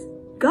says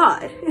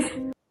God.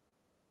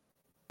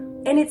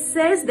 And it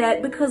says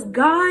that because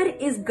God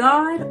is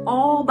God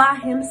all by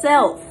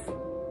himself.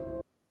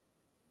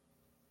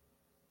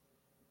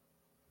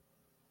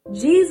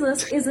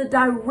 Jesus is a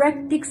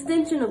direct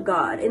extension of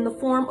God in the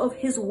form of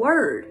his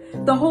word.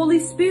 The Holy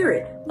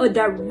Spirit, a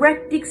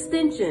direct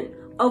extension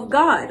of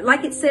God,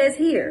 like it says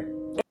here.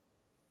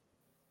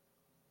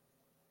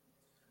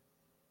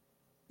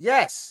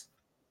 Yes.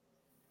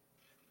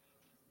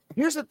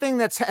 Here's the thing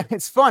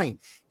it's funny.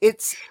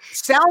 It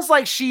sounds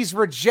like she's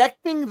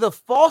rejecting the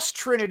false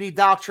Trinity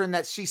doctrine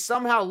that she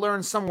somehow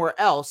learned somewhere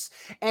else,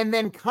 and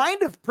then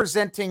kind of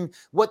presenting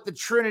what the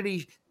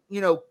Trinity,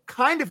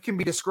 kind of can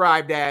be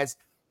described as,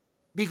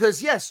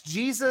 because yes,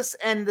 Jesus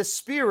and the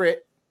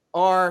Spirit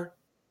are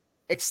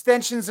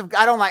extensions of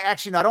God. I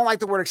don't like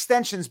the word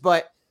extensions,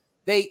 but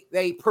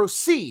they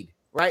proceed,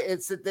 right?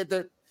 It's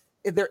the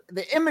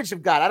image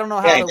of God. I don't know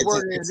how the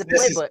word is,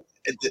 but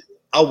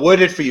I'll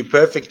word it for you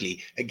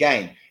perfectly.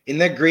 Again, in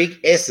the Greek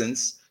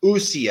essence,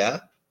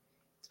 ousia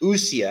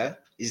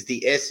is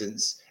the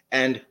essence,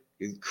 and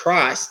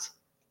Christ,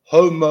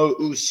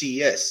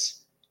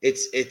 homoousios.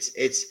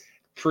 It's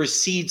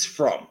proceeds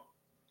from.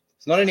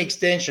 It's not an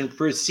extension,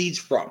 proceeds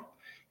from.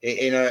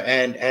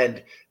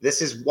 And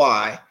this is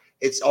why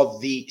it's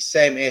of the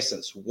same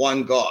essence,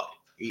 one God.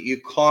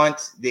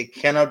 There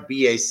cannot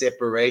be a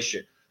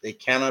separation. There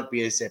cannot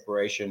be a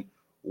separation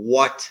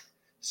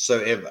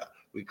whatsoever.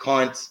 We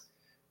can't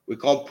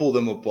pull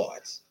them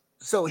apart.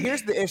 So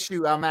here's the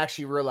issue I'm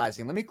actually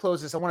realizing. Let me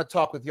close this. I want to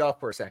talk with y'all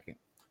for a second.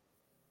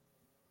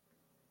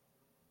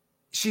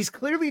 She's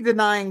clearly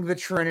denying the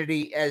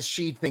Trinity as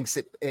she thinks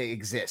it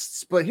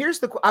exists. But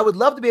I would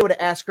love to be able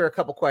to ask her a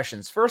couple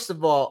questions. First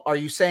of all, are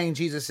you saying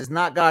Jesus is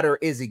not God, or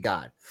is he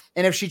God?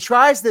 And if she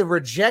tries to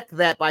reject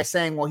that by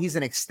saying, well, he's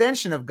an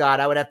extension of God,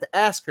 I would have to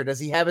ask her, does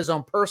he have his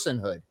own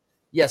personhood?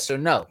 Yes or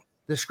no?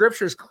 The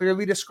scriptures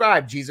clearly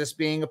describe Jesus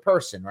being a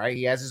person, right?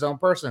 He has his own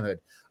personhood.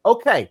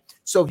 Okay,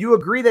 so if you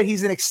agree that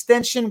he's an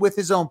extension with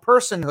his own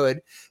personhood,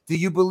 do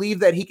you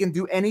believe that he can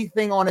do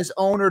anything on his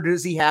own, or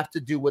does he have to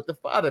do what the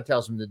Father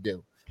tells him to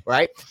do,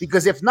 right?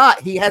 Because if not,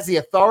 he has the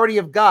authority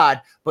of God,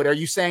 but are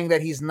you saying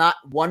that he's not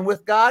one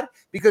with God?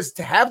 Because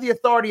to have the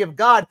authority of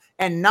God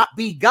and not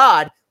be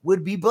God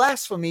would be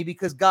blasphemy,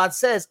 because God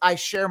says, I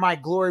share my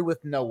glory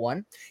with no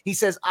one. He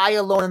says, I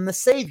alone am the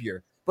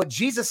Savior, but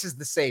Jesus is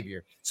the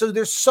Savior. So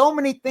there's so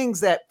many things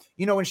that,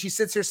 you know, when she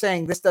sits here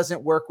saying this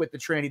doesn't work with the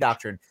Trinity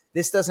doctrine,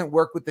 this doesn't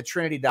work with the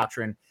Trinity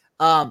doctrine.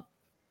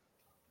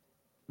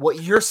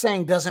 What you're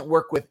saying doesn't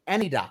work with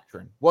any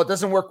doctrine. Well, it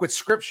doesn't work with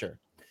Scripture.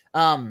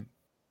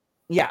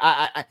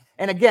 Yeah,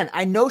 and again,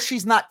 I know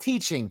she's not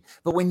teaching,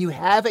 but when you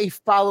have a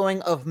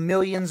following of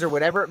millions or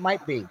whatever it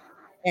might be,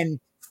 and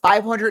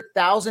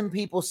 500,000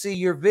 people see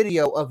your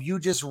video of you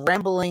just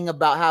rambling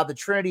about how the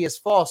Trinity is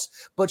false,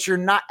 but you're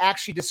not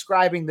actually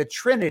describing the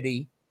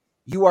Trinity,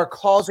 you are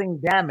causing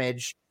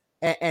damage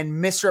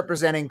and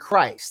misrepresenting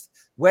Christ.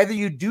 Whether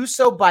you do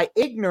so by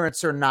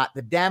ignorance or not,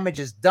 the damage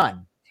is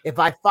done. If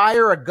I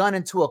fire a gun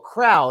into a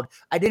crowd,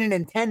 I didn't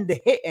intend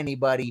to hit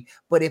anybody,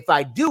 but if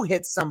I do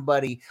hit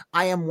somebody,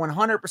 I am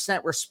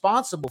 100%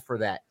 responsible for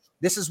that.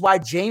 This is why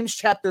James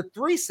chapter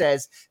 3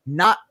 says,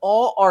 not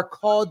all are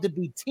called to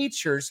be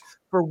teachers,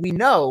 for we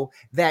know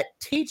that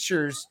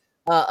teachers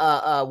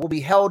will be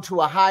held to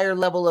a higher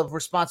level of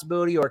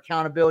responsibility or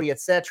accountability,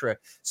 etc.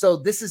 So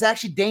this is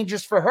actually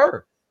dangerous for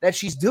her that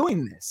she's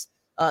doing this.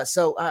 You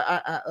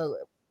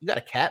got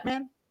a cat,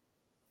 man?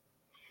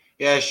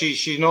 Yeah,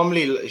 she's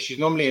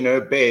normally in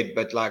her bed,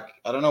 but like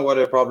I don't know what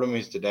her problem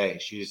is today.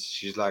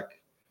 She's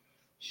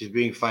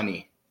being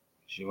funny.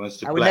 She wants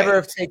to play. I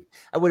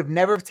would have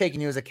never have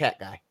taken you as a cat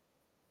guy.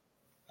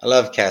 I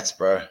love cats,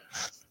 bro.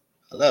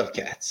 I love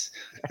cats.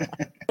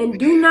 And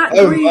do not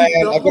grieve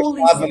the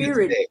Holy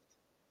Spirit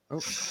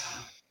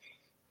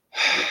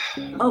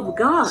of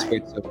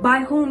God, by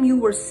whom you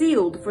were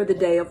sealed for the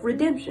day of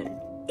redemption.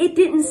 It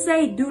didn't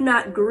say do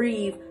not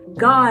grieve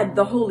God,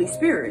 the Holy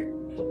Spirit.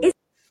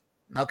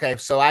 Okay,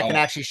 so I can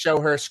actually show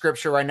her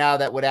scripture right now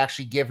that would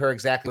actually give her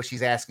exactly what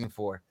she's asking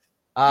for.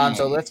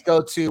 So let's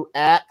go to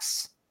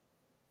Acts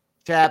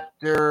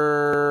chapter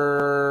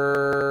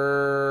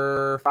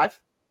 5.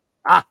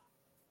 But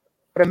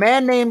a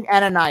man named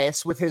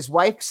Ananias with his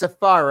wife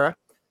Sapphira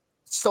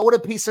sold a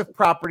piece of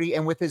property,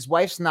 and with his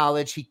wife's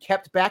knowledge, he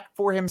kept back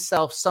for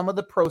himself some of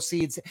the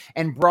proceeds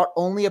and brought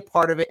only a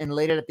part of it and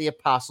laid it at the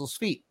apostles'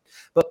 feet.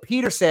 But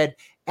Peter said,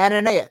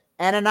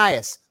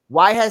 Ananias,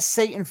 why has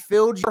Satan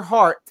filled your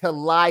heart to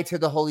lie to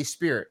the Holy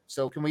Spirit?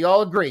 So can we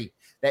all agree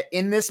that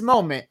in this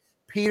moment,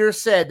 Peter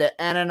said that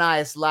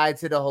Ananias lied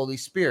to the Holy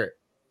Spirit?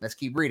 Let's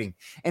keep reading.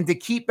 And to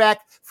keep back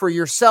for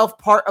yourself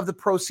part of the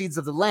proceeds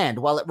of the land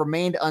while it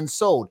remained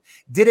unsold.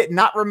 Did it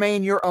not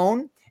remain your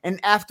own? And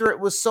after it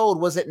was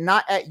sold, was it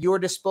not at your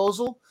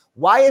disposal?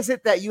 Why is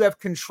it that you have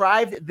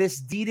contrived this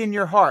deed in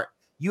your heart?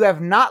 You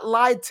have not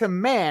lied to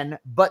man,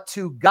 but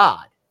to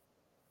God.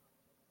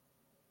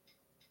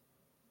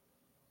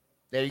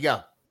 There you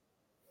go.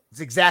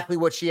 It's exactly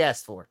what she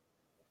asked for.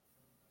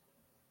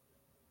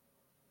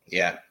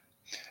 Yeah.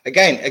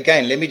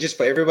 Again, let me just,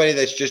 for everybody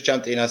that's just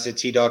jumped in, I said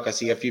T-Doc, I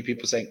see a few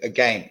people saying,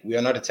 again, we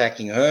are not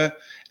attacking her.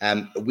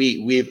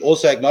 We've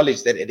also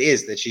acknowledged that it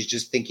is that she's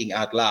just thinking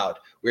out loud.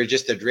 We're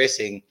just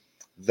addressing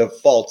the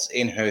faults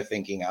in her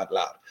thinking out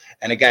loud.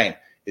 And again,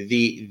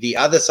 the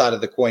other side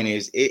of the coin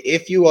is,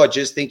 if you are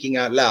just thinking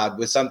out loud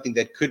with something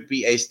that could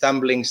be a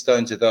stumbling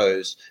stone to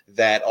those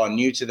that are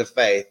new to the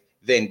faith,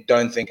 then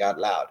don't think out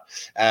loud.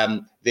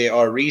 There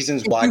are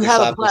reasons why you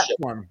have a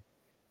platform.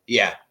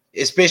 Yeah.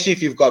 Especially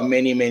if you've got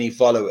many, many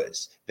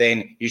followers,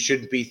 then you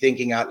shouldn't be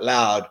thinking out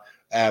loud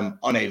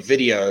on a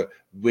video,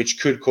 which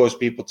could cause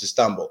people to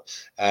stumble.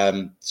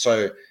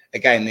 So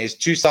again, there's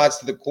two sides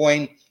to the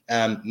coin.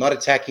 Not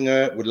attacking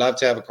her. Would love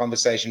to have a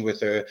conversation with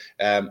her.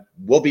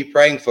 We'll be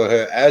praying for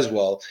her as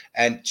well.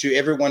 And to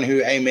everyone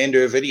who amened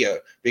her video,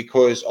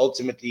 because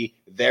ultimately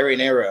they're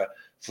in error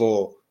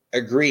for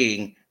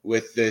agreeing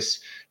with this.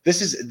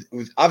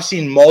 I've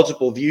seen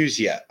multiple views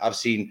here. I've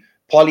seen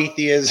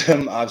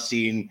polytheism, I've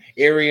seen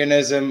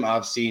Arianism,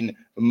 I've seen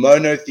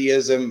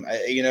monotheism.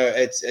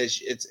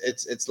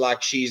 It's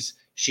like she's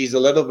a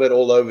little bit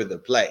all over the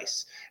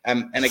place.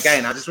 And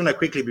again, I just want to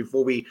quickly,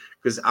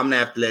 because I'm gonna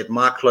have to let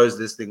Mark close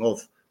this thing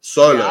off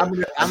solo.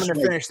 Yeah, I'm gonna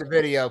finish the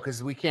video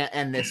because we can't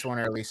end this one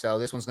early, so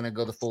this one's gonna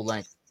go the full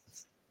length.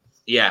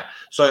 Yeah,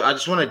 so I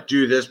just want to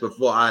do this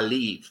before I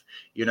leave.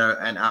 And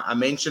I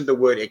mentioned the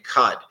word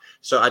ekad.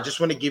 So I just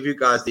want to give you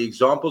guys the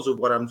examples of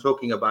what I'm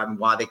talking about and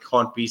why there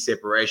can't be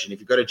separation. If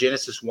you go to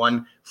Genesis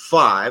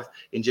 1:5,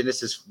 in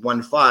Genesis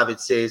 1:5, it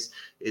says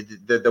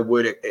the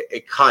word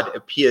ekad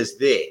appears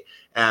there.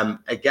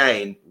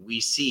 Again, we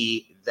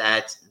see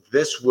that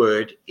this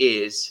word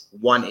is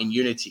one in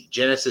unity.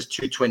 Genesis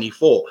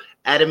 2:24,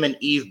 Adam and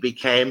Eve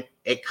became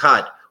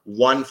ekad,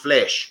 one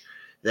flesh.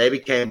 They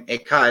became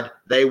ekad.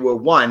 They were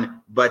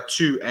one, but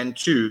two, and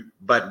two,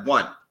 but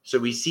one. So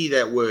we see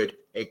that word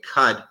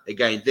ekad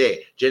again there.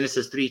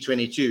 Genesis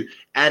 3:22,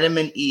 Adam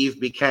and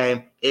Eve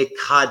became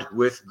ekad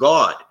with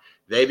God.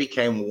 They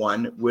became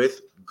one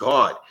with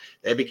God.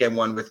 They became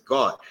one with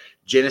God.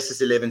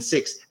 Genesis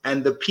 11:6,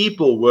 and the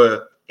people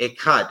were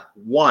ekad,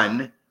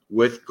 one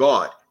with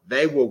God.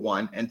 They were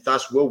one, and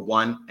thus were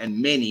one and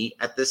many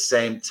at the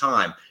same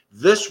time.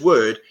 This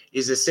word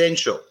is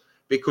essential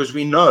because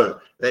we know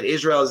that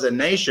Israel as a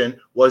nation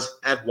was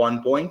at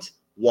one point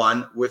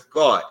one with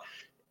God.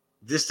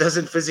 This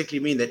doesn't physically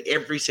mean that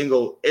every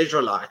single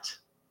Israelite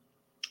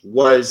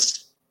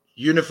was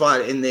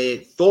unified in their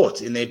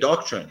thought, in their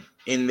doctrine,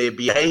 in their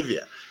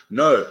behavior.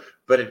 No,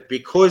 but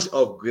because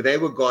of they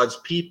were God's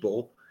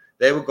people,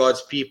 they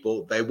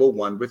were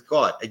one with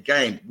God.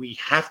 Again, we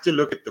have to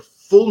look at the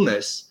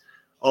fullness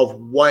of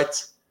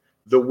what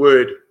the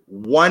word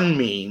one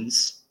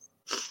means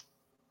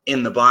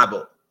in the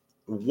Bible.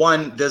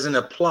 One doesn't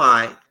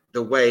apply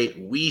the way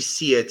we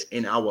see it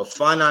in our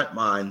finite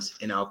minds,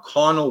 in our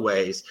carnal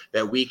ways,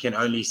 that we can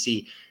only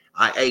see,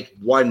 I ate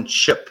one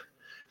chip.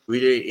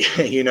 We,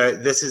 you know,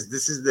 this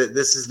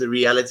is the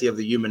reality of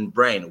the human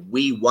brain.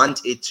 We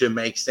want it to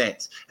make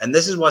sense, and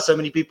this is why so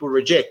many people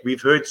reject.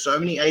 We've heard so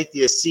many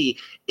atheists see,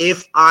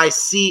 if I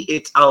see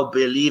it, I'll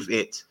believe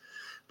it.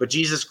 But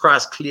Jesus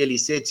Christ clearly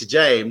said to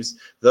James,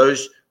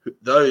 those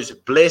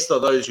blessed are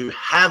those who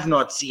have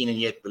not seen and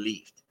yet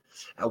believed.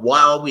 And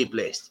why are we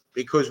blessed?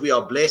 Because we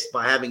are blessed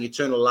by having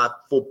eternal life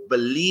for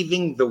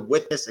believing the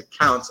witness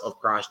accounts of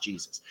Christ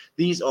Jesus.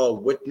 These are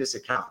witness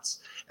accounts,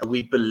 and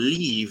we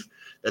believe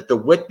that the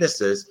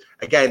witnesses,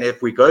 again,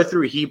 if we go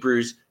through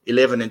Hebrews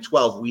 11 and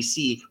 12, we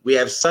see we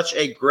have such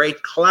a great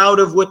cloud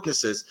of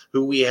witnesses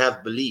who we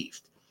have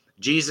believed.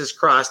 Jesus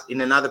Christ,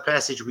 in another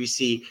passage, we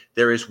see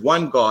there is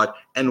one God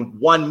and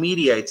one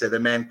mediator, the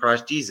man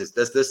Christ Jesus.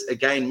 Does this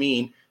again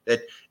mean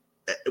that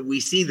we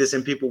see this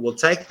and people will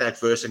take that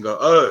verse and go,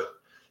 oh,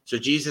 so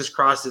Jesus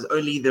Christ is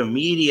only the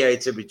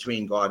mediator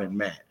between God and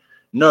man?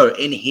 No,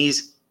 in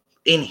his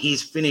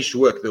finished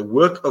work, the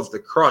work of the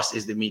cross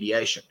is the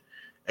mediation.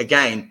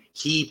 Again,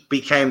 he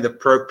became the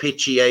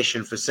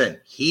propitiation for sin.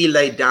 He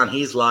laid down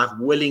his life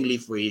willingly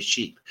for his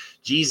sheep.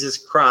 Jesus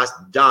Christ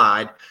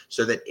died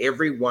so that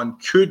everyone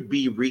could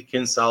be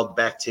reconciled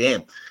back to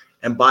him.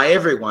 And by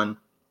everyone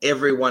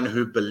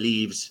who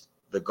believes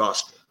the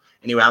gospel.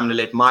 Anyway, I'm going to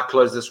let Mike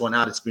close this one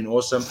out. It's been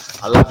awesome.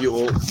 I love you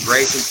all.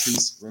 Grace and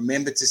peace.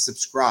 Remember to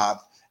subscribe,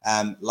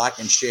 like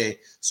and share.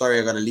 Sorry,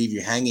 I got to leave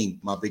you hanging,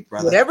 my big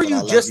brother. Whatever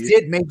you just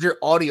did made your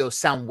audio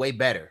sound way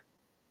better.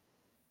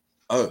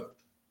 Oh.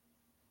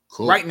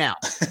 Cool. Right now.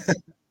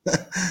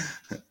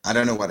 I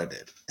don't know what I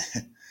did.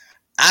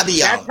 I'll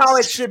be honest. That's how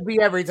it should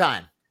be every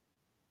time.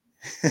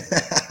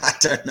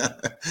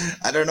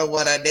 I don't know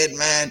what I did,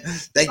 man.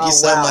 Thank you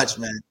so much,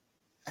 man.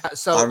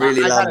 So I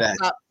really love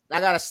that. I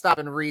gotta stop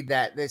and read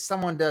that. If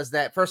someone does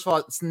that, first of all,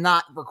 it's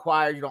not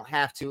required. You don't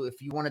have to. If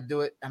you want to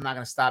do it, I'm not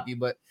gonna stop you.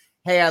 But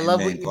hey, I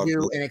love what you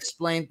do and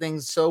explain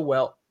things so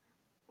well.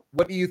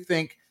 What do you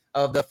think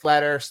of the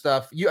flat earth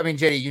stuff? I mean,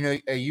 JD, you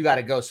know, you got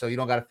to go, so you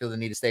don't got to feel the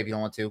need to stay if you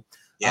don't want to.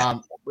 Yeah.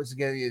 Once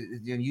again,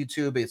 on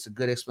YouTube, it's a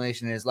good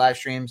explanation in his live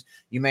streams.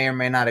 You may or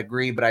may not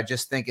agree, but I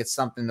just think it's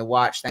something to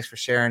watch. Thanks for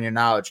sharing your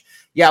knowledge.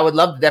 Yeah, I would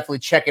love to definitely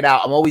check it out.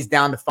 I'm always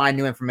down to find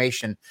new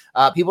information.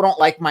 People don't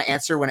like my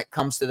answer when it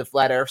comes to the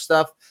flat earth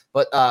stuff,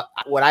 but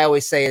what I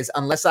always say is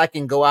unless I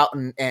can go out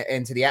and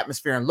into the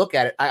atmosphere and look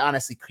at it, I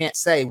honestly can't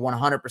say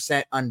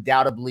 100%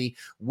 undoubtedly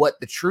what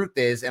the truth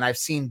is. And I've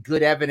seen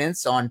good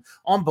evidence on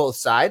both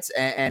sides,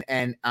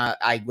 and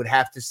I would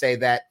have to say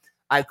that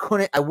I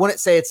wouldn't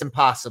say it's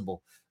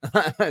impossible.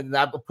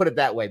 I'll put it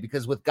that way,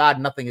 because with God,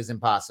 nothing is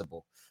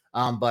impossible.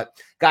 But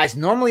guys,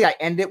 normally I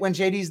end it when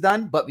JD's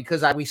done, but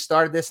because we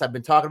started this, I've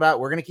been talking about it,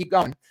 we're going to keep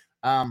going.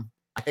 I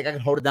think I can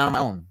hold it down on my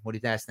own. What do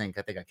you guys think?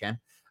 I think I can.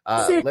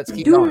 Let's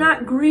keep going. Do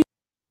not grieve.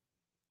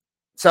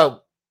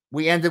 So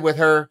we ended with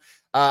her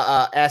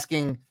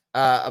asking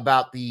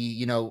about the,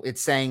 you know,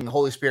 it's saying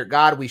Holy Spirit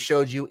God. We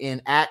showed you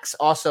in Acts.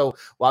 Also,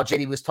 while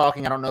JD was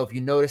talking, I don't know if you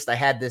noticed, I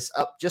had this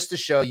up just to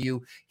show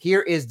you.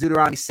 Here is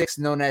Deuteronomy 6,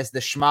 known as the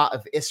Shema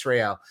of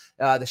Israel.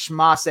 The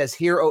Shema says,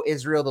 "Hear, O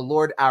Israel, the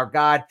Lord our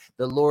God,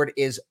 the Lord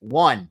is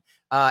one."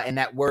 And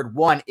that word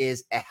one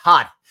is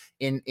ehad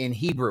in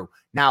Hebrew.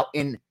 Now,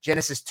 in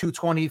Genesis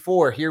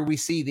 2:24, here we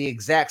see the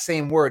exact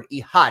same word,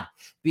 ehad,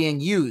 being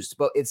used.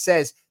 But it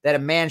says that a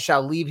man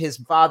shall leave his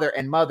father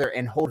and mother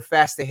and hold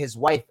fast to his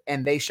wife,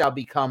 and they shall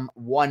become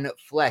one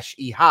flesh,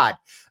 ehad.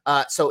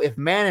 So if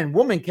man and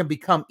woman can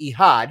become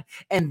ehad,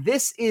 and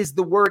this is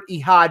the word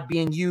ehad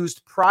being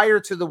used prior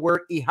to the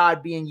word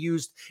ehad being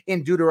used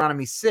in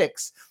Deuteronomy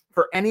 6,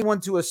 for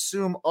anyone to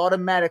assume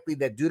automatically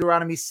that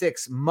Deuteronomy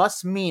 6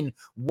 must mean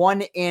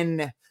one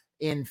in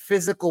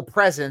physical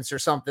presence or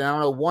something. I don't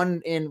know,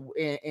 one in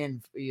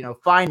you know,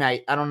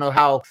 finite. I don't know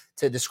how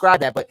to describe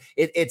that, but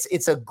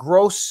it's a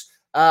gross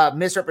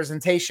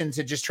misrepresentation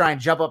to just try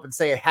and jump up and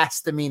say it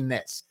has to mean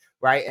this,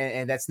 right?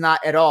 And that's not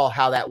at all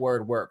how that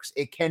word works.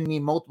 It can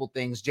mean multiple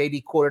things.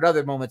 JD quoted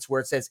other moments where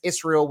it says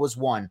Israel was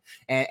one,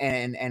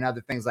 and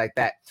other things like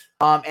that.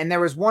 And there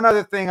was one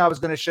other thing I was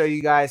going to show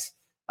you guys,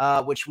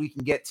 which we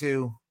can get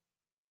to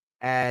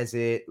as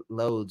it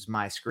loads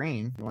my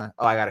screen. Oh,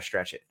 I got to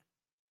stretch it.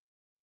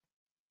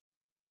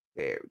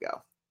 There we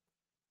go.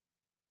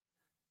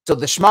 So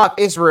the Shema of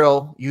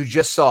Israel, you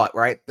just saw it,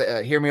 right?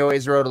 Hear me, O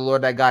Israel, the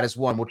Lord thy God is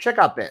one. Well, check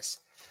out this.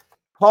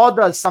 Paul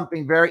does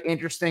something very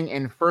interesting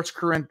in 1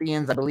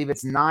 Corinthians, I believe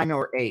it's 9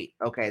 or 8.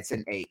 Okay, it's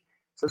in 8.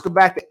 So let's go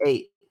back to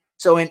 8.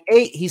 So in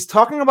 8, he's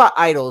talking about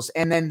idols,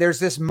 and then there's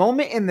this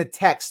moment in the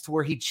text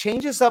where he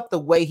changes up the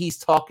way he's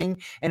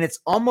talking, and it's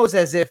almost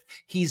as if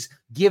he's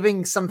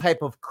giving some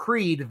type of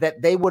creed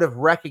that they would have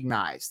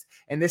recognized.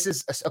 And this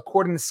is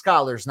according to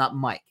scholars, not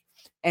Mike.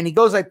 And he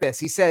goes like this.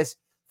 He says,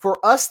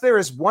 "For us there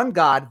is one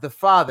God, the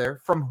Father,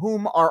 from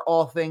whom are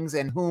all things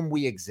and whom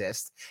we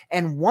exist,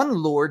 and one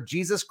Lord,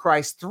 Jesus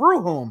Christ,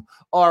 through whom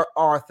are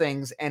our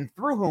things and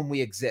through whom we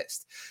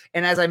exist."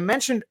 And as I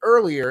mentioned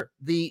earlier,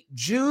 the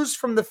Jews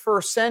from the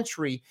first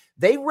century,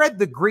 they read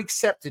the Greek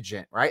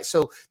Septuagint, right?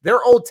 So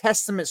their Old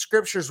Testament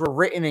scriptures were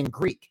written in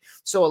Greek.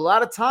 So a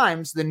lot of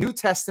times the New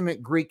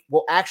Testament Greek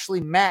will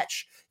actually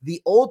match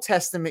the Old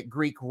Testament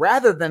Greek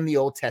rather than the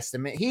Old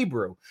Testament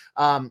Hebrew.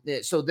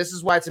 So this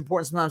is why it's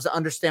important sometimes to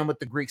understand what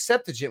the Greek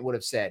Septuagint would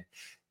have said.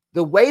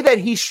 The way that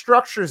he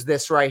structures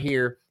this right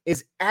here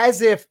is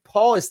as if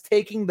Paul is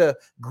taking the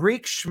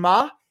Greek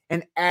Shema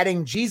and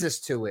adding Jesus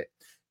to it.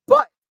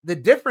 But the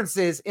difference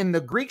is in the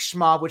Greek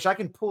Shema, which I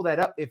can pull that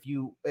up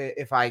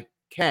if I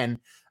can.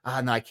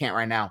 No, I can't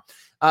right now.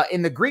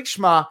 In the Greek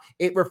Shema,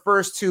 it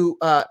refers to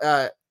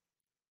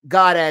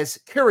God as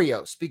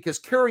Kyrios, because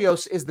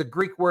Kyrios is the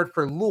Greek word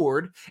for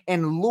Lord,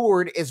 and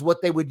Lord is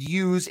what they would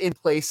use in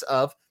place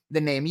of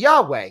the name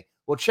Yahweh.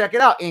 Well, check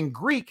it out. In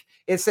Greek,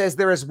 it says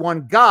there is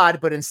one God,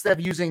 but instead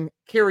of using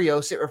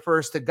Kyrios, it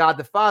refers to God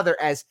the Father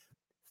as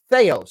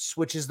Theos,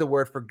 which is the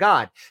word for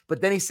God.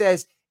 But then he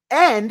says,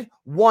 and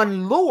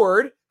one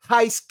Lord,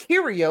 Hais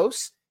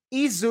Kyrios,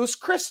 Jesus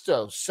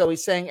Christos. So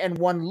he's saying, and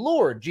one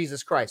Lord,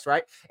 Jesus Christ,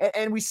 right?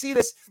 And we see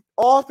this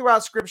all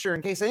throughout Scripture.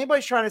 In case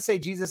anybody's trying to say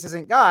Jesus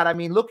isn't God, I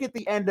mean, look at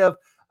the end of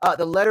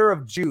the letter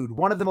of Jude,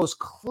 one of the most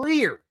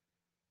clear.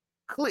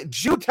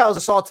 Jude tells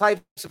us all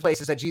types of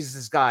places that Jesus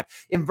is God.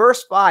 In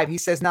verse 5, he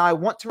says, "Now I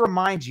want to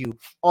remind you,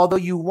 although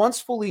you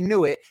once fully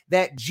knew it,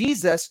 that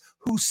Jesus,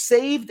 who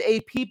saved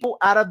a people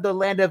out of the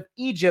land of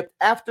Egypt,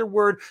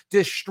 afterward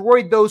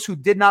destroyed those who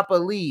did not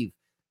believe."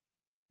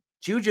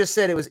 Jude just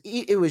said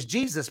it was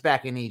Jesus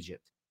back in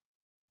Egypt.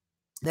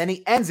 Then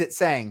he ends it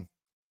saying,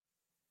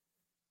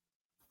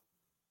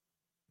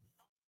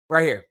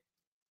 right here,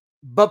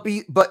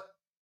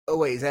 oh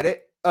wait, is that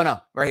it? Oh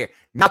no, right here.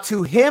 "Now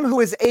to him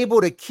who is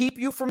able to keep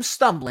you from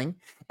stumbling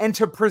and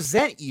to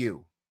present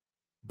you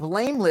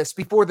blameless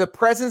before the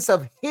presence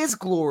of his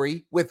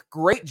glory with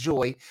great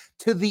joy,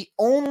 to the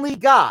only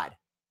God,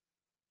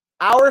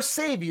 our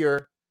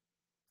Savior,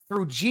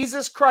 through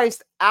Jesus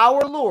Christ,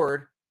 our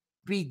Lord,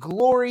 be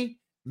glory,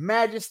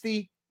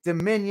 majesty,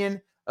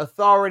 dominion,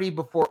 authority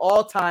before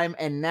all time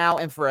and now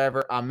and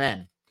forever.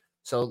 Amen."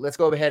 So let's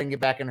go ahead and get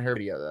back into her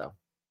video, though.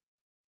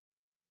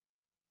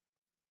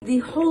 The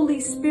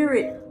Holy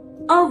Spirit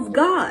of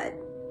God.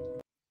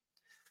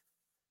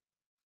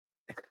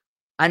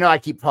 I know I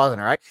keep pausing,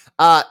 all right?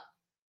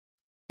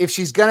 If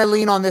she's going to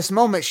lean on this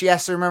moment, she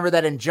has to remember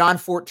that in John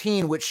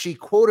 14, which she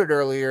quoted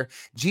earlier,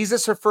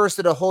 Jesus refers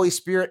to the Holy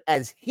Spirit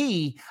as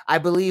he, I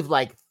believe,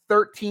 like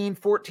 13,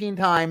 14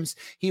 times.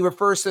 He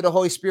refers to the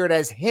Holy Spirit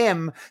as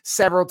him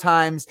several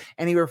times,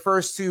 and he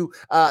refers to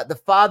the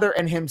Father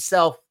and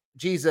himself,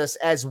 Jesus,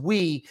 as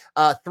we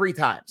 3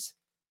 times.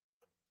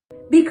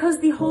 Because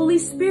the Holy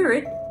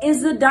Spirit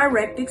is a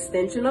direct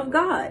extension of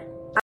God.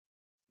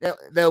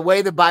 The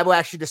way the Bible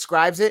actually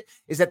describes it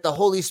is that the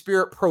Holy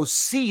Spirit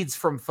proceeds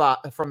from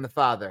the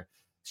Father.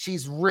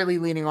 She's really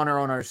leaning on her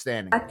own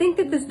understanding. I think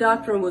that this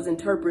doctrine was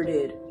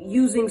interpreted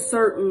using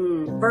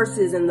certain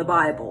verses in the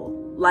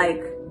Bible,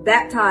 like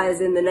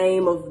baptize in the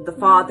name of the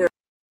Father.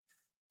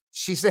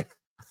 She said,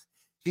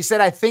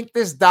 I think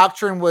this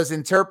doctrine was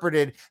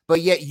interpreted,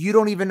 but yet you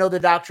don't even know the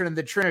doctrine of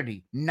the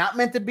Trinity. Not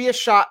meant to be a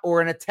shot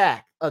or an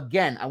attack.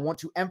 Again, I want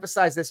to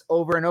emphasize this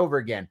over and over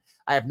again.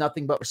 I have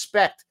nothing but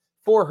respect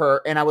for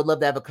her, and I would love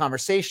to have a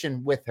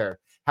conversation with her.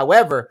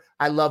 However,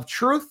 I love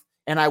truth,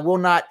 and I will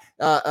not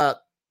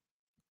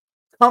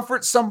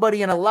comfort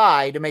somebody in a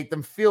lie to make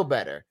them feel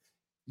better.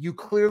 You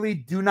clearly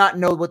do not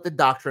know what the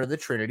doctrine of the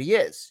Trinity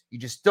is. You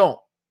just don't,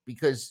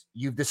 because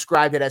you've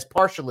described it as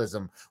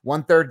partialism.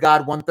 1/3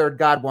 God, 1/3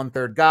 God,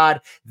 1/3 God.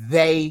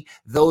 They,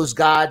 those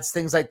gods,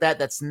 things like that.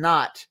 That's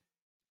not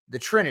the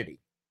Trinity.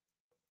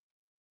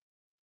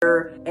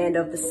 And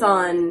of the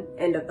Son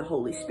and of the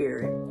Holy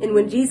Spirit. And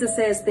when Jesus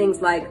says things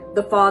like,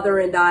 the Father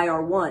and I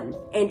are one,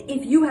 and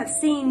if you have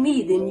seen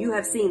me, then you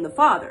have seen the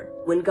Father.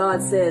 When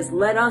God says,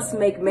 let us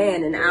make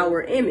man in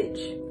our image,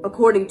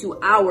 according to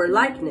our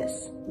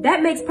likeness,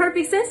 that makes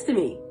perfect sense to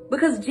me,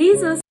 because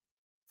Jesus...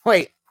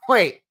 Wait.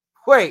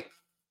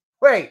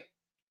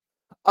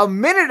 A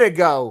minute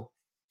ago,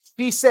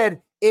 she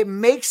said, it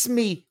makes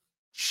me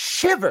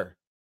shiver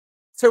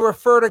to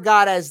refer to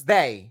God as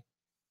they,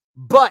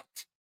 but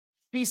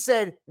she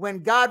said,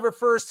 when God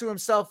refers to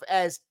himself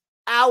as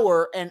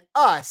our and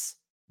us,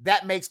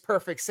 that makes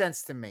perfect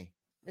sense to me.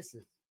 This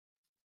is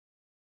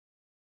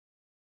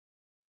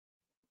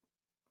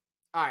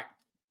all right.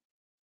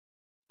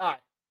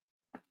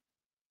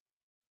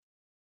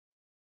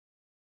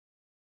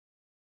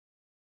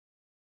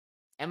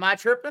 Am I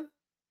tripping?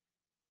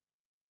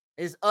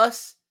 Is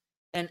us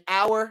and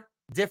our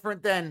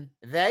different than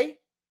they?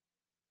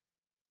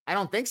 I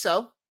don't think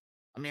so.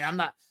 I mean, I'm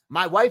not.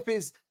 My wife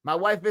is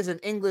an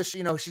English.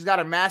 You know, she's got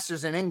a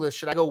master's in English.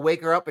 Should I go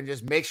wake her up and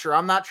just make sure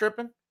I'm not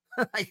tripping?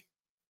 Like,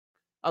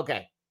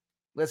 okay,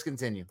 let's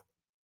continue.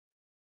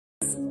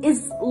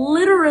 Is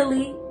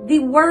literally the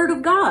word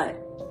of God.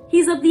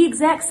 He's of the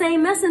exact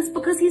same essence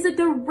because he's a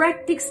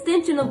direct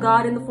extension of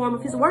God in the form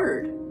of his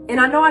word. And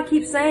I know I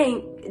keep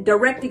saying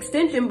direct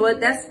extension,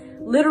 but that's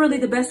literally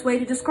the best way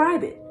to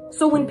describe it.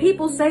 So when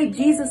people say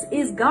Jesus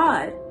is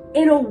God,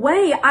 in a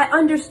way, I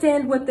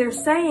understand what they're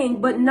saying,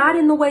 but not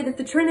in the way that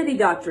the Trinity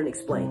doctrine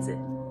explains it.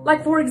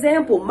 Like, for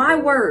example, my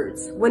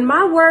words. When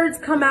my words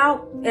come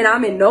out, and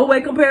I'm in no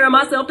way comparing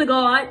myself to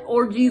God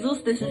or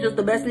Jesus, this is just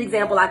the best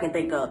example I can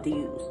think of to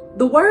use.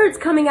 The words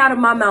coming out of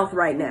my mouth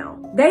right now,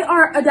 they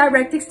are a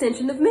direct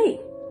extension of me.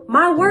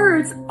 My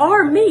words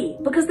are me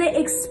because they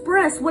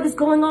express what is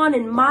going on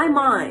in my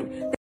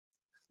mind.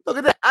 Look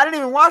at that. I didn't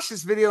even watch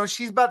this video, and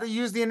she's about to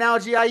use the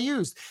analogy I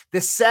used.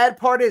 The sad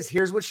part is,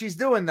 here's what she's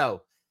doing,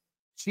 though.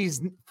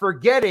 She's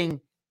forgetting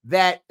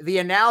that the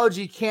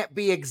analogy can't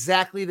be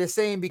exactly the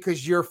same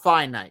because you're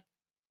finite.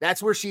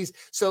 That's where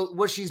so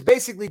what she's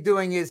basically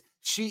doing is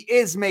she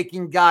is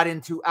making God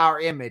into our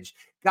image.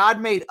 God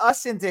made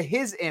us into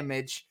his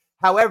image.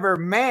 However,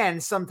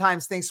 man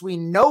sometimes thinks we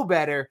know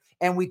better,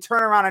 and we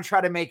turn around and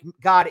try to make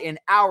God in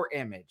our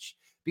image.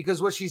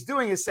 Because what she's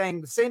doing is saying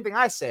the same thing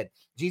I said.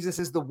 Jesus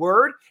is the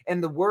word,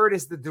 and the word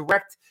is the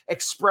direct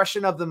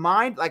expression of the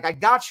mind. Like, I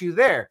got you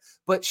there.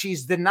 But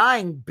she's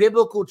denying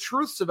biblical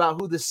truths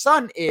about who the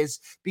Son is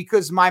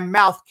because my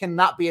mouth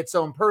cannot be its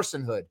own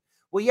personhood.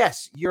 Well,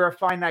 yes, you're a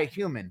finite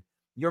human.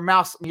 Your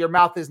mouth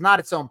is not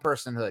its own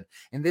personhood.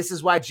 And this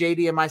is why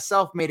JD and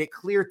myself made it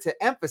clear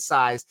to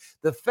emphasize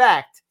the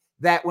fact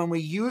that when we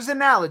use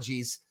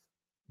analogies,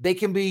 they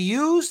can be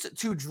used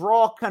to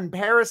draw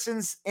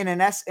comparisons in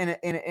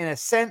a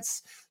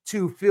sense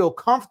to feel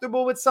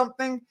comfortable with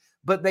something,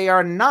 but they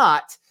are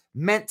not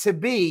meant to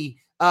be,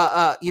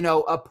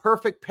 a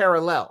perfect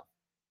parallel.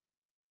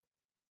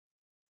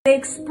 They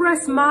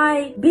express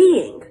my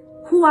being,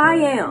 who I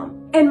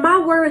am, and my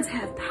words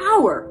have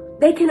power.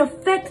 They can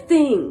affect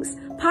things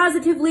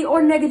positively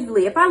or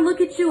negatively. If I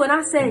look at you and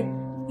I say,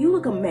 "You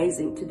look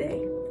amazing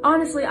today,"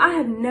 honestly, I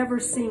have never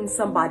seen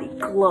somebody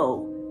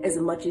glow as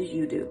much as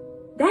you do.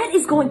 That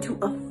is going to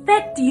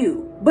affect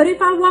you. But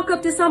if I walk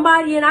up to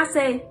somebody and I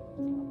say,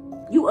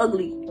 "You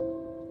ugly,"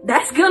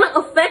 that's gonna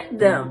affect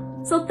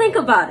them. So think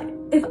about it.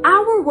 If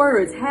our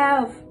words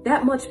have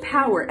that much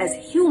power as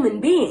human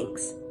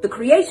beings, the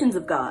creations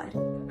of God,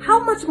 how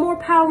much more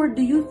power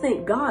do you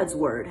think God's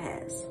word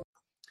has?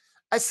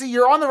 I see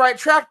you're on the right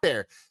track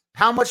there.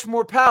 How much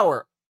more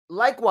power?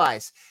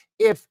 Likewise,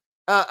 if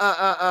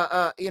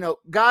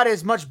God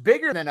is much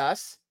bigger than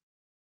us,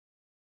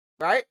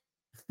 right?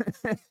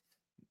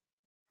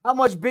 How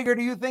much bigger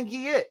do you think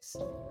he is?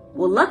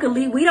 Well,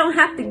 luckily, we don't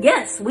have to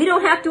guess. We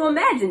don't have to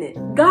imagine it.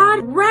 God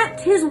wrapped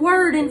his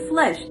word in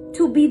flesh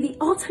to be the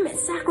ultimate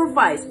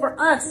sacrifice for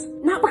us,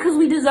 not because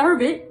we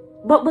deserve it,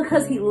 but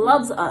because he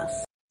loves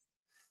us.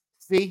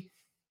 See,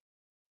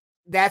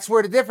 that's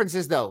where the difference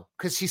is, though,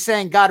 because she's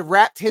saying God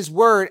wrapped his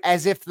word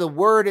as if the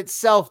word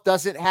itself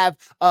doesn't have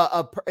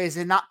is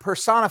it not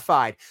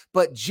personified.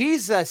 But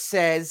Jesus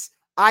says,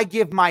 "I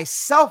give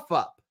myself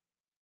up."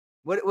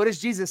 What does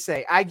Jesus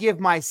say? "I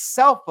give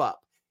myself up."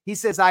 He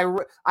says, I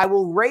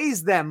will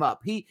raise them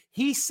up.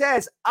 He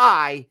says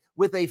 "I"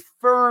 with a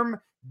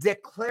firm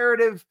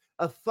declarative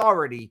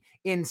authority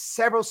in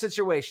several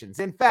situations.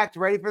 In fact,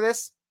 ready for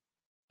this?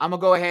 I'm going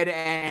to go ahead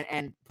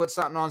and put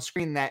something on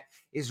screen that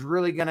is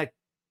really going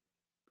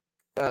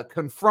to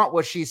confront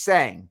what she's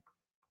saying.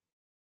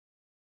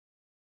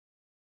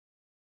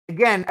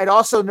 Again, it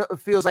also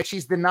feels like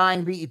she's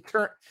denying the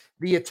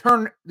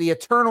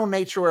eternal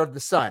nature of the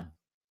Son.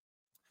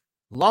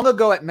 Long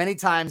ago, at many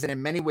times and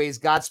in many ways,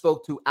 God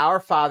spoke to our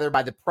Father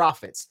by the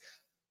prophets.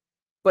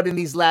 But in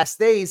these last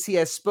days, he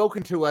has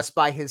spoken to us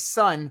by his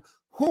Son,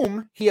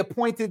 whom he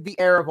appointed the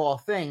heir of all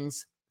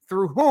things,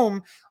 through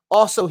whom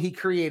also he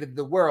created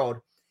the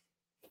world.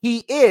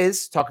 He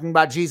is, talking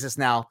about Jesus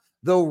now,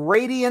 the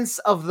radiance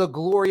of the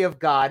glory of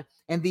God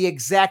and the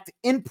exact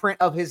imprint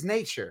of his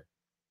nature.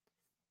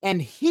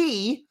 And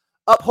he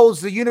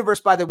upholds the universe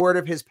by the word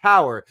of his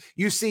power.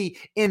 You see,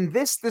 in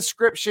this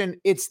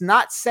description, it's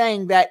not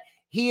saying that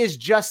he is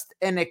just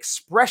an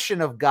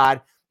expression of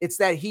God. It's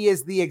that he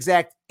is the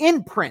exact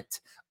imprint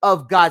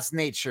of God's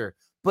nature,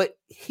 but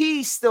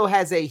he still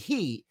has a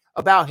he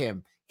about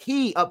him.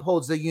 He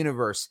upholds the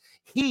universe.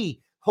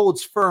 He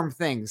holds firm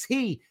things.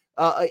 He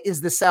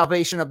is the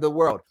salvation of the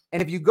world.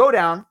 And if you go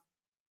down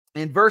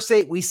in verse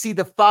 8, we see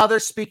the Father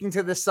speaking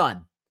to the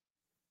Son.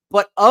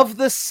 But of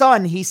the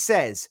Son, he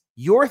says,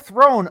 "Your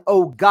throne,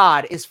 O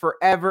God, is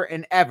forever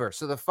and ever."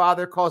 So the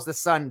Father calls the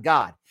Son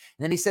God.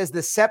 And then he says,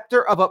 "The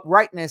scepter of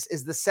uprightness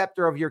is the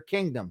scepter of your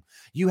kingdom.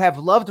 You have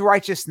loved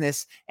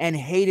righteousness and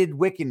hated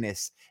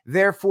wickedness.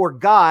 Therefore,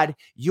 God,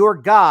 your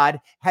God,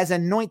 has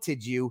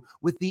anointed you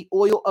with the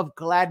oil of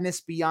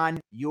gladness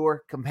beyond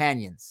your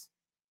companions."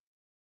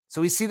 So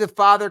we see the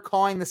Father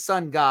calling the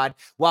Son God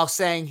while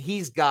saying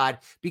he's God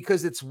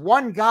because it's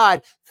one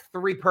God,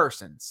 three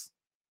persons.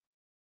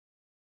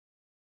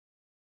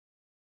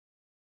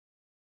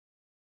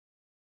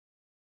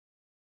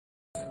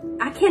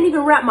 I can't even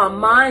wrap my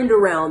mind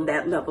around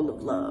that level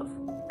of love.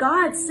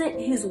 God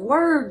sent his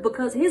word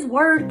because his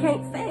word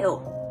can't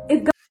fail.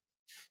 If God—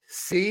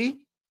 See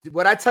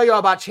what I tell you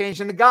about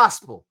changing the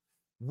gospel.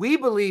 We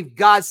believe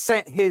God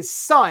sent his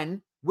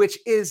Son, which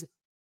is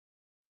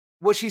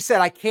what she said.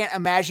 I can't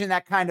imagine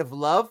that kind of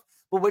love.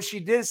 But what she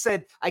did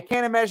said, I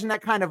can't imagine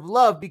that kind of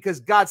love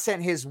because God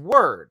sent his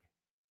word.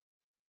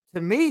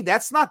 To me,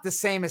 that's not the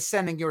same as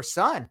sending your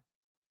son.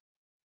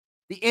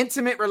 The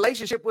intimate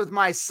relationship with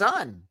my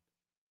son.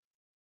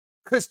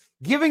 Because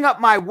giving up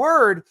my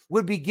word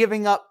would be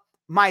giving up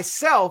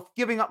myself.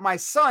 Giving up my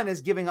son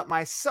is giving up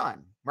my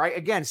son, right?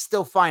 Again,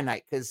 still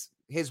finite because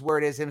his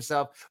word is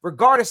himself.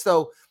 Regardless,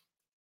 though,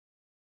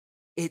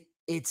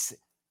 it's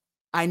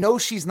I know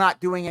she's not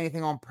doing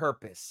anything on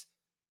purpose,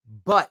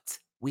 but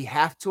we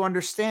have to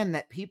understand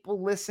that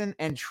people listen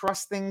and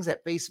trust things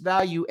at face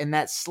value, and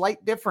that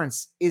slight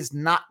difference is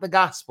not the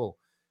gospel.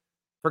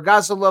 For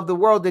God so loved the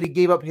world that he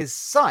gave up his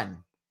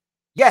son.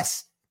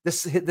 Yes, the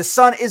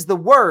son is the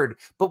word,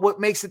 but what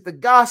makes it the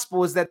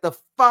gospel is that the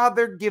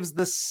Father gives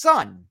the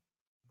Son.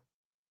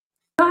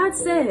 God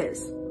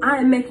says, I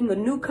am making a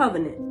new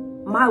covenant.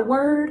 My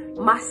word,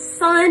 my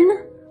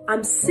son,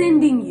 I'm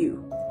sending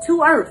you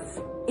to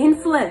earth in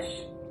flesh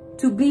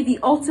to be the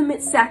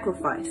ultimate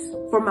sacrifice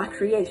for my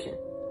creation.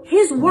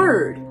 His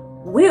word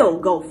will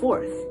go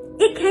forth.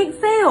 It can't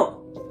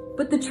fail.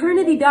 But the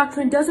Trinity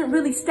doctrine doesn't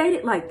really state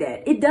it like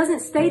that. It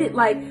doesn't state it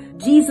like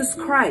Jesus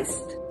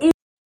Christ.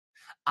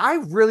 I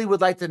really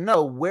would like to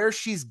know where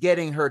she's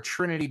getting her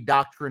Trinity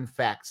doctrine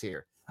facts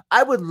here.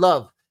 I would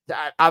love to,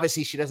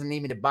 obviously she doesn't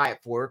need me to buy it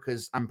for her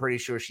because I'm pretty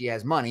sure she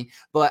has money,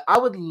 but I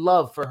would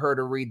love for her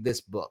to read this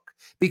book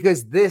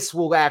because this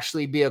will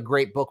actually be a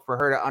great book for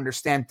her to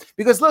understand.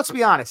 Because let's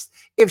be honest,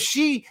 if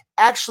she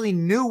actually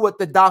knew what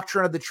the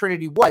doctrine of the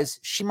Trinity was,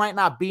 she might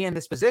not be in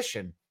this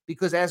position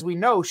because as we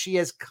know, she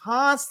has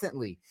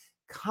constantly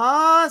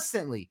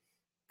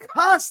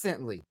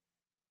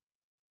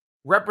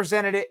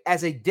represented it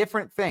as a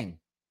different thing.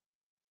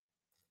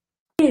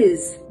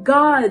 Is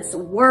God's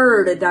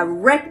word a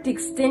direct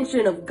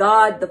extension of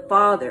God the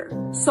Father?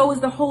 So is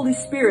the Holy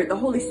Spirit. The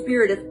Holy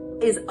Spirit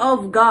is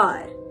of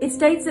God. It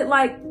states it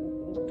like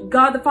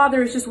God the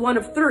Father is just one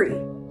of three.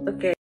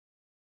 Okay.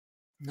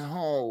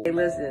 No. Hey,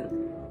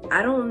 listen,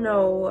 I don't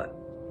know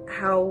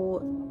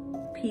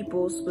how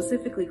people,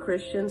 specifically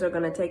Christians, are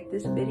going to take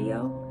this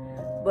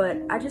video, but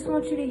I just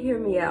want you to hear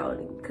me out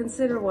and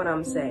consider what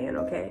I'm saying,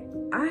 okay?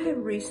 I have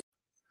researched.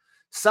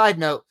 Side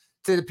note,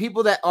 to the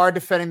people that are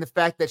defending the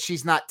fact that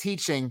she's not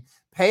teaching,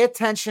 pay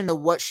attention to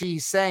what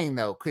she's saying,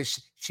 though,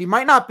 because she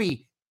might not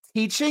be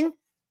teaching,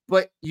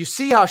 but you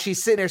see how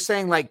she's sitting there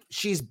saying, like,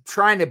 she's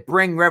trying to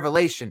bring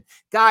revelation.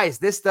 Guys,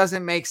 this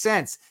doesn't make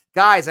sense.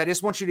 Guys, I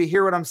just want you to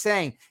hear what I'm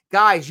saying.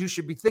 Guys, you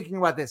should be thinking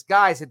about this.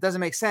 Guys, it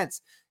doesn't make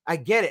sense. I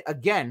get it.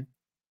 Again,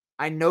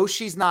 I know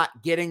she's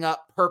not getting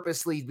up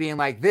purposely being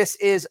like, this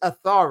is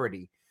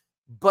authority,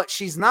 but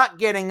she's not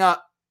getting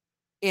up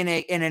in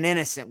an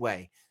innocent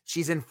way.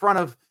 She's in front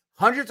of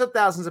hundreds of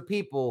thousands of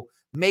people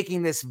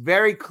making this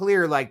very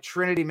clear, like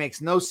Trinity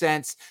makes no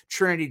sense.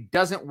 Trinity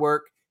doesn't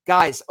work.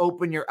 Guys,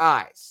 open your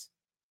eyes,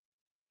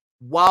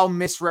 while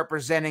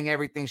misrepresenting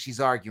everything she's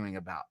arguing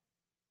about.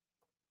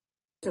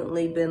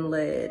 Recently been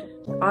led,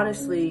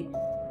 honestly,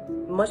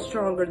 much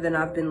stronger than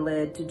I've been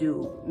led to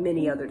do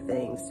many other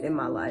things in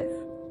my life,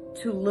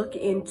 to look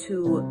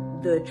into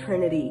the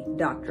Trinity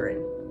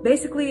doctrine.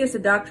 Basically, it's a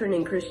doctrine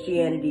in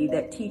Christianity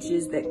that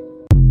teaches that.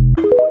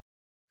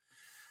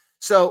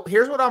 So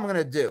here's what I'm going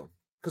to do,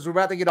 because we're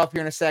about to get off here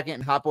in a second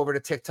and hop over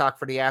to TikTok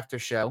for the after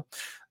show.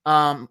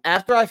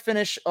 After I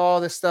finish all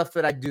the stuff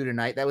that I do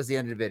tonight, that was the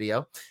end of the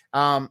video.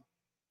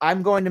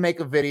 I'm going to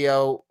make a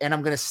video and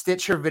I'm going to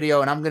stitch her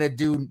video and I'm going to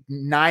do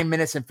 9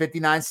 minutes and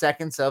 59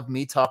 seconds of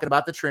me talking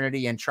about the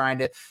Trinity and trying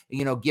to,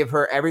 give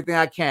her everything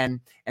I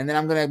can. And then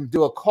I'm going to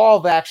do a call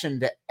of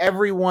action to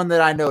everyone that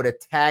I know to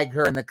tag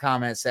her in the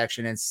comment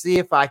section and see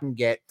if I can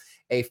get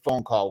a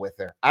phone call with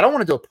her. I don't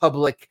want to do a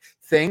public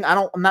thing.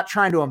 I'm not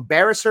trying to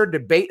embarrass her,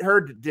 debate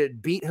her,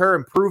 beat her,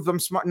 and prove them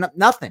smart.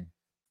 Nothing.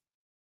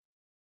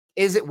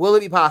 Will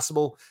it be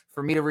possible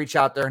for me to reach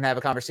out there and have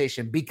a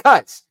conversation?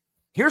 Because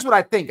here's what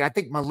I think. I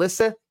think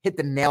Melissa hit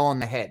the nail on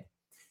the head.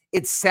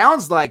 It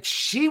sounds like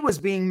she was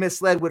being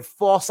misled with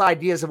false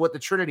ideas of what the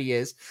Trinity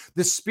is.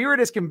 The Spirit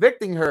is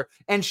convicting her,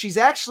 and she's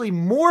actually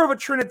more of a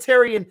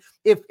Trinitarian.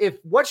 If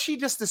what she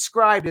just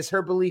described is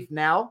her belief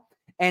now,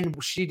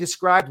 and she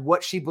described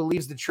what she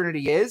believes the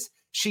Trinity is,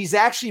 she's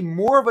actually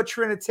more of a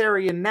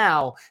Trinitarian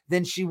now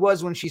than she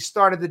was when she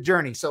started the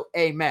journey. So,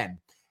 amen.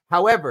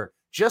 However,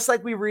 just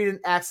like we read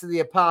in Acts of the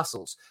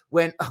Apostles,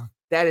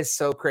 that is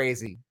so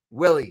crazy.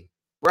 Willie,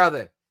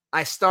 brother,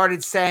 I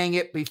started saying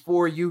it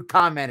before you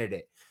commented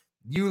it.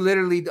 You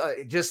literally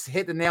just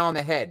hit the nail on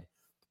the head.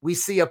 We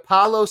see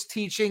Apollos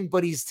teaching,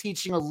 but he's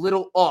teaching a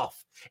little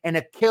off. And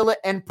Aquila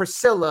and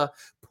Priscilla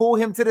pull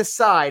him to the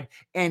side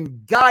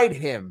and guide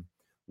him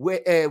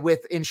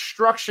with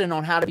instruction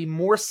on how to be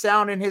more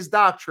sound in his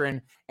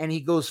doctrine. And he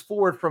goes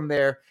forward from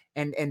there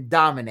and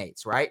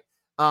dominates, right?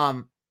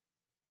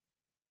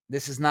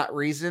 This is not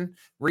recent.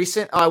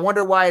 Oh, I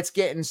wonder why it's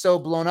getting so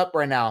blown up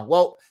right now.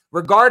 Well,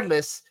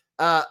 regardless,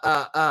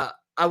 I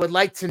would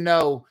like to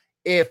know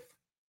if.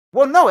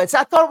 Well, no, I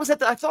thought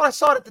I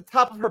saw it at the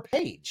top of her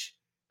page.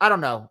 I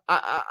don't know.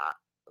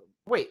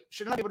 Wait,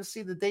 shouldn't I be able to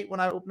see the date when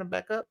I open it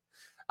back up?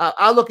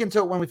 I'll look into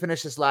it when we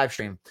finish this live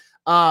stream.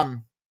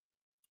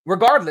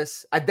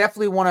 Regardless, I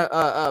definitely want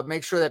to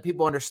make sure that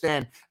people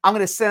understand. I'm going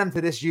to send them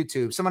to this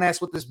YouTube. Someone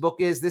asked what this book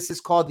is. This is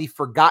called The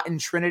Forgotten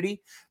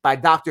Trinity by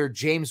Dr.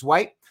 James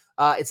White.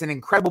 It's an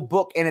incredible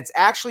book, and it's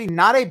actually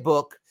not a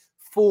book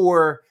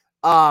for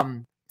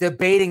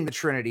debating the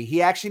Trinity.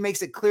 He actually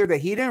makes it clear that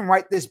he didn't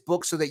write this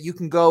book so that you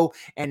can go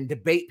and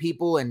debate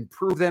people and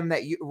prove them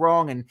that you're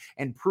wrong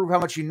and prove how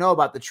much you know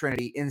about the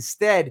Trinity.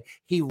 Instead,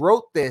 he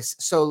wrote this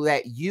so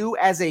that you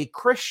as a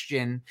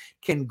Christian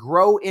can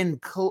grow in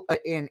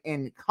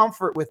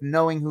comfort with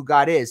knowing who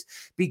God is.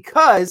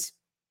 Because,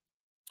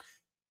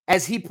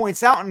 as he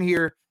points out in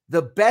here,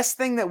 the best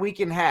thing that we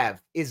can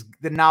have is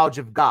the knowledge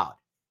of God.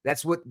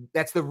 That's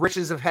the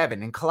riches of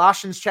heaven. In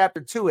Colossians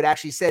chapter 2, it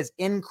actually says,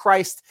 in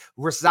Christ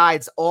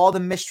resides all the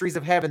mysteries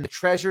of heaven, the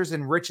treasures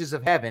and riches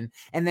of heaven.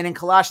 And then in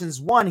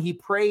Colossians 1, he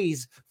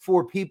prays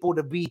for people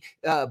to be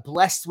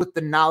blessed with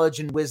the knowledge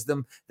and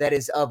wisdom that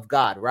is of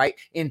God, right?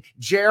 In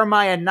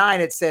Jeremiah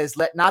 9, it says,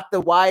 let not the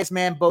wise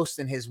man boast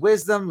in his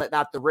wisdom, let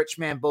not the rich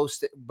man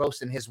boast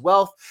in his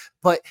wealth,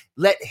 but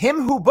let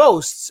him who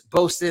boasts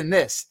boast in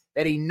this,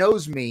 that he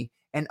knows me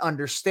and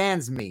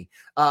understands me.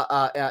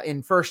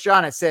 In 1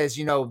 John, it says,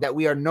 that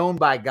we are known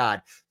by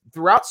God.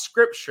 Throughout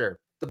Scripture,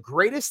 the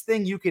greatest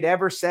thing you could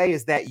ever say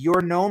is that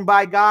you're known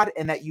by God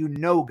and that you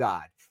know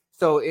God.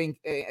 So, in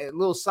a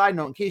little side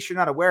note, in case you're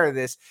not aware of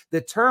this,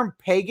 the term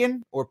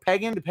pagan or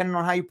pagan, depending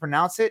on how you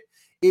pronounce it,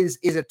 is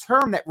a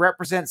term that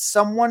represents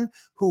someone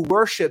who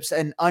worships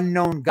an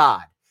unknown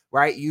God.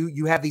 Right?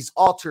 You have these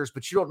altars,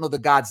 but you don't know the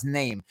God's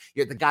name.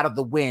 You're the God of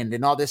the wind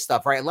and all this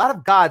stuff, right? A lot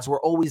of gods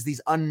were always these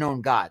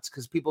unknown gods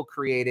because people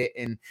create it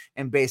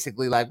and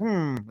basically like,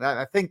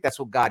 I think that's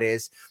what God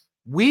is.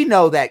 We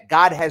know that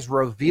God has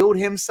revealed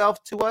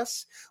himself to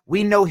us.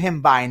 We know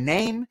him by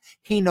name.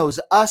 He knows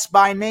us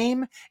by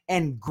name.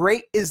 And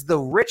great is the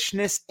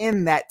richness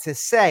in that to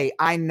say,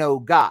 I know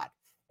God.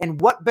 And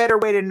what better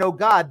way to know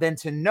God than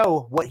to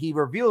know what he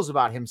reveals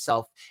about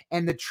himself?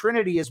 And the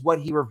Trinity is what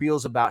he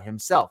reveals about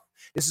himself.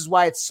 This is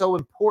why it's so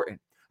important.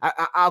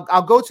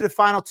 I'll go to the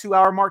final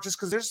 2-hour mark just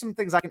because there's some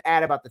things I can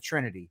add about the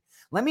Trinity.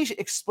 Let me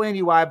explain to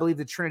you why I believe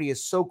the Trinity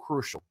is so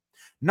crucial.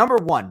 Number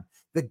one,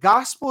 the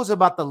gospel is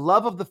about the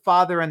love of the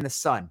Father and the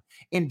Son.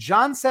 In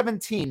John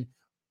 17,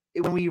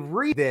 when we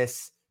read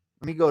this,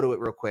 let me go to it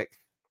real quick.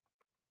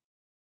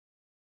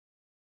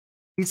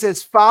 He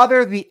says,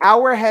 Father, the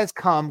hour has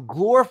come.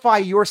 Glorify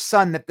your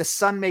Son, that the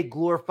Son may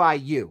glorify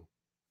you.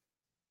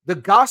 The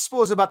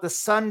gospel is about the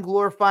Son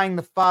glorifying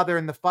the Father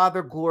and the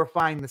Father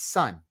glorifying the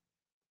Son.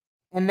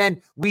 And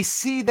then we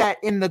see that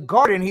in the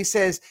garden, he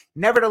says,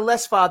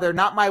 nevertheless, Father,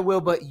 not my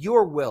will, but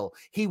your will.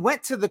 He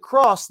went to the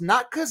cross,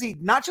 not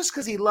just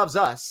because he loves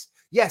us.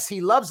 Yes,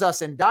 he loves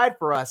us and died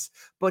for us,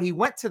 but he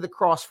went to the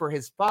cross for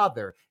his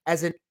Father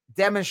as a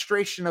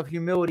demonstration of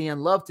humility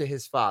and love to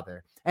his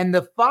Father. And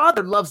the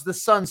Father loves the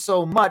Son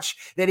so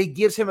much that he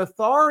gives him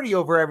authority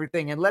over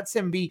everything and lets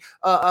him be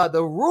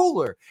the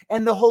ruler.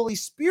 And the Holy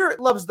Spirit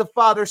loves the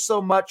Father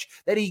so much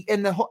that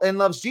and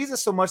loves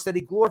Jesus so much that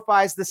he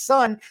glorifies the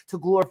Son to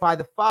glorify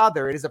the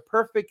Father. It is a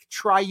perfect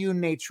triune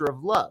nature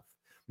of love.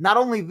 Not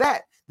only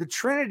that, the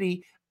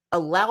Trinity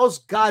allows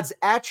God's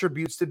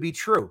attributes to be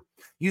true.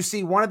 You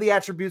see, one of the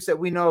attributes that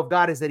we know of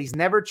God is that he's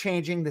never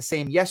changing, the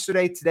same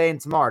yesterday, today, and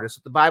tomorrow. That's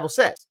what the Bible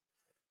says.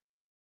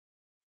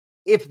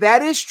 If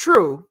that is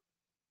true,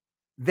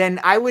 then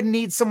I would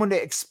need someone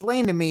to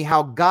explain to me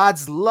how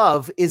God's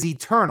love is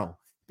eternal,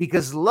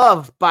 because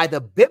love, by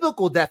the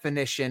biblical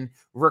definition,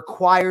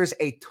 requires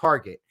a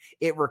target.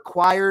 It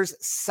requires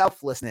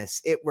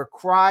selflessness. It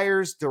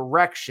requires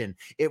direction.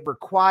 It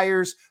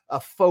requires a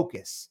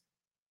focus.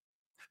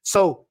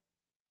 So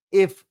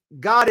if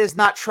God is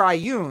not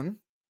triune,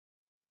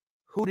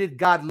 who did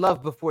God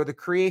love before the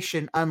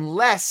creation,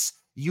 unless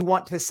you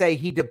want to say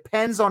he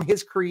depends on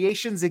his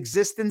creation's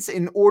existence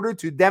in order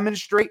to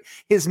demonstrate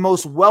his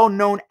most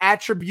well-known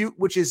attribute,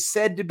 which is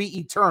said to be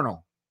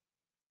eternal.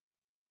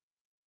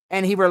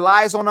 And he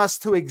relies on us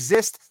to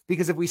exist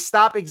because if we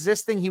stop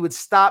existing, he would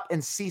stop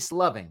and cease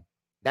loving.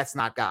 That's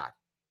not God.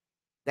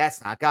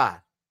 That's not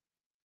God.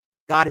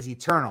 God is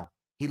eternal.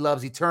 He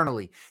loves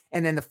eternally.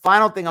 And then the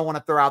final thing I want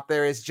to throw out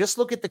there is just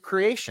look at the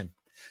creation.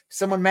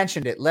 Someone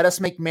mentioned it. Let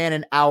us make man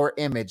in our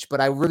image. But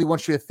I really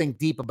want you to think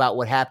deep about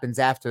what happens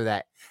after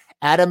that.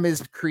 Adam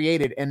is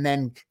created, and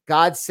then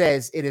God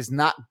says it is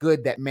not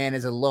good that man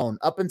is alone.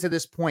 Up until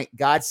this point,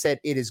 God said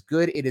it is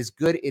good, it is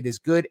good, it is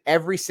good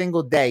every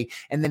single day.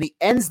 And then he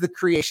ends the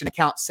creation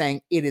account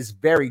saying it is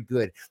very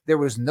good. There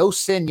was no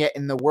sin yet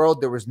in the world.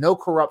 There was no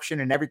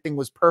corruption, and everything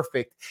was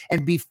perfect.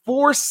 And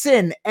before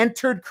sin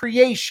entered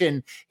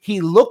creation,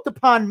 he looked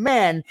upon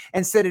man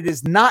and said it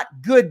is not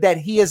good that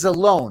he is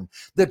alone.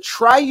 The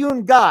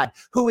triune God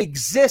who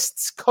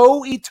exists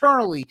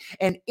co-eternally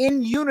and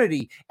in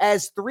unity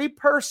as three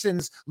persons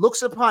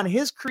looks upon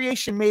his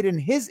creation made in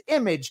his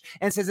image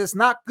and says it's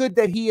not good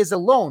that he is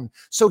alone.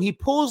 So he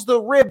pulls the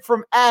rib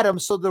from Adam.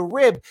 So the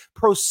rib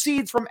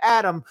proceeds from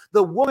Adam.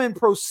 The woman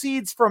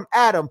proceeds from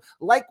Adam.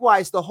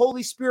 Likewise, the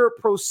Holy Spirit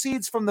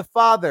proceeds from the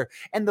Father,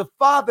 and the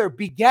Father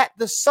begat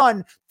the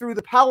Son through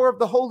the power of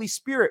the Holy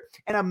Spirit.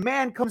 And a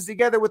man comes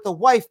together with a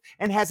wife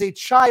and has a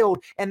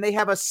child, and they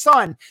have a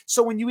son.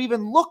 So when you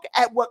even look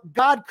at what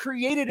God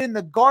created in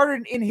the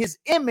garden in his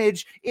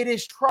image, it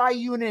is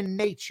triune in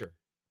nature.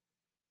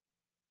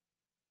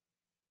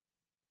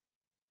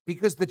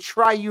 Because the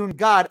triune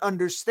God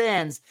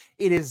understands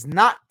it is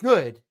not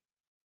good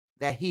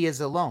that he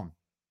is alone.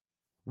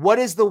 What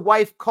is the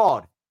wife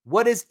called?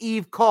 What is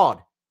Eve called?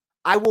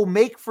 I will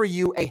make for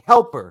you a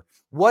helper.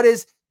 What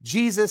does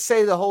Jesus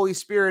say the Holy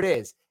Spirit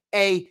is?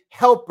 A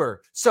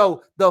helper.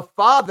 So the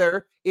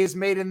Father is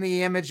made in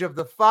the image of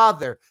the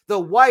Father. The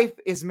wife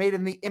is made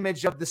in the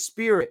image of the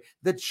Spirit.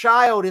 The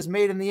child is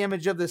made in the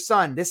image of the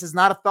Son. This is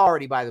not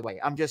authority, by the way.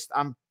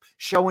 I'm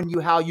showing you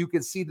how you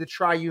can see the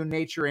triune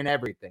nature in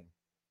everything.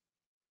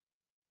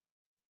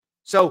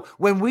 So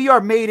when we are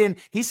made in,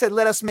 he said,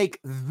 let us make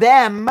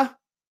them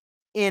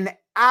in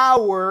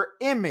our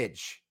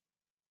image.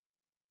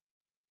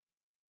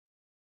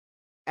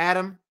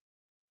 Adam,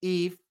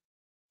 Eve,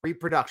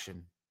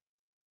 reproduction.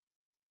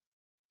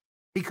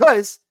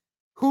 Because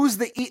who's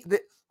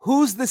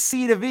the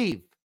seed of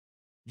Eve?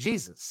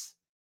 Jesus.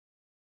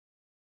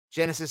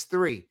 Genesis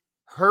 3.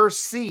 Her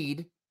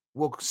seed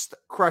will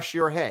crush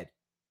your head.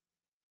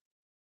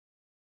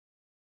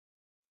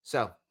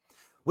 So,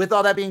 with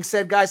all that being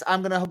said, guys,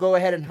 I'm going to go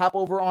ahead and hop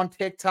over on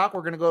TikTok.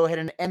 We're going to go ahead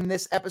and end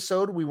this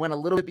episode. We went a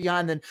little bit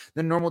behind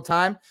the normal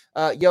time.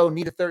 Need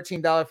a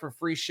 $13 for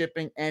free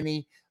shipping.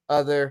 Any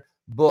other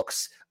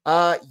books?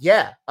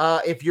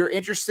 If you're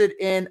interested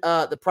in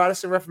the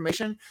Protestant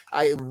Reformation,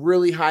 I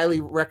really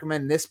highly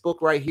recommend this book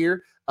right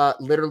here,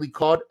 literally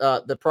called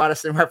The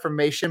Protestant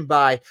Reformation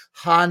by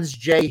Hans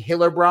J.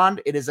 Hillerbrand.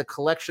 It is a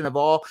collection of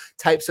all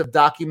types of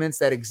documents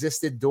that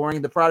existed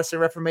during the Protestant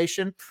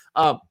Reformation.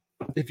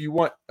 If you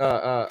want,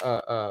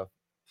 oh,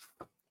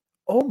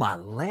 my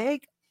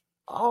leg.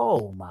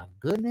 Oh my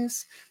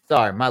goodness.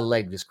 Sorry, my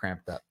leg just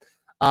cramped up.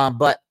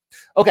 But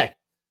okay,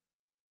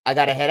 I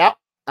got to head out.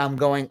 I'm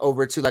going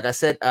over to, like I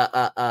said,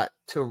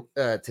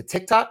 to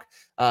TikTok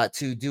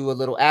to do a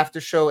little after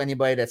show.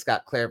 Anybody that's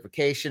got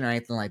clarification or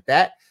anything like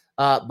that.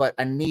 But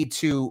I need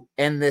to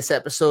end this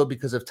episode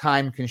because of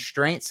time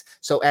constraints.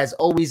 So as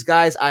always,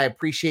 guys, I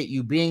appreciate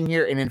you being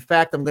here. And in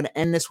fact, I'm going to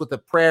end this with a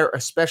prayer,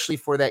 especially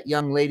for that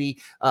young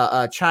lady,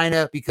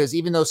 China, because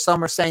even though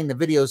some are saying the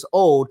video's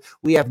old,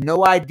 we have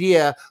no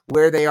idea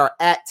where they are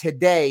at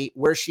today,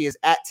 where she is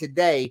at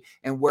today,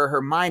 and where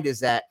her mind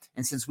is at.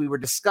 And since we were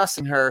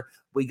discussing her,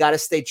 we got to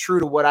stay true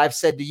to what I've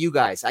said to you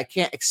guys. I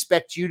can't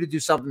expect you to do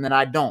something that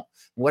I don't.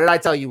 What did I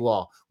tell you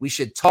all? We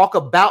should talk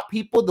about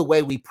people the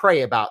way we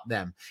pray about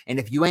them. And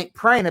if you ain't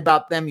praying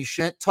about them, you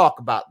shouldn't talk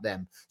about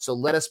them. So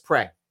let us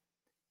pray.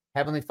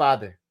 Heavenly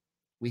Father,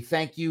 we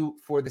thank you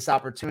for this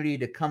opportunity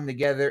to come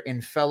together in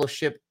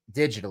fellowship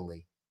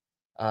digitally.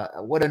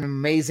 What an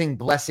amazing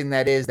blessing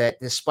that is, that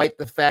despite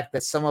the fact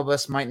that some of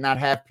us might not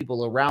have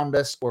people around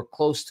us or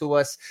close to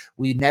us,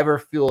 we never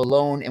feel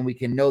alone, and we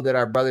can know that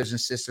our brothers and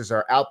sisters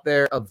are out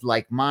there of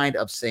like mind,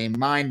 of same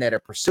mind, that are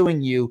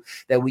pursuing you,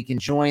 that we can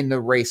join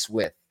the race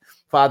with.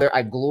 Father,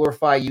 I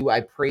glorify you,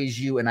 I praise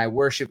you, and I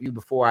worship you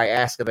before I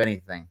ask of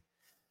anything.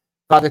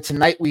 Father,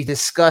 tonight we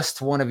discussed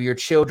one of your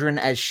children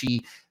as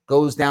she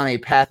goes down a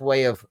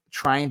pathway of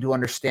trying to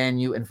understand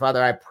you. And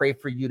Father, I pray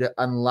for you to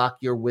unlock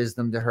your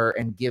wisdom to her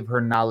and give her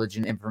knowledge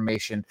and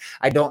information.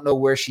 I don't know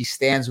where she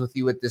stands with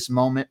you at this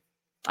moment.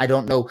 I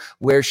don't know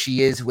where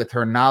she is with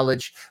her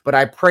knowledge, but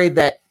I pray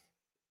that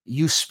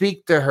you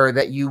speak to her,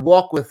 that you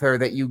walk with her,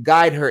 that you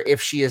guide her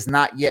if she is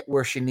not yet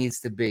where she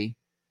needs to be,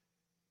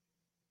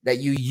 that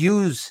you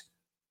use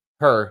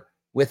her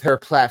with her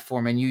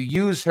platform and you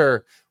use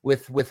her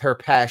with her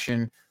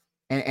passion,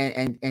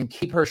 and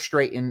keep her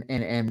straight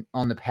and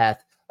on the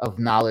path of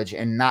knowledge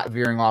and not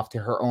veering off to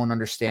her own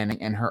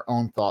understanding and her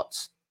own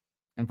thoughts.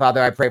 And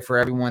Father, I pray for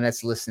everyone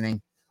that's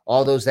listening,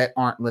 all those that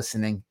aren't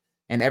listening,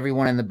 and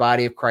everyone in the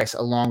body of Christ,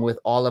 along with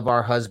all of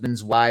our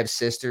husbands, wives,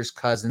 sisters,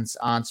 cousins,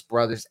 aunts,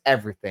 brothers,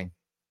 everything.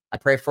 I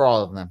pray for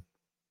all of them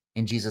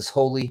in Jesus'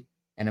 holy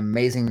and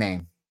amazing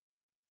name.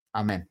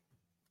 Amen.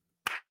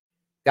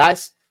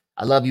 Guys,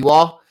 I love you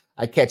all.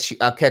 I'll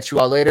catch you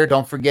all later.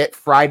 Don't forget,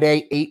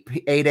 Friday,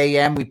 8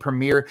 a.m., we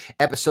premiere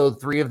episode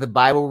 3 of the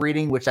Bible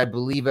reading, which I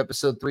believe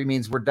episode 3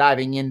 means we're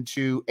diving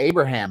into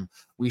Abraham.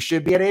 We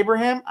should be at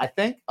Abraham, I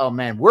think. Oh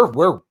man,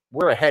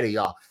 we're ahead of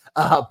y'all.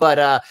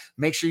 But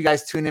make sure you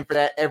guys tune in for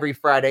that every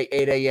Friday,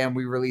 8 a.m.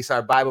 We release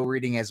our Bible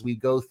reading as we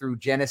go through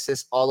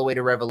Genesis all the way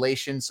to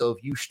Revelation. So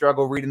if you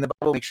struggle reading the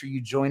Bible, make sure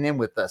you join in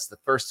with us. The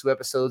first 2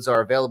 episodes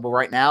are available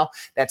right now.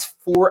 That's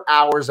 4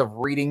 hours of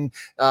reading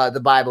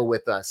the Bible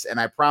with us. And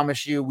I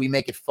promise you, we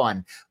make it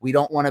fun. We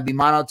don't want to be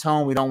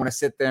monotone. We don't want to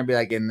sit there and be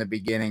like, in the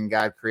beginning,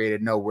 God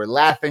created. No, we're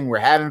laughing. We're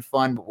having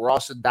fun, but we're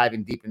also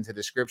diving deep into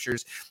the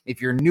scriptures.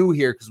 If you're new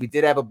here, because we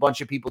did have a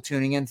bunch of people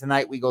tuning in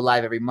tonight, we go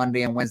live every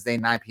Monday and Wednesday,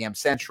 9 p.m.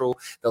 Central.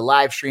 The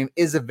live stream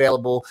is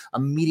available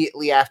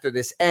immediately after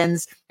this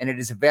ends, and it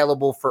is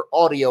available for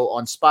audio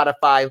on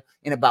Spotify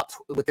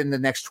within the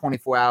next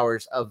 24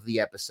 hours of the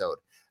episode.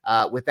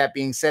 With that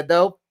being said,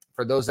 though,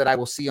 for those that I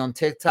will see on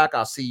TikTok,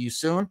 I'll see you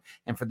soon.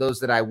 And for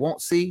those that I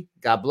won't see,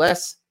 God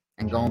bless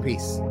and go in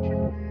peace.